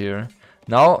faster here.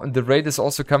 Now the raid is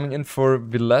also coming in for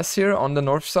Villese here on the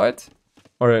north side,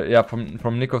 or yeah, from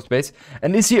Nikov's base.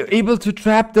 And is he able to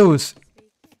trap those?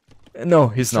 No,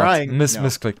 he's not.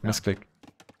 Misclick.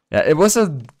 Yeah, it was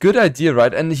a good idea,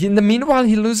 right? And in the meanwhile,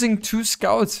 he's losing 2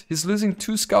 scouts. He's losing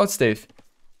 2 scouts, Dave,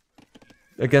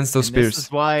 against those spears.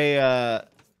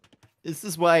 This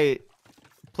is why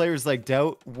players like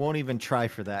Doubt won't even try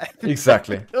for that.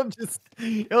 Exactly.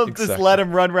 he'll just let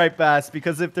him run right past,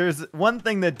 because if there's one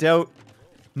thing that Doubt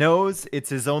knows, it's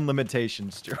his own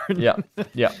limitations, Jordan.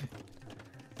 Yeah.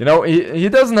 You know, he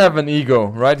doesn't have an ego,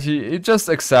 right? He just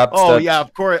accepts that. Oh yeah,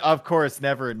 of course,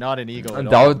 never, not an ego at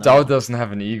all. No. Doubt doesn't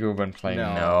have an ego when playing.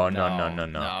 No.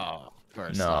 Of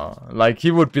course not. Like,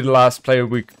 he would be the last player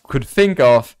we could think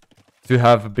of to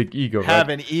have a big ego. Have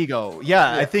an ego.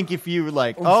 Yeah, I think if you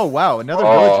like, oh wow, another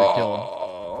villager kill.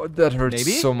 Oh, that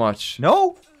hurts so much.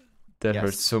 No? That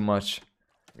hurts so much.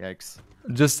 Yikes.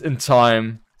 Just in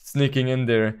time, sneaking in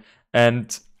there.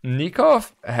 And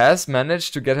Nicov has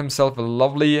managed to get himself a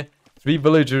lovely 3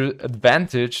 villager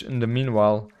advantage in the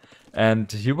meanwhile.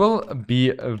 And he will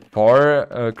be far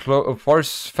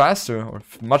faster, or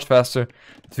much faster,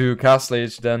 to Castle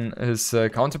Age than his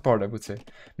counterpart, I would say.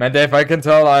 Man, Dave, I can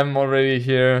tell I'm already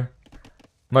here.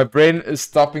 My brain is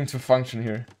stopping to function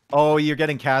here. Oh, you're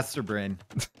getting caster brain.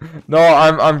 No,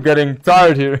 I'm getting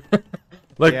tired here.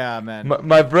 Like, yeah, man.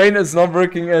 My brain is not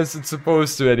working as it's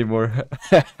supposed to anymore.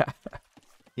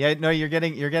 Yeah, no, you're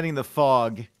getting the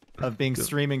fog of being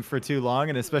streaming for too long,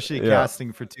 and especially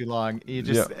casting for too long.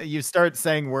 You start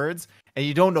saying words and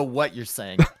you don't know what you're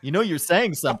saying. You know you're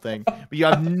saying something, but you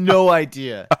have no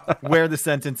idea where the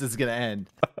sentence is gonna end.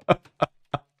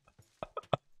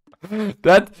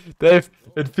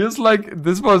 It feels like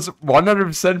this was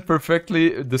 100%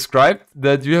 perfectly described,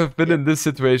 that you have been in this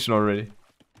situation already.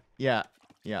 Yeah.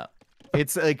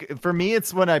 It's like, for me,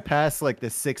 it's when I pass like the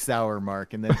 6-hour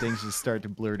mark, and then things just start to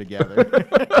blur together.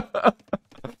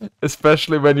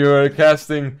 Especially when you are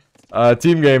casting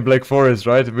team game Black Forest,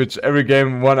 right? Which every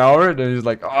game 1 hour, then you're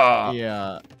like,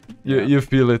 yeah. You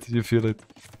feel it.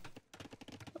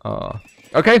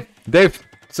 Okay, Dave.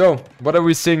 So what are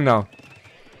we seeing now?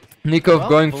 Nicov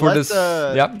going for this.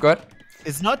 Yeah, go ahead.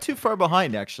 It's not too far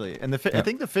behind, actually, and I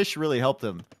think the fish really helped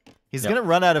him. He's gonna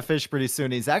run out of fish pretty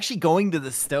soon. He's actually going to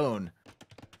the stone.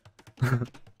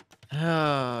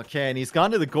 Okay, and he's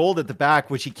gone to the gold at the back,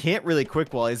 which he can't really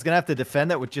quick wall. He's gonna have to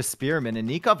defend that with just spearmen. And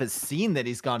Nicov has seen that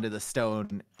he's gone to the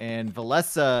stone, and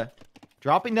Villese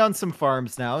dropping down some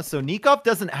farms now. So Nicov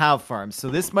doesn't have farms, so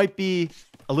this might be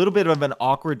a little bit of an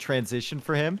awkward transition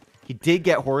for him. He did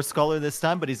get Horse Collar this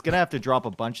time, but he's gonna have to drop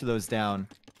a bunch of those down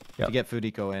to get food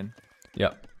eco in.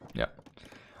 Yeah.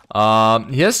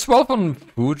 He has 12 on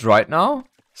food right now,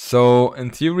 so in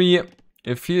theory,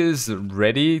 if he is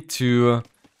ready to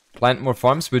plant more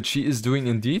farms, which he is doing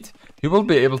indeed, he will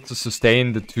be able to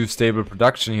sustain the 2 stable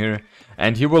production here,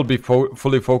 and he will be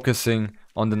fully focusing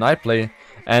on the night play.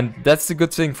 And that's the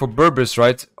good thing for Berbers,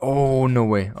 right? Oh, no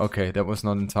way. Okay, that was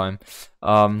not in time.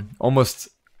 Almost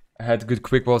had good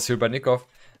quick balls here by Nicov.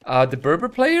 The Berber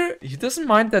player, he doesn't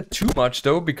mind that too much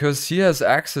though, because he has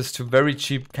access to very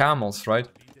cheap camels, right?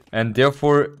 And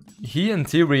therefore, he in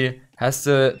theory has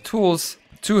the tools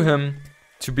to him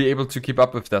to be able to keep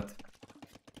up with that.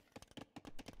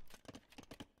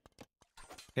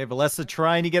 Okay, Villese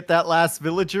trying to get that last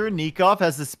villager. Nicov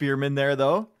has the spearman there,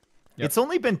 though. Yep. It's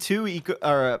only been 2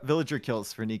 villager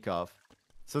kills for Nicov.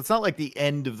 So it's not like the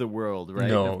end of the world, right?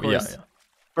 No, of course,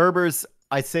 Berbers,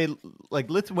 I say, like,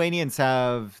 Lithuanians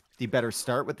have the better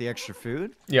start with the extra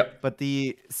food. Yeah. But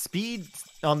the speed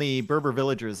on the Berber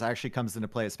villagers actually comes into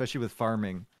play, especially with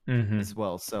farming as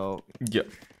well. So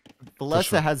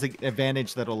Villese has an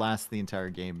advantage that'll last the entire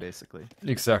game, basically.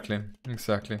 Exactly.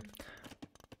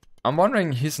 I'm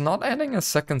wondering, he's not adding a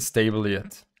second stable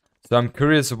yet. So I'm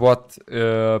curious what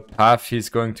path he's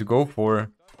going to go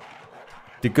for.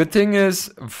 The good thing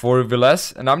is for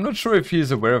Villese, and I'm not sure if he's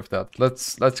aware of that.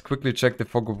 Let's quickly check the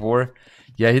fog of war.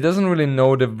 Yeah, he doesn't really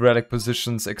know the relic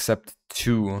positions except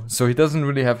 2. So he doesn't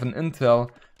really have an intel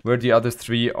where the other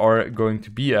 3 are going to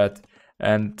be at.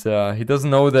 And he doesn't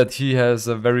know that he has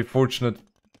a very fortunate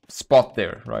spot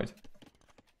there, right?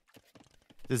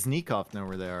 Does Nicov know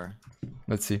where they are?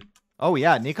 Let's see. Oh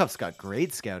yeah, Nikov's got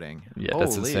great scouting. Yeah,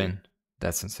 that's insane.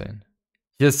 That's insane.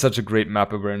 He has such a great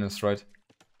map awareness, right?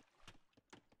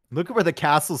 Look at where the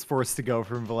castle's forced to go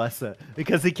from Villese,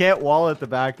 because he can't wall at the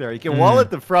back there. He can wall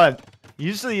at the front.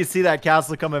 Usually you see that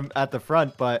castle coming at the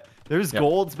front, but there's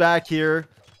golds back here.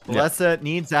 Villese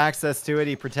needs access to it.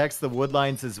 He protects the wood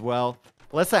lines as well.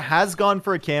 Villese has gone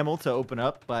for a camel to open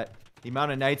up, but the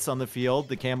amount of knights on the field,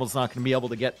 the camel's not going to be able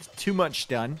to get too much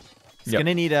done. He's going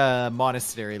to need a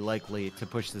monastery, likely, to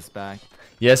push this back.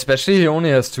 Yeah, especially he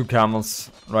only has 2 camels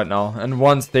right now, and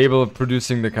 1 stable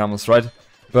producing the camels, right?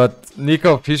 But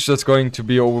Nicov, he's just going to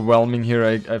be overwhelming here,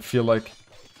 I feel like.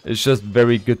 It's just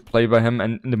very good play by him,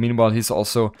 and in the meanwhile, he's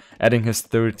also adding his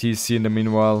 3rd TC in the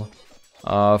meanwhile.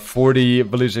 40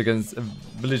 villages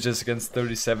against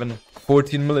 37,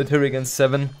 14 military against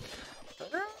 7.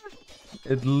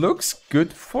 It looks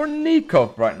good for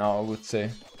Nicov right now, I would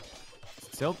say.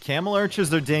 Still, camel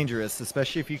archers are dangerous,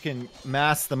 especially if you can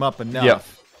mass them up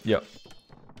enough. Yeah.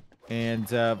 And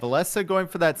Villese going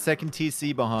for that 2nd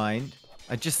TC behind.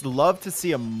 I just love to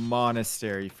see a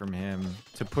monastery from him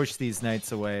to push these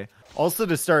knights away. Also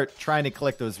to start trying to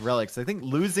collect those relics. I think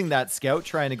losing that scout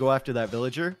trying to go after that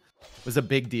villager was a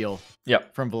big deal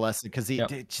from Villese, because he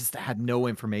just had no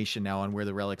information now on where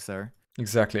the relics are.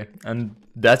 Exactly, and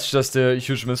that's just a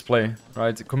huge misplay,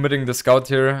 right? Committing the scout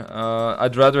here,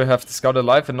 I'd rather have the scout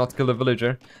alive and not kill the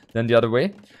villager than the other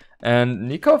way.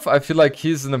 And Nicov, I feel like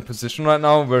he's in a position right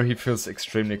now where he feels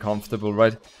extremely comfortable,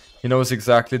 right? He knows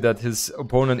exactly that his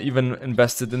opponent even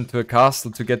invested into a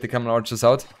castle to get the camel archers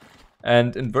out.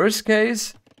 And in worst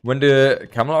case, when the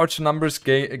camel archer numbers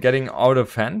getting out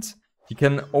of hand, he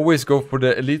can always go for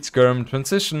the elite skirm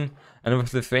transition. And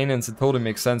with the Lithuanians, it totally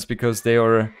makes sense because they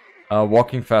are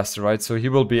walking faster, right? So he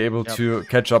will be able to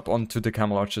catch up onto the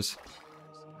camel archers.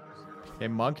 Okay,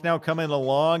 Monk now coming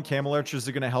along. Camel archers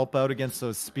are going to help out against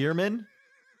those spearmen.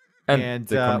 And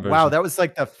wow, that was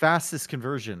like the fastest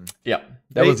conversion. Yeah,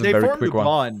 that was a very quick one. They formed a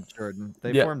bond, Jordan.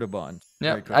 They formed a bond.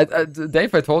 Yeah,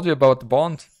 Dave, I told you about the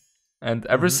bond. And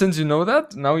ever since you know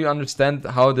that, now you understand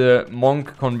how the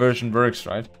monk conversion works,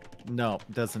 right? No,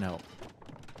 it doesn't help.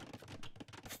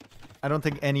 I don't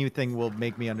think anything will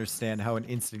make me understand how an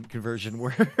instant conversion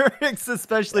works,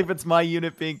 especially if it's my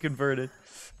unit being converted.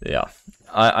 Yeah,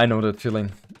 I know that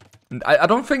feeling. I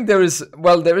don't think there is,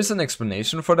 well, there is an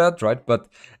explanation for that, right? But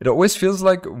it always feels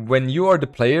like when you are the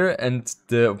player and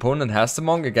the opponent has the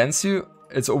monk against you,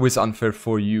 it's always unfair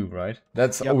for you, right?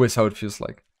 That's always how it feels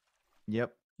like.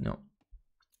 Yep. No.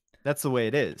 That's the way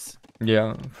it is.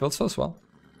 Yeah, feels so as well.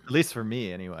 At least for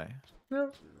me, anyway. Yeah.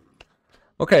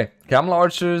 Okay, camel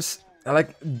archers.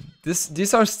 Like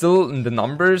these are still in the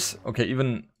numbers. Okay,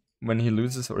 even when he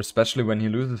loses, or especially when he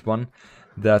loses one,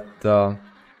 that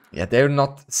yeah, they're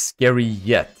not scary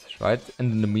yet, right?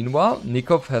 And in the meanwhile,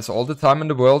 Nicov has all the time in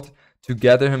the world to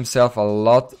gather himself a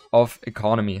lot of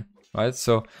economy, right?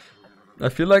 So I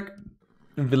feel like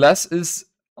Villese is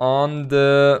on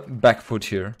the back foot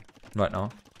here right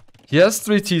now. He has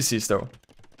 3 TCs though.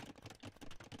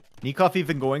 Nicov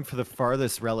even going for the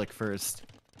farthest relic first.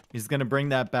 He's going to bring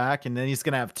that back, and then he's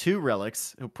going to have 2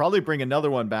 relics. He'll probably bring another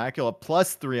one back. He'll have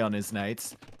 +3 on his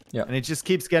knights. Yeah. And it just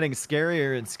keeps getting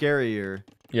scarier and scarier.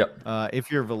 Yep.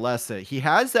 If you're Villese. He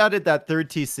has added that 3rd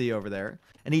TC over there.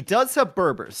 And he does have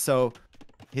Berbers. So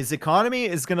his economy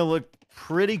is going to look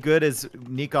pretty good as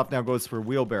Nicov now goes for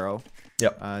wheelbarrow.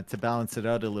 Yep. To balance it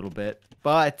out a little bit.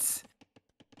 But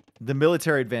the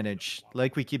military advantage,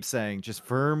 like we keep saying, just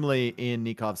firmly in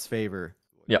Nikov's favor.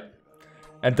 Yep.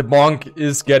 And the monk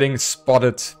is getting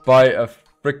spotted by a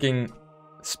freaking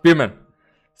spearman.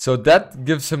 So that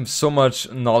gives him so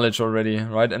much knowledge already,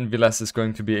 right? And Villese is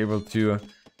going to be able to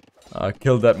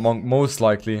kill that monk most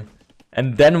likely.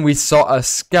 And then we saw a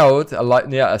scout,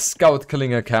 a scout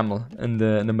killing a camel in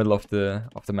the middle of the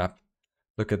map.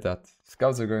 Look at that.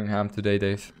 Scouts are going ham today,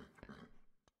 Dave.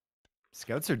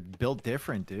 Scouts are built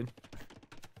different, dude.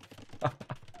 I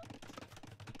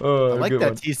Oh, like good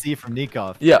that one. TC from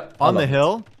Nicov. Yeah. On the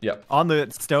hill, Yeah. on the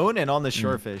stone, and on the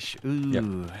shorefish. Ooh,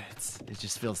 Yep. it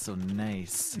just feels so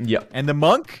nice. Yeah. And the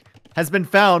monk has been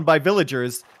found by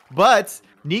villagers, but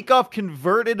Nicov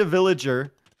converted a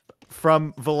villager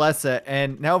from Villese,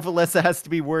 and now Villese has to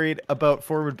be worried about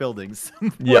forward buildings.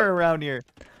 Yeah. Around here.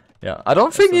 Yeah. I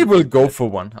don't think he will go for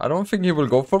one. I don't think he will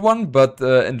go for one, but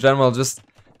in general, just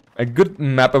a good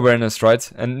map awareness,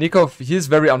 right? And Nicov, he's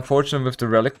very unfortunate with the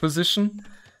relic position,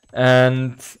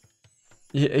 and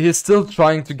he's still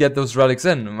trying to get those relics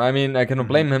in. I mean, I cannot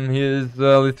blame him. He is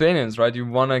Lithuanians, right? You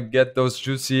want to get those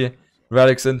juicy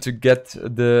relics in to get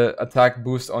the attack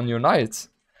boost on your knights.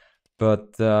 But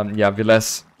yeah,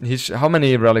 Villese, how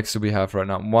many relics do we have right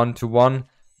now? 1 to 1,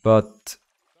 but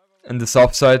in the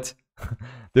south side,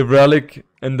 the relic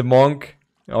and the monk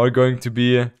are going to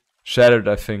be shattered,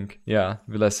 I think. Yeah,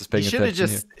 Villese is paying attention. He should have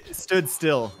just stood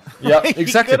still. Yeah,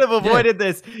 exactly. He could have avoided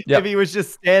this if he was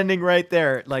just standing right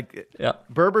there. Like,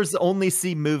 Berbers only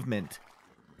see movement,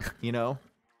 you know?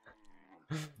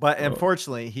 But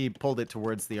unfortunately, he pulled it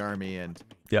towards the army, and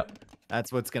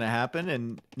that's what's going to happen.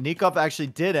 And Nicov actually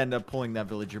did end up pulling that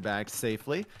villager back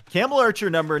safely. Camel Archer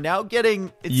number now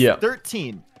getting, it's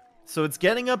 13. So it's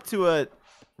getting up to a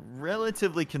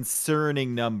relatively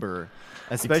concerning number,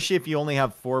 especially if you only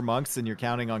have 4 monks and you're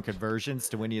counting on conversions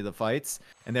to win you the fights.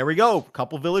 And there we go.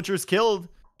 Couple villagers killed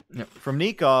from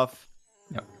Nicov.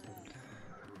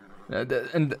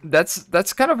 And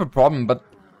that's kind of a problem, but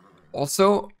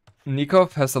also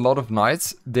Nicov has a lot of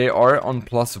knights. They are on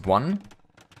 +1.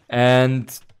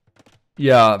 And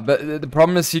yeah, but the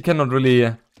problem is he cannot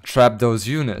really trap those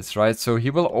units, right? So he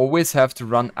will always have to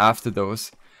run after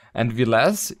those. And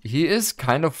Villese, he is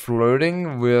kind of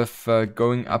flirting with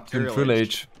going up to Imperial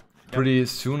Age pretty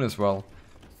soon as well.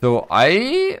 So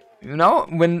you know,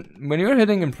 when you're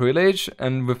hitting Imperial Age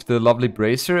and with the lovely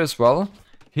Bracer as well,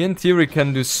 he in theory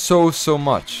can do so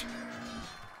much.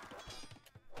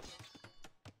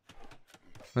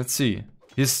 Let's see.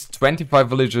 He's 25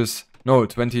 villages, no,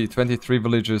 23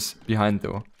 villages behind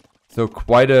though. So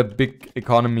quite a big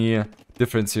economy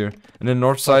difference here. And the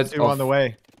north side +2 on the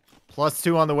way.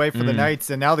 +2 on the way for the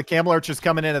knights, and now the Camel Archer's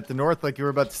coming in at the north, like you were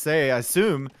about to say, I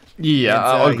assume. Yeah,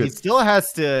 all good. He still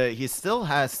has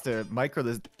to micro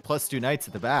the +2 knights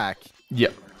at the back. Yeah.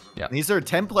 And these are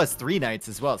 10+3 knights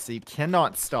as well, so you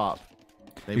cannot stop.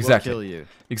 They will kill you.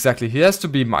 Exactly. He has to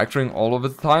be microing all of the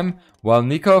time, while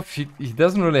Nicov, he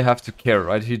doesn't really have to care,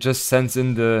 right? He just sends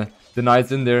in the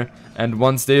knights in there, and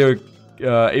once they are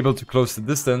able to close the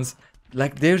distance,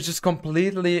 like they're just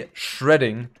completely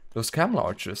shredding those Camel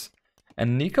Archers.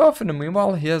 And Nicov, in the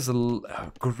meanwhile, he has a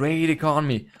great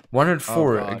economy.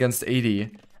 104 against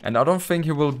 80. And I don't think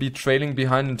he will be trailing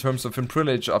behind in terms of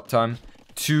Imperial Age uptime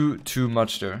too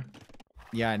much there.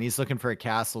 Yeah, and he's looking for a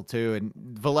castle too. And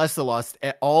Villese lost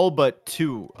all but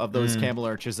 2 of those Camel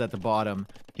Archers at the bottom.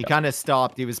 He kind of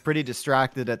stopped. He was pretty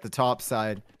distracted at the top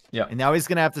side. Yeah. And now he's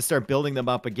going to have to start building them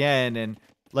up again. And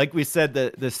like we said,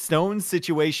 the stone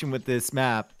situation with this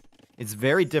map, it's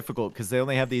very difficult because they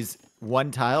only have these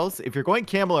 1 tiles. If you're going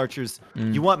Camel Archers,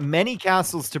 you want many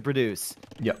castles to produce.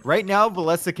 Yeah. Right now,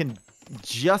 Villese can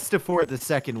just afford the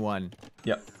second one.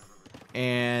 Yeah.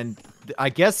 And I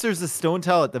guess there's a stone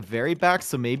tile at the very back,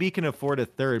 so maybe he can afford a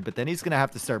third, but then he's going to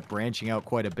have to start branching out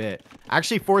quite a bit.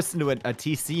 Actually forced into a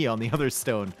TC on the other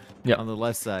stone on the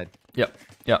left side. Yeah.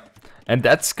 And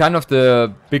that's kind of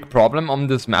the big problem on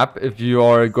this map if you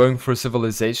are going for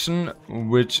civilization,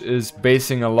 which is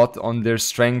basing a lot on their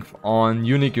strength on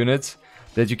unique units,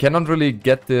 that you cannot really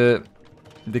get the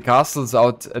castles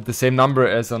out at the same number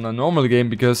as on a normal game,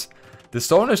 because the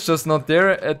stone is just not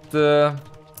there at the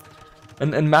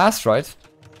in mass, right?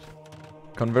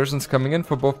 Conversions coming in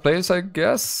for both players, I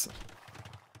guess.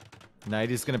 Knight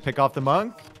is going to pick off the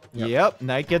monk. Yep,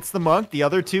 Knight gets the monk. The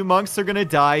other 2 monks are going to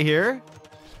die here.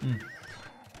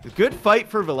 A good fight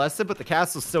for Villese, but the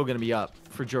castle's still going to be up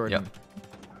for Jordan.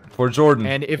 For Jordan.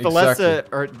 And if Villese,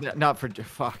 or not for,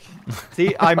 fuck.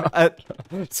 See, I'm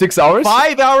 6 hours?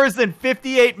 5 hours and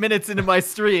 58 minutes into my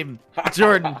stream,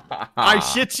 Jordan. I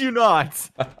shit you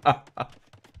not.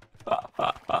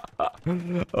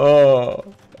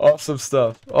 Oh, awesome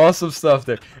stuff. Awesome stuff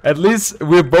there. At least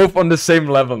we're both on the same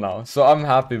level now, so I'm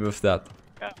happy with that.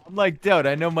 I'm like, dude,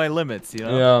 I know my limits, you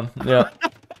know? Yeah.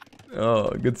 Oh,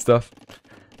 good stuff.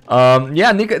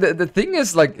 Yeah, the thing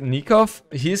is, like, Nicov,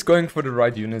 he's going for the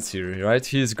right units here, right?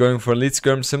 He's going for elite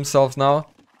skirms himself now,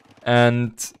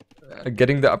 and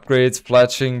getting the upgrades,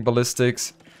 fletching,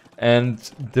 ballistics. And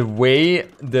the way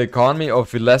the economy of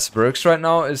Villese works right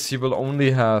now is he will only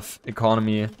have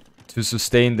economy to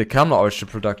sustain the Camel Archer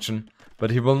production, but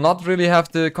he will not really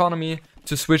have the economy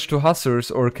to switch to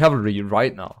hussars or cavalry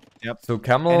right now. Yep. So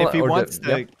Camel, and if he wants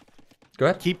to Go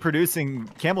ahead. keep producing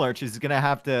Camel Archers, he's gonna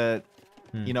have to,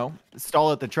 you know,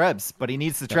 stall at the trebs. But he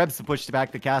needs the trebs to push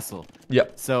back the castle. Yeah.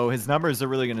 So his numbers are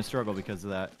really gonna struggle because of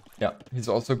that. Yeah, he's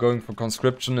also going for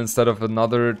conscription instead of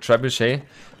another trebuchet.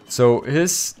 So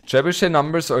his trebuchet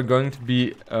numbers are going to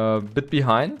be a bit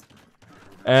behind.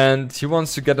 And he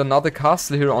wants to get another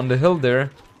castle here on the hill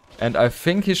there And I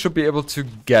think he should be able to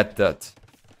get that.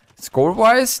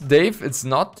 Score-wise, Dave, it's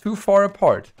not too far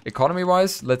apart.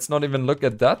 Economy-wise, let's not even look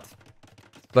at that.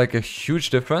 Like a huge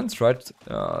difference, right?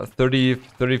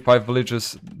 35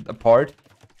 villages apart.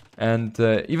 And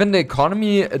even the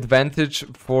economy advantage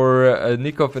for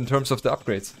Nicov in terms of the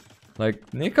upgrades.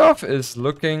 Like, Nicov is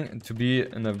looking to be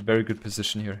in a very good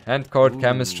position here. Handcard,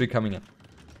 chemistry coming in.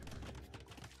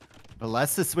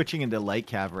 Villese is switching into light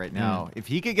cav right now. If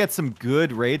he could get some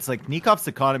good raids, like Nikov's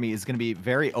economy is going to be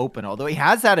very open. Although he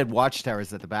has added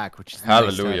watchtowers at the back, which is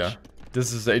hallelujah. Nice touch.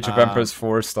 This is Age of Empires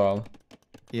 4 style.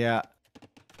 Yeah.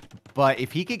 But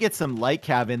if he could get some light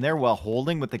cav in there while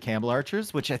holding with the Camel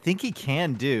Archers, which I think he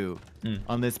can do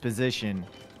on this position,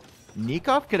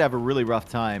 Nicov could have a really rough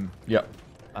time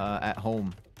at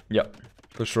home. Yeah,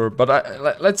 for sure.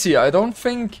 But let's see. I don't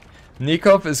think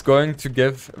Nicov is going to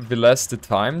give Villese the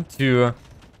time to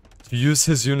use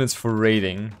his units for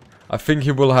raiding. I think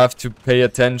he will have to pay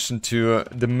attention to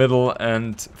the middle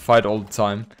and fight all the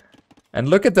time. And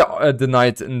look at the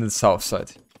knight in the south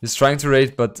side. He's trying to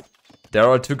raid, but there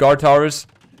are 2 guard towers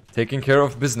taking care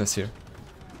of business here.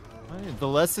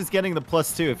 Villese is getting the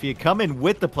 +2. If you come in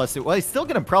with the +2, well, he's still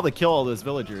going to probably kill all those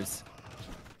villagers.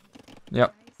 Yeah,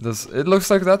 it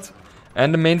looks like that.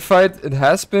 And the main fight, it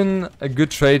has been a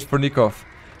good trade for Nicov.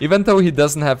 Even though he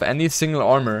doesn't have any single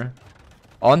armor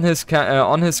on his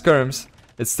skirms,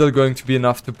 it's still going to be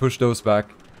enough to push those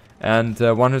back. And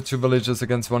 102 villages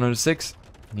against 106.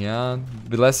 Yeah,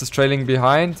 Villese is trailing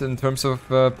behind in terms of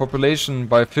population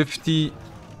by 50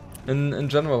 in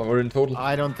general or in total.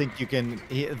 I don't think you can.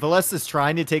 Villese is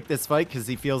trying to take this fight because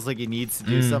he feels like he needs to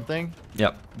do something.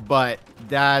 Yeah, but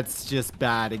that's just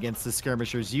bad against the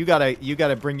skirmishers. You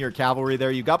gotta bring your cavalry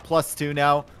there. You got +2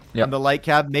 now on the light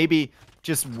cab. Maybe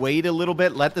just wait a little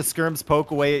bit. Let the skirms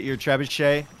poke away at your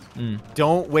trebuchet.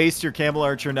 Don't waste your camel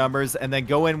archer numbers, and then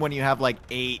go in when you have like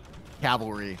 8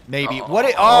 cavalry. Maybe. He's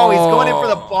going in for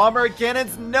the bomber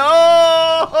cannons. No!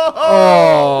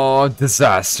 Oh,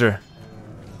 disaster.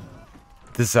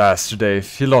 Disaster,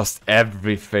 Dave. He lost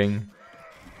everything.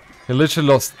 He literally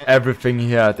lost everything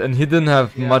he had, and he didn't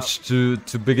have much to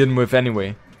begin with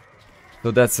anyway. So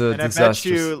that's a disaster.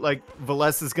 I bet you, like,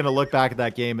 Villese is gonna look back at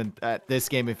that game and at this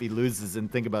game if he loses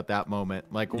and think about that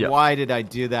moment. Like, why did I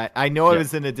do that? I know I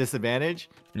was in a disadvantage.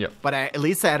 But at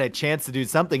least I had a chance to do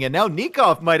something. And now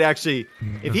Nicov might actually,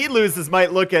 if he loses,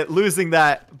 might look at losing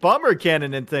that bomber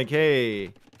cannon and think,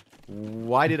 hey,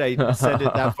 why did I send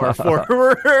it that far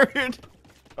forward?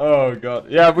 Oh god.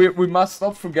 Yeah, we must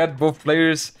not forget both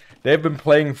players. They've been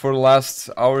playing for the last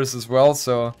hours as well,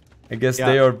 so I guess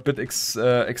they are a bit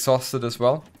exhausted as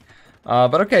well.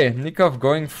 But okay, Nicov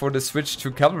going for the switch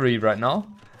to cavalry right now.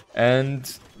 And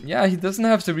yeah, he doesn't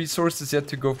have the resources yet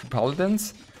to go for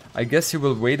paladins. I guess he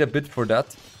will wait a bit for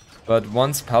that. But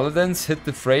once paladins hit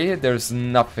the fray, there's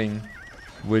nothing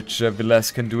which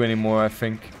Villese can do anymore, I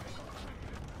think.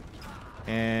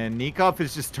 And Nicov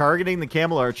is just targeting the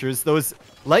camel archers. Those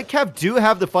light cav do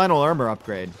have the final armor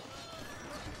upgrade.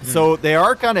 So they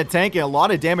are kind of tanking a lot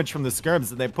of damage from the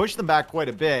skirms, and they push them back quite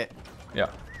a bit. Yeah.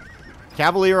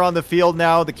 Cavalier on the field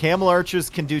now. The camel archers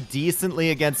can do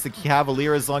decently against the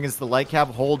cavalier as long as the light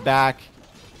cav hold back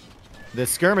the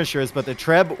skirmishers, but the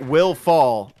treb will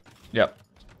fall. Yep.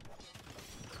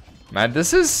 Man,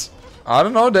 this is... I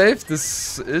don't know, Dave.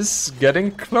 This is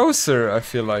getting closer, I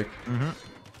feel like.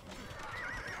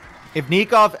 If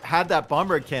Nicov had that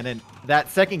bomber cannon, that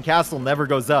second castle never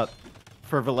goes up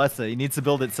for Villese. He needs to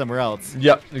build it somewhere else.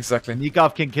 Yeah, exactly.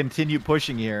 Nicov can continue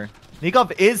pushing here.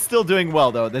 Nicov is still doing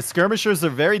well, though. The skirmishers are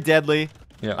very deadly.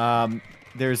 Yeah.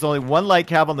 There's only 1 light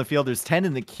cav on the field. There's 10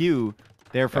 in the queue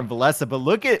there from Villese. But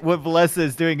look at what Villese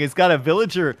is doing. He's got a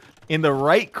villager in the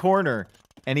right corner,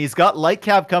 and he's got light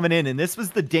cav coming in. And this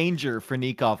was the danger for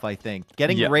Nicov, I think.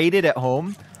 Getting raided at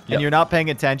home, and you're not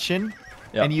paying attention,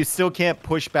 and you still can't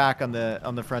push back on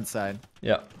the front side.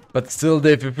 Yeah. But still,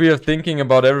 Dave, if we are thinking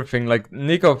about everything, like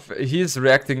Nicov, he is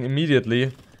reacting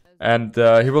immediately, and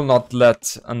he will not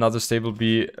let another stable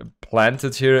be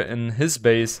planted here in his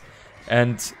base.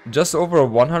 And just over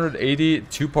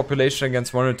 182 population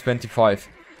against 125.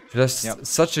 Just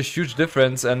such a huge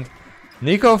difference. And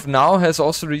Nicov now has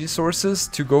also resources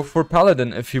to go for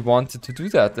Paladin if he wanted to do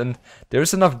that. And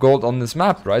there's enough gold on this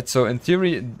map, right? So in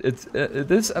theory,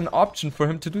 it is an option for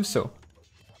him to do so.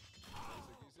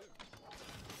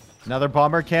 Another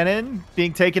bomber cannon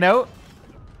being taken out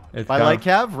by light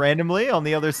cav randomly on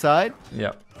the other side.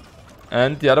 Yeah.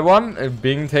 And the other one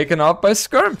being taken out by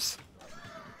skirms.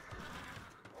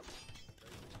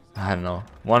 I don't know.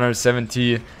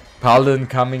 170 Paladin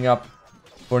coming up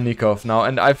for Nicov now.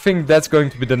 And I think that's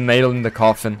going to be the nail in the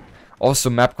coffin.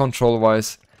 Also map control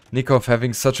wise. Nicov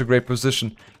having such a great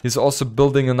position. He's also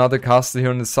building another castle here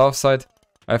on the south side.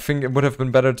 I think it would have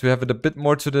been better to have it a bit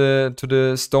more to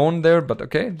the stone there, but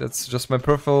okay, that's just my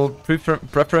personal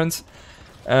preference.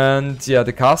 And yeah,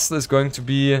 the castle is going to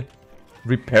be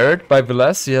repaired by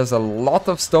Villese. He has a lot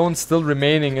of stone still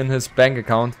remaining in his bank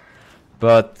account,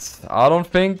 but I don't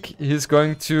think he's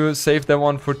going to save that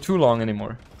one for too long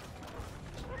anymore.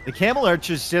 The Camel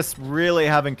Archers just really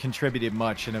haven't contributed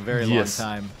much in a very long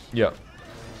time. Yeah.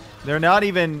 They're not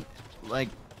even, like,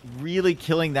 really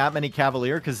killing that many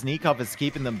Cavalier because Nicov is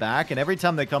keeping them back. And every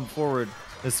time they come forward,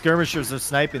 the Skirmishers are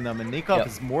sniping them. And Nicov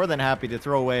is more than happy to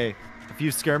throw away a few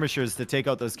Skirmishers to take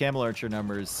out those Camel Archer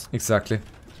numbers. Exactly.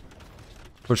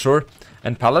 For sure.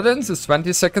 And Paladins is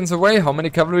 20 seconds away. How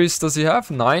many cavalries does he have?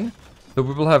 9? So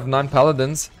we will have 9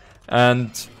 Paladins.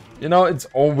 And... you know, it's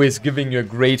always giving you a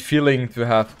great feeling to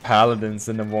have Paladins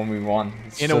in a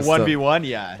 1v1. In a 1v1,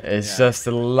 yeah. It's just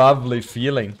a lovely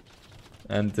feeling.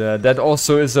 And that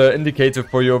also is an indicator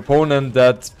for your opponent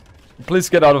that, please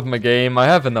get out of my game, I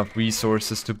have enough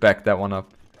resources to back that one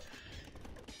up.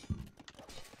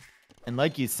 And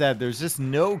like you said, there's just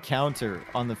no counter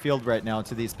on the field right now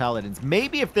to these Paladins.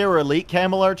 Maybe if they were elite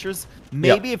Camel Archers,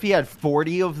 maybe if he had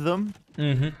 40 of them,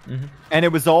 and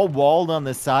it was all walled on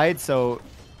the side, so...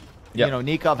 you know,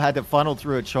 Nicov had to funnel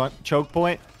through a choke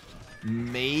point.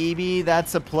 Maybe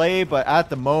that's a play, but at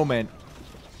the moment,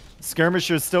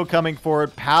 Skirmishers still coming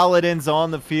forward. Paladins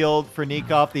on the field for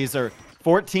Nicov. These are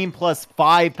 14 plus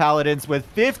 5 Paladins with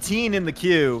 15 in the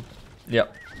queue.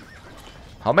 Yep.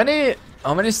 How many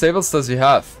stables does he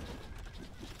have?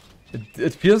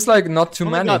 It feels like not too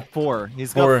many. He's got 4.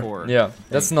 He's got 4. Yeah,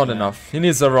 that's not enough. He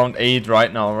needs around 8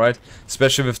 right now, right?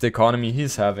 Especially with the economy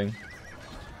he's having.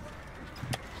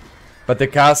 But the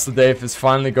castle, Dave, is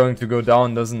finally going to go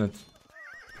down, doesn't it?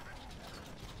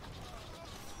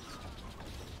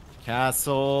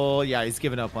 Castle, yeah, he's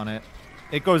given up on it.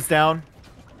 It goes down.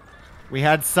 We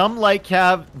had some light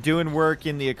cav doing work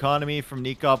in the economy from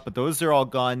Nicov, but those are all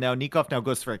gone now. Nicov now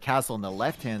goes for a castle on the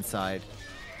left-hand side.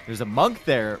 There's a monk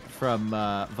there from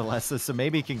Villese, so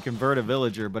maybe he can convert a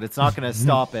villager, but it's not going to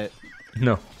stop it.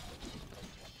 No.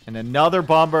 And another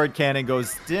bombard cannon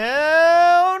goes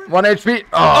down. 1 HP.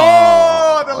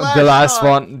 Oh, the last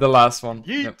one. The last one.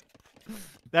 Yep.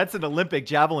 That's an Olympic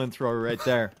javelin thrower right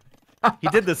there. He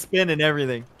did the spin and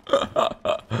everything.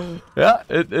 Yeah,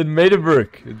 it made it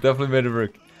work. It definitely made it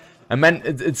work. And man,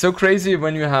 it's so crazy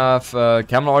when you have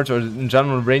Camel Archer or in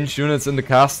general ranged units in the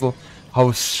castle,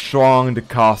 how strong the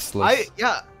castle is.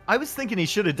 I was thinking he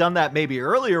should have done that maybe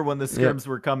earlier when the skirms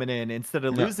were coming in instead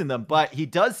of losing them. But he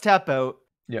does tap out.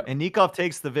 Yeah. And Nicov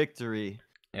takes the victory.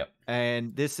 Yep.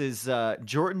 And this is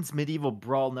Jordan's Medieval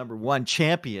Brawl #1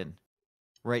 champion.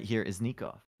 Right here is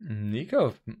Nicov.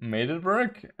 Nicov made it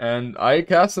work. And I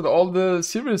casted all the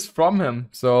series from him.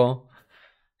 So,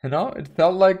 you know, it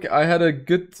felt like I had a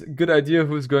good idea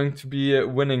who's going to be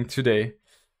winning today.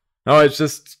 No, it's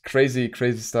just crazy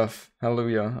stuff.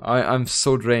 Hallelujah. I'm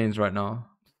so drained right now.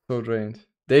 So drained.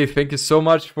 Dave, thank you so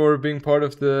much for being part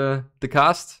of the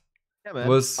cast. Yeah,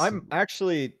 man. I'm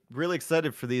actually really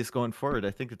excited for these going forward. I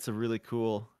think it's a really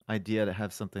cool idea to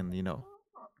have something, you know,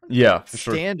 for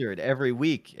standard every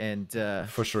week. And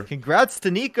for sure. Congrats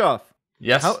to Nicov.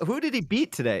 Yes. Who did he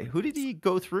beat today? Who did he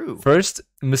go through? First,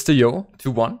 Mr. Yo,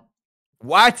 2-1.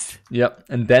 What? Yep.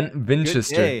 And then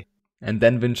Vinchester. And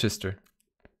then Vinchester.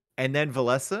 And then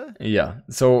Villese? Yeah.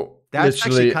 So that's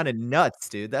actually kind of nuts,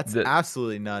 dude. That's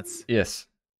absolutely nuts. Yes.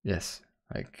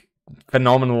 Like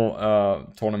phenomenal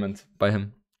tournament by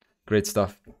him. Great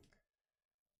stuff.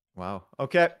 Wow.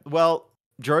 Okay. Well,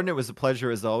 Jordan, it was a pleasure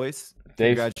as always.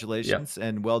 Dave, congratulations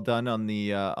and well done on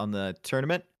the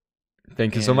tournament.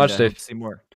 Thank you so much, Dave. See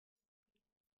more.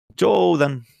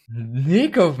 Jordan.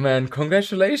 Nicov, man,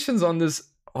 congratulations on this.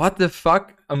 What the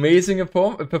fuck? Amazing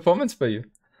performance by you.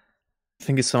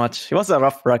 Thank you so much. It was a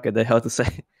rough bracket, I have to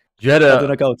say. You had a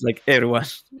knockout like everyone.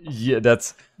 Yeah,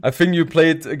 I think you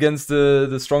played against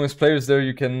the strongest players there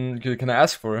you can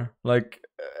ask for. Like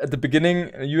at the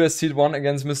beginning, US seed 1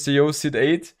 against Mr. Yo seed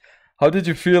 8. How did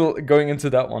you feel going into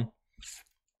that one?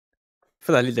 I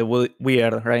feel a little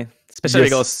weird, right? Especially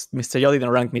because Mr. Yo didn't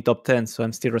rank me top 10, so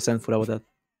I'm still resentful about that.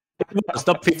 It was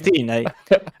top 15. I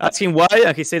asked him why,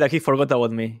 and he said that he forgot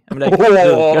about me. I'm like,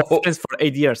 you're friends for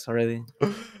 8 years already.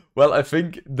 Well, I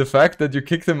think the fact that you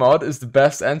kicked him out is the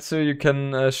best answer you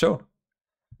can show.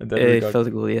 It felt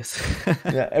good, yes.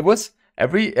 Yeah, it was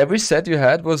every set you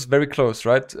had was very close,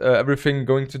 right? Everything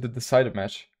going to the decided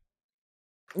match.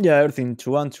 Yeah, everything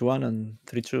 2-1, 2-1, and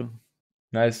 3-2.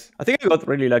 Nice. I think I got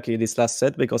really lucky this last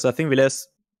set because I think Villese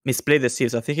misplayed the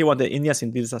seals. I think he won the Indians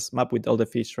in this map with all the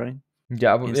fish, right?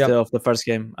 Yeah, instead of the first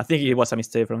game. I think it was a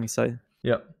mistake from his side.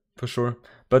 Yeah, for sure.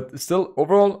 But still,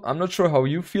 overall, I'm not sure how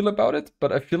you feel about it,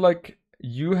 but I feel like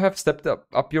you have stepped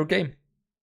up your game.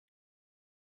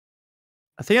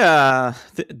 I think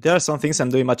there are some things I'm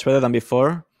doing much better than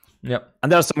before. Yeah.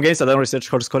 And there are some games that I don't research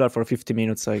Horse Scholar for 50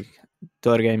 minutes, like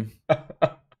the other game.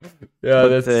 Yeah,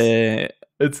 but,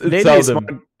 it's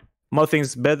seldom. More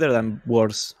things better than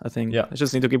worse, I think. Yeah. I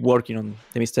just need to keep working on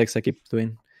the mistakes I keep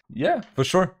doing. Yeah, for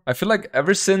sure. I feel like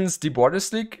ever since Deep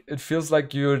Waters League, it feels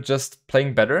like you're just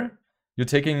playing better. You're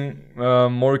taking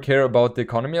more care about the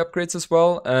economy upgrades as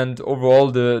well, and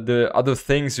overall the other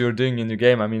things you're doing in your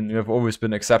game. I mean, you have always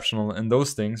been exceptional in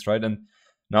those things, right? And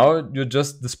now you're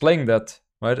just displaying that,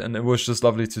 right? And it was just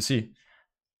lovely to see.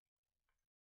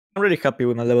 I'm really happy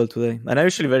with my level today, and I'm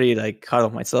usually very hard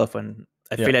on myself when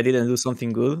I feel I didn't do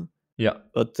something good. Yeah.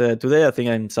 But today I think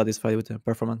I'm satisfied with the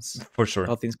performance. For sure.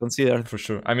 All things considered. For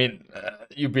sure. I mean,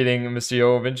 you beating Mr.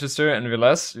 Yo, Vinchester, and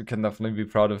Villese, you can definitely be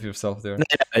proud of yourself there.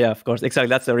 Yeah, of course. Exactly.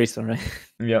 That's the reason, right?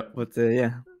 Yeah. But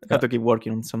got to keep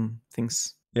working on some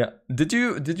things. Yeah. Did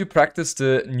you practice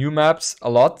the new maps a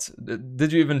lot?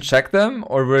 Did you even check them,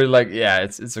 or were you like, yeah,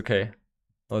 it's okay?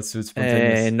 Let's do it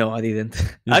spontaneous. No, I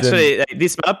didn't. Actually,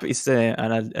 this map is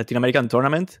an Latin American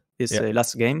tournament. This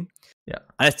last game. Yeah.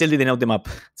 And I still didn't know the map.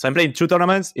 So I'm playing 2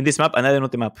 tournaments in this map and I don't know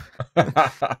the map.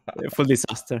 Full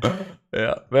disaster.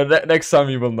 Yeah. But next time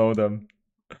you will know them.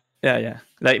 Yeah.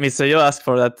 Like Mr. Yo asked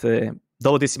for that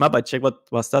WTC map. I checked what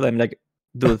was that. I'm like,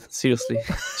 dude, seriously.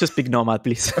 Just pick Nomad,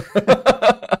 please.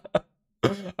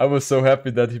 I was so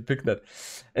happy that he picked that.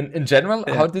 And in general,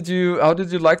 how did you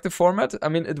like the format? I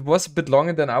mean, it was a bit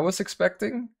longer than I was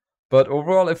expecting, but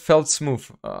overall it felt smooth.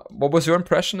 What was your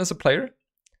impression as a player?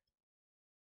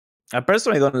 I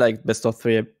personally don't like best of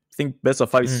 3. I think best of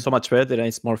 5 is so much better and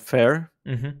it's more fair.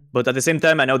 But at the same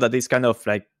time, I know that these kind of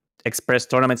express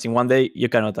tournaments in one day, you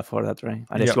cannot afford that, right?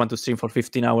 Unless you want to stream for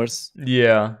 15 hours.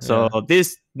 Yeah. So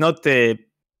this not the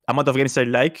amount of games I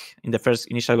like in the first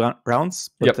initial rounds,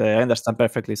 but I understand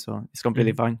perfectly, so it's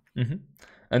completely fine.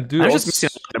 And I'm just missing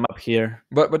a water map here.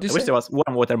 What do you I wish there was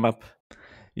one water map.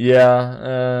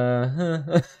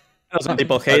 Yeah. Some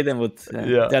people hate them, but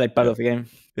they're like part of the game.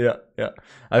 Yeah.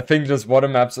 I think just water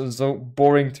maps are so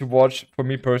boring to watch for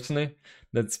me personally.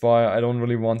 That's why I don't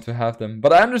really want to have them.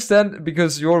 But I understand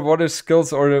because your water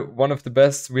skills are one of the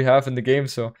best we have in the game,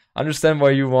 so I understand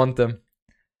why you want them.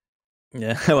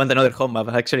 Yeah, I want another home map.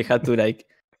 I actually had to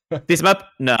this map,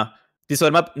 no. This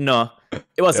other map, no.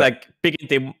 It was picking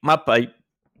the map I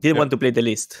didn't want to play the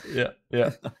least. Yeah. I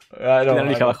know. I don't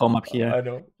have a home map here. I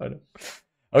know.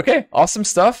 Okay, awesome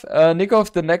stuff.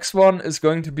 Nicov, the next one is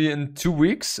going to be in 2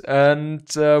 weeks, and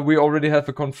we already have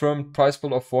a confirmed prize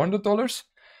pool of $400.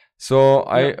 So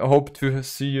I hope to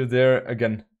see you there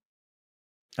again.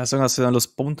 As long as I don't lose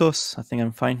puntos, I think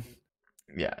I'm fine.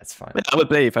 Yeah, it's fine. But I will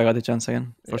play if I got the chance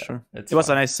again, for sure. It was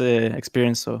a nice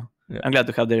experience, so I'm glad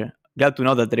to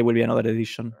know that there will be another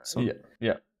edition. So.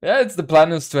 Yeah. It's the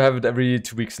plan is to have it every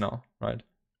 2 weeks now, right?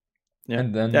 Yeah,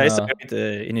 and then, it's a great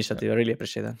initiative. I really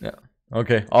appreciate that. Yeah.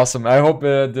 Okay, awesome. I hope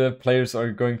the players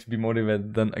are going to be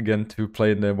motivated then again to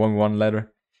play the 1v1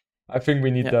 ladder. I think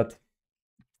we need that.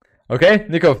 Okay,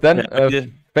 Nicov, then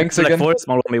thanks again. 4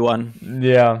 small 1v1.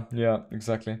 Yeah,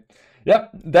 exactly. Yeah,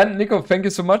 then Nicov, thank you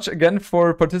so much again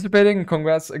for participating.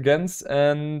 Congrats again,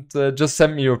 and just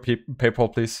send me your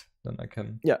PayPal, please. Then I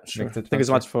can. Yeah, sure. Thank you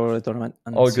so much for the tournament,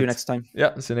 and see you next time.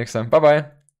 Yeah, see you next time. Bye.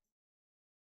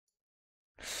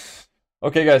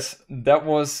 Okay, guys, that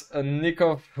was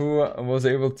Nicov who was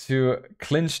able to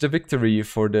clinch the victory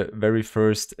for the very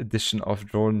first edition of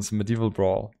Jordan's Medieval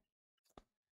Brawl.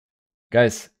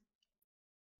 Guys,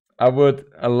 I would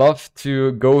love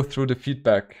to go through the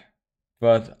feedback,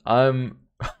 but I'm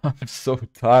so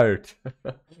tired.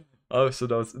 I'm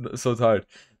so tired.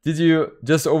 Did you,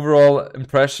 just overall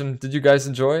impression, did you guys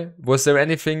enjoy? Was there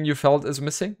anything you felt is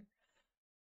missing?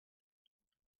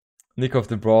 Nicov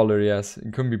the Brawler, yes.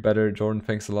 It couldn't be better. Jordan,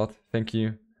 thanks a lot. Thank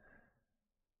you.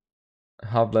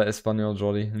 Habla Español,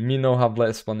 Jordi. Me no habla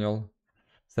Español.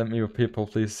 Send me your people,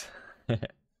 please.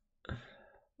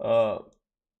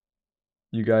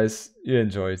 You guys, you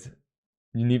enjoyed.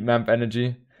 You need Mamp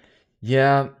energy.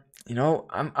 Yeah, you know,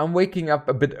 I'm waking up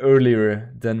a bit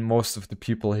earlier than most of the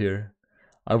people here.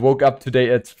 I woke up today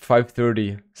at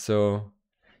 5:30, so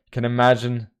you can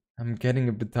imagine I'm getting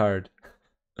a bit tired.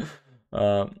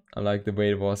 I like the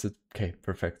way it was. Okay,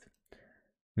 perfect.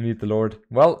 We need the Lord.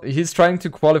 Well, he's trying to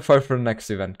qualify for the next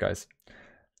event, guys.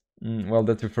 Well,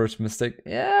 that's your first mistake.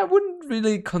 Yeah, I wouldn't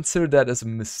really consider that as a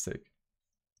mistake.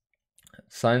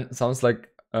 Sounds like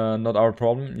not our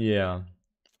problem. Yeah,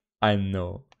 I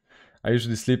know. I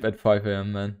usually sleep at 5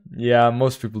 a.m. man. Yeah,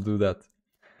 most people do that.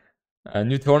 A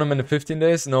new tournament in 15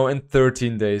 days? No, in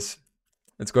 13 days.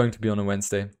 It's going to be on a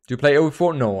Wednesday. Do you play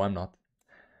AoE4? No, I'm not.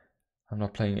 I'm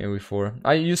not playing AoE4.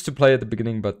 I used to play at the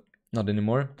beginning, but not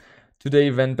anymore. Today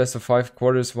event best of 5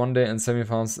 quarters one day and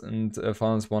semifinals and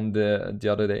finals one day the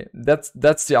other day. That's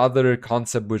the other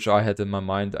concept which I had in my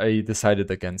mind. I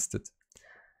decided against it.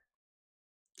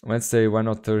 Wednesday, why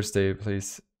not Thursday,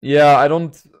 please? Yeah, I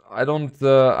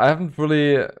haven't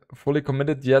really fully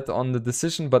committed yet on the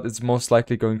decision, but it's most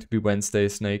likely going to be Wednesday,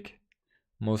 Snake.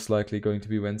 Most likely going to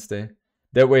be Wednesday.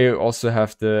 That way you also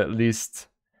have the least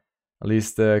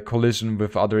collision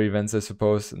with other events, I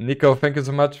suppose. Nico, thank you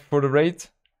so much for the raid.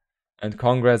 And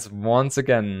congrats once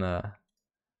again.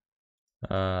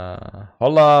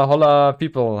 Hola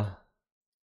people.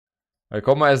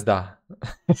 ¿Cómo está?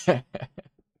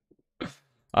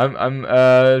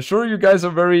 I'm sure you guys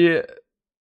are very,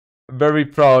 very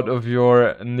proud of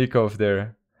your Nicov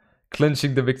there.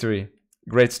 Clinching the victory.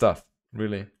 Great stuff.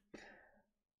 Really.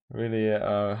 Really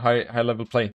high level play.